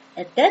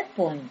 At that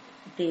point,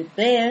 the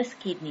bear's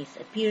kidneys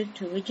appear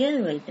to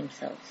regenerate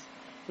themselves,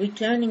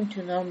 returning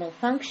to normal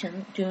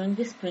function during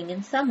the spring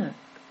and summer.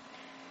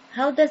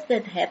 How does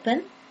that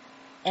happen?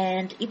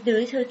 And if the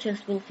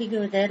researchers will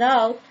figure that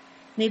out,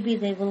 maybe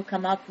they will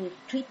come up with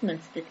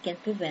treatments that can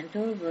prevent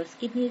or reverse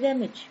kidney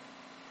damage.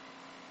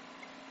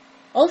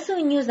 Also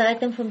a news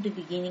item from the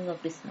beginning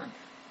of this month.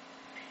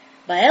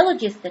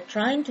 Biologists are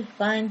trying to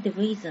find the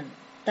reason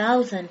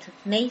thousands of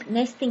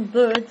nesting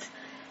birds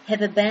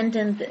have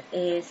abandoned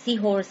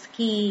Seahorse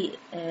Key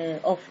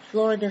of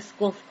Florida's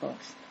Gulf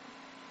Coast.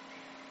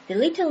 The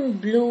little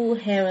blue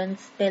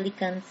herons,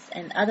 pelicans,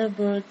 and other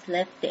birds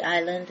left the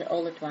island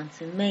all at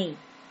once in May.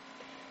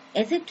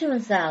 As it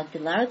turns out, the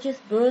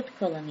largest bird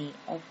colony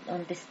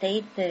on the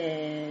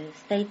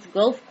state's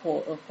Gulf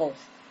Coast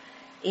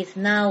is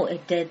now a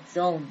dead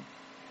zone.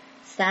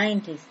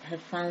 Scientists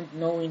have found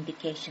no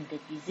indication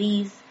that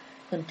disease,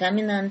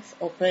 contaminants,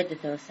 or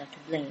predators are to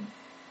blame.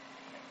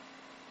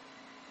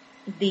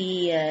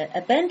 The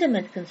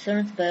abandonment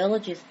concerns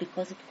biologists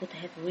because it could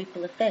have a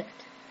ripple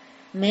effect.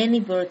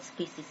 Many bird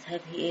species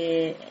have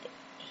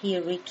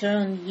here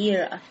returned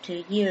year after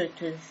year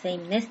to the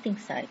same nesting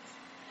sites,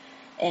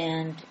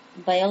 and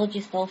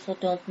biologists also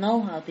don't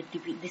know how the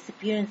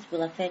disappearance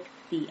will affect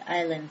the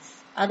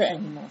island's other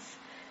animals,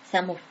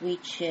 some of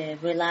which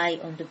rely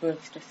on the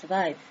birds to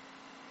survive.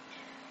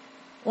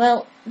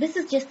 Well, this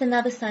is just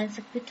another sign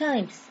of the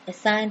times, a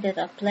sign that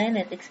our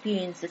planet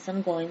experiences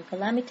ongoing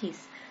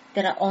calamities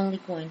that are only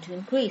going to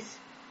increase.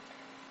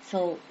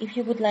 So, if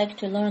you would like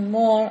to learn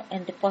more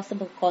and the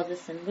possible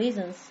causes and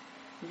reasons,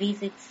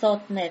 visit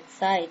SOTNet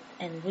site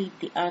and read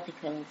the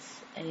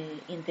articles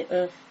in the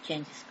Earth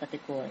Changes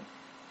category.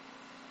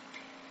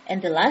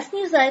 And the last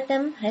news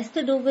item has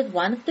to do with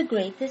one of the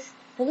greatest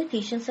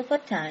politicians of our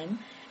time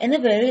and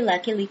a very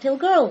lucky little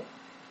girl.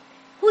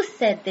 Who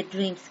said that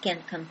dreams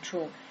can't come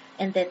true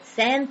and that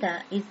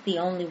Santa is the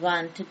only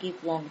one to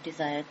give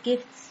long-desired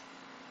gifts?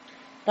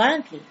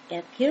 Apparently,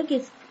 a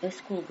Kyrgyz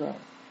schoolgirl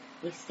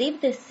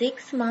received a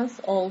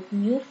 6-month-old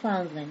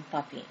Newfoundland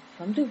puppy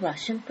from the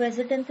Russian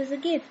president as a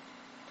gift.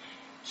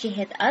 She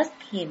had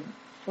asked him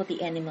for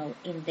the animal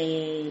in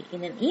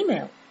an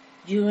email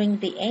during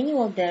the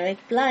annual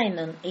direct line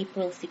on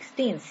April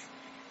 16th,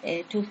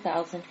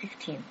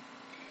 2015.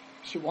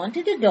 She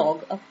wanted a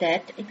dog of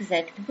that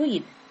exact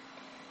breed.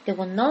 There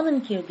were none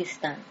in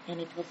Kyrgyzstan,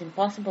 and it was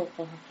impossible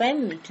for her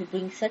family to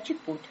bring such a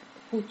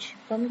pooch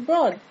from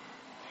abroad.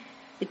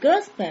 The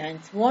girl's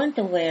parents weren't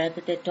aware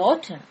that their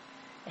daughter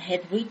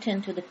had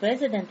written to the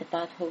president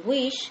about her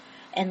wish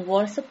and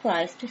were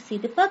surprised to see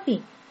the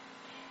puppy.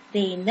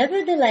 They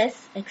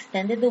nevertheless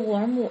extended a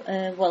warm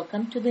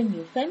welcome to the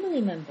new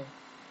family member.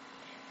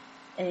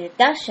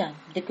 Dasha,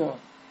 the girl,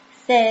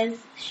 says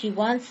she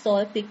once saw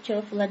a picture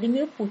of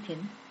Vladimir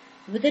Putin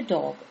with a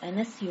dog and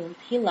assumed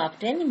he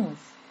loved animals.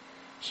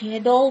 She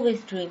had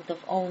always dreamed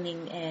of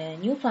owning a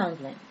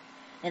Newfoundland,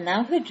 and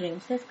now her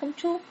dreams has come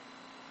true.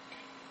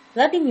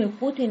 Vladimir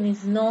Putin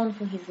is known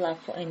for his love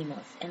for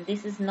animals, and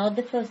this is not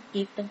the first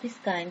gift of this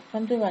kind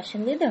from the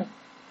Russian leader.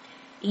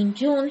 In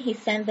June, he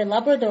sent a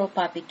Labrador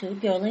puppy to a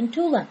girl in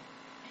Tula.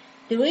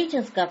 The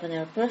region's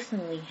governor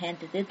personally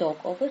handed the dog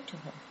over to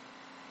her.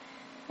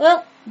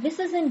 Well, this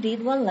is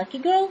indeed one lucky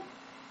girl.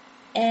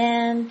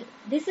 And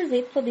this is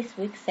it for this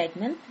week's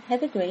segment.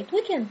 Have a great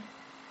weekend.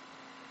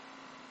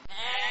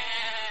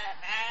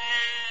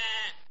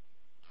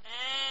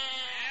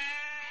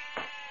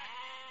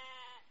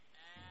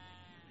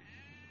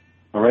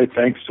 All right,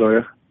 thanks,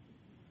 Zoya.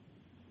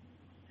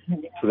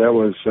 So that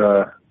was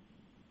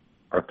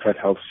our pet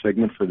health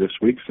segment for this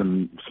week,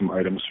 some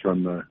items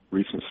from the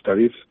recent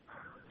studies.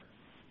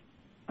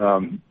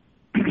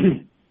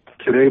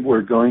 Today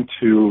we're going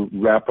to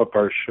wrap up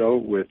our show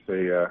with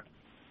a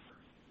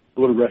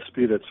little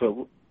recipe that's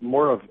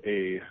more of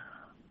a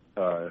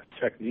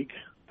technique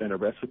than a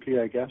recipe,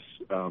 I guess.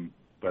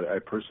 But I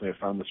personally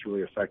have found this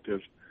really effective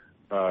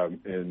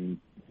in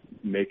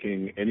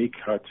making any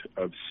cut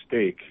of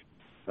steak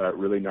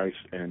really nice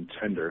and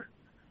tender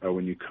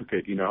when you cook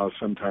it. You know how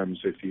sometimes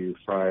if you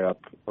fry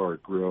up or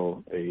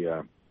grill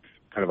a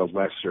kind of a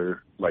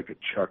lesser, like a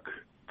chuck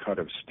cut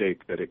of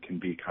steak, that it can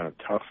be kind of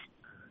tough.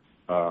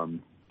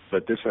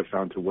 But this I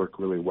found to work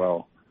really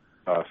well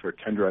for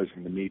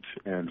tenderizing the meat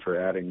and for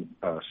adding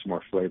some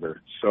more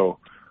flavor. So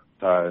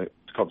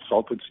it's called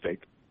salted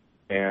steak.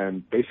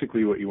 And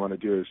basically what you want to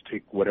do is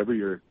take whatever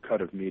your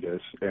cut of meat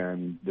is,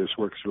 and this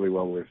works really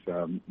well with,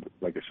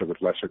 like I said,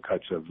 with lesser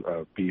cuts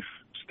of beef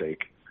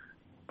steak,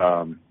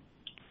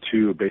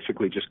 to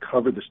basically just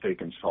cover the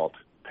steak in salt,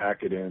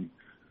 pack it in,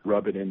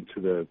 rub it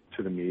into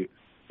the meat,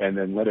 and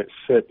then let it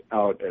sit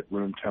out at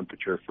room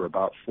temperature for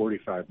about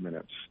 45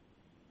 minutes.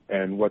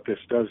 And what this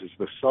does is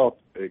the salt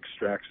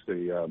extracts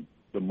the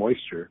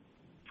moisture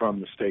from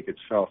the steak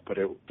itself, but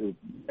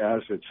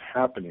as it's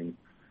happening,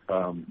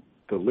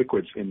 the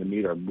liquids in the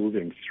meat are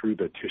moving through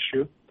the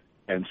tissue,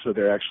 and so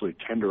they're actually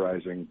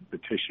tenderizing the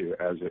tissue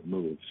as it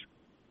moves.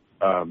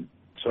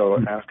 So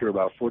after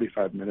about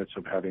 45 minutes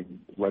of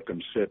having let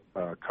them sit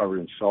covered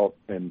in salt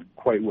and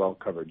quite well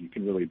covered, you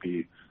can really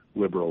be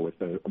liberal with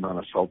the amount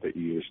of salt that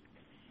you use.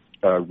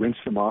 Rinse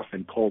them off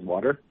in cold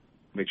water.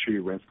 Make sure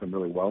you rinse them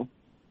really well.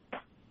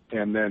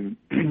 And then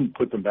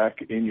put them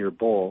back in your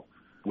bowl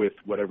with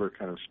whatever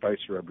kind of spice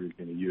rub you're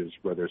going to use,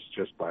 whether it's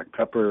just black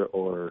pepper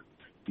or,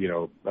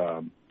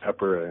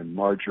 pepper and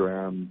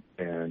marjoram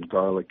and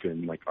garlic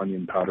and like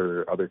onion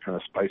powder or other kind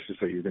of spices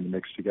that you're going to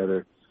mix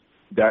together.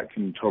 That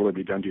can totally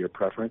be done to your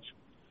preference.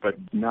 But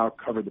now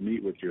cover the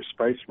meat with your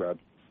spice rub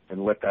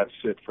and let that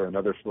sit for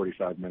another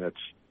 45 minutes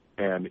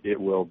and it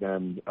will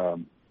then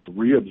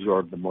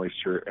reabsorb the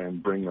moisture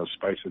and bring those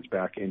spices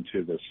back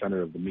into the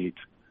center of the meat.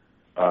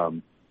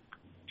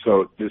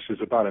 So this is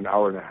about an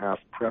hour and a half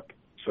prep,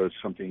 so it's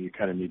something you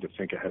kind of need to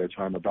think ahead of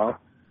time about.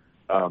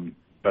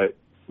 But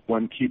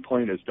one key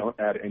point is don't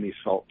add any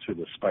salt to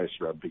the spice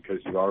rub because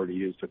you already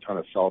used a ton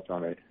of salt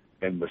on it,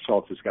 and the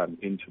salt has gotten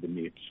into the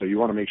meat. So you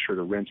want to make sure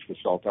to rinse the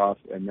salt off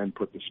and then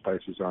put the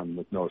spices on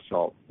with no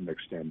salt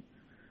mixed in.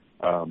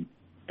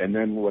 And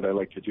then what I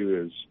like to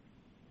do is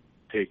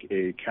take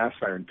a cast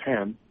iron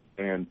pan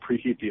and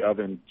preheat the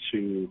oven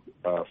to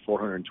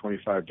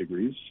 425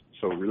 degrees,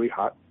 so really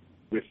hot,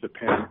 with the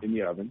pan in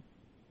the oven,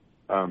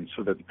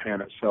 so that the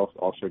pan itself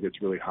also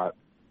gets really hot.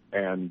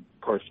 And,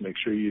 of course, make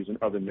sure you use an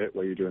oven mitt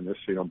while you're doing this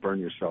so you don't burn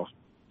yourself.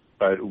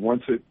 But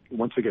once it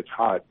gets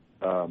hot,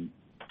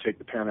 take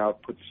the pan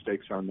out, put the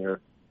steaks on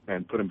there,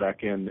 and put them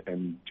back in,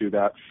 and do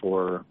that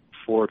for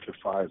 4 to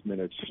 5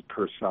 minutes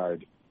per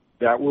side.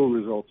 That will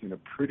result in a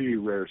pretty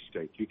rare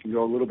steak. You can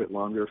go a little bit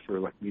longer for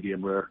like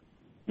medium rare,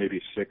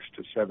 maybe 6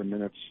 to 7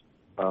 minutes,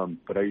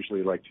 but I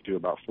usually like to do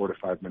about 4 to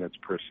 5 minutes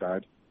per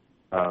side,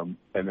 and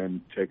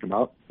then take them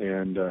out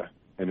and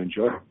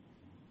enjoy.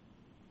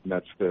 And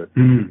that's the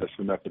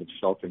method of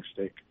salting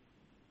steak.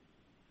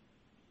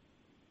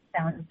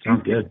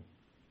 Sounds good.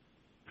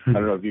 I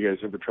don't know if you guys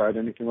ever tried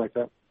anything like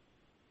that.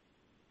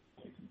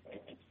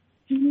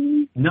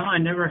 No, I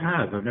never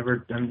have. I've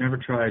never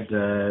tried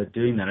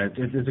doing that.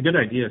 It's a good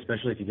idea,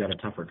 especially if you got a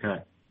tougher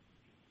cut.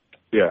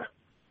 Yeah,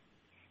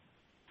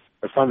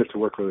 I found it to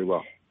work really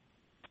well.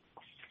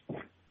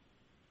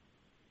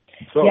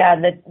 So, yeah,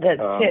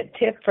 the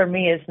tip for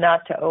me is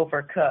not to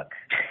overcook.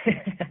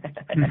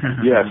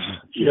 Yes,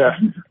 yeah.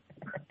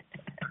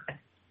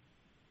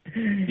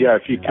 Yeah,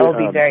 if you could, that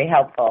will be very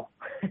helpful.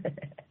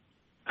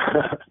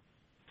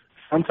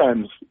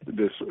 Sometimes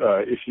this,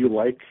 if you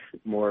like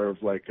more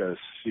of like a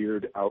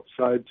seared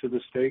outside to the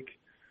steak,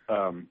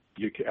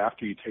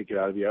 after you take it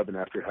out of the oven,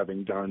 after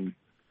having done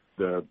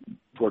the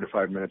 4 to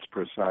 5 minutes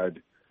per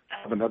side,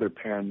 have another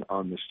pan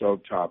on the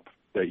stovetop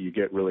that you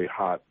get really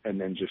hot, and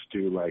then just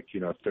do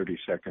 30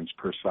 seconds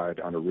per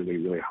side on a really,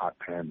 really hot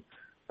pan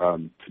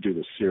to do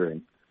the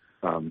searing.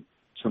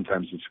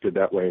 Sometimes it's good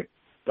that way,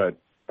 but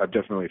I've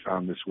definitely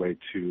found this way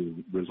to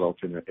result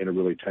in a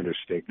really tender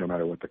steak, no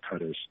matter what the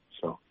cut is.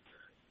 So.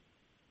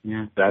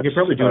 Yeah, you could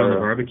probably do it on the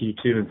barbecue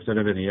too instead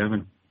of in the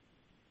oven.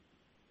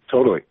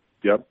 Totally.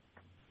 Yep.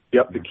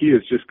 The key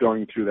is just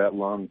going through that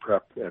long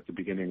prep at the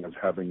beginning of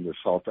having the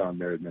salt on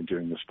there and then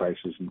doing the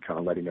spices and kind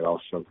of letting it all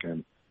soak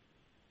in.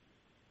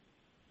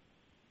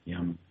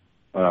 Yum.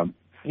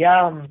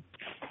 Yum.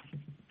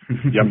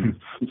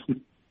 Yum.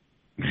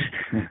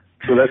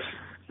 So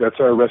that's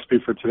our recipe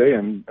for today,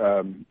 and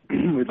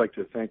we'd like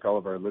to thank all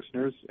of our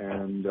listeners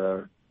and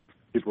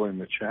people in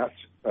the chat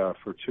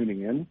for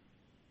tuning in.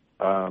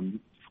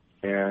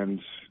 And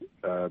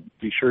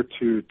be sure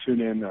to tune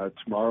in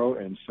tomorrow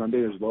and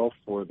Sunday as well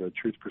for the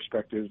Truth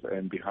Perspective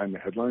and Behind the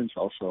Headlines,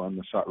 also on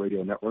the SOT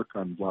Radio Network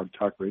on Blog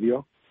Talk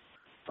Radio.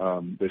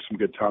 There's some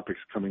good topics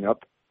coming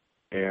up,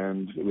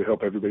 and we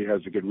hope everybody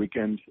has a good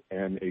weekend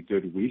and a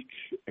good week,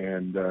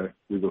 and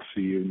we will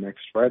see you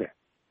next Friday.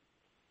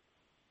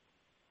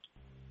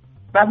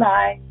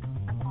 Bye-bye.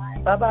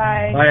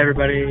 Bye-bye. Bye,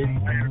 everybody.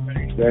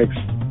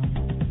 Thanks.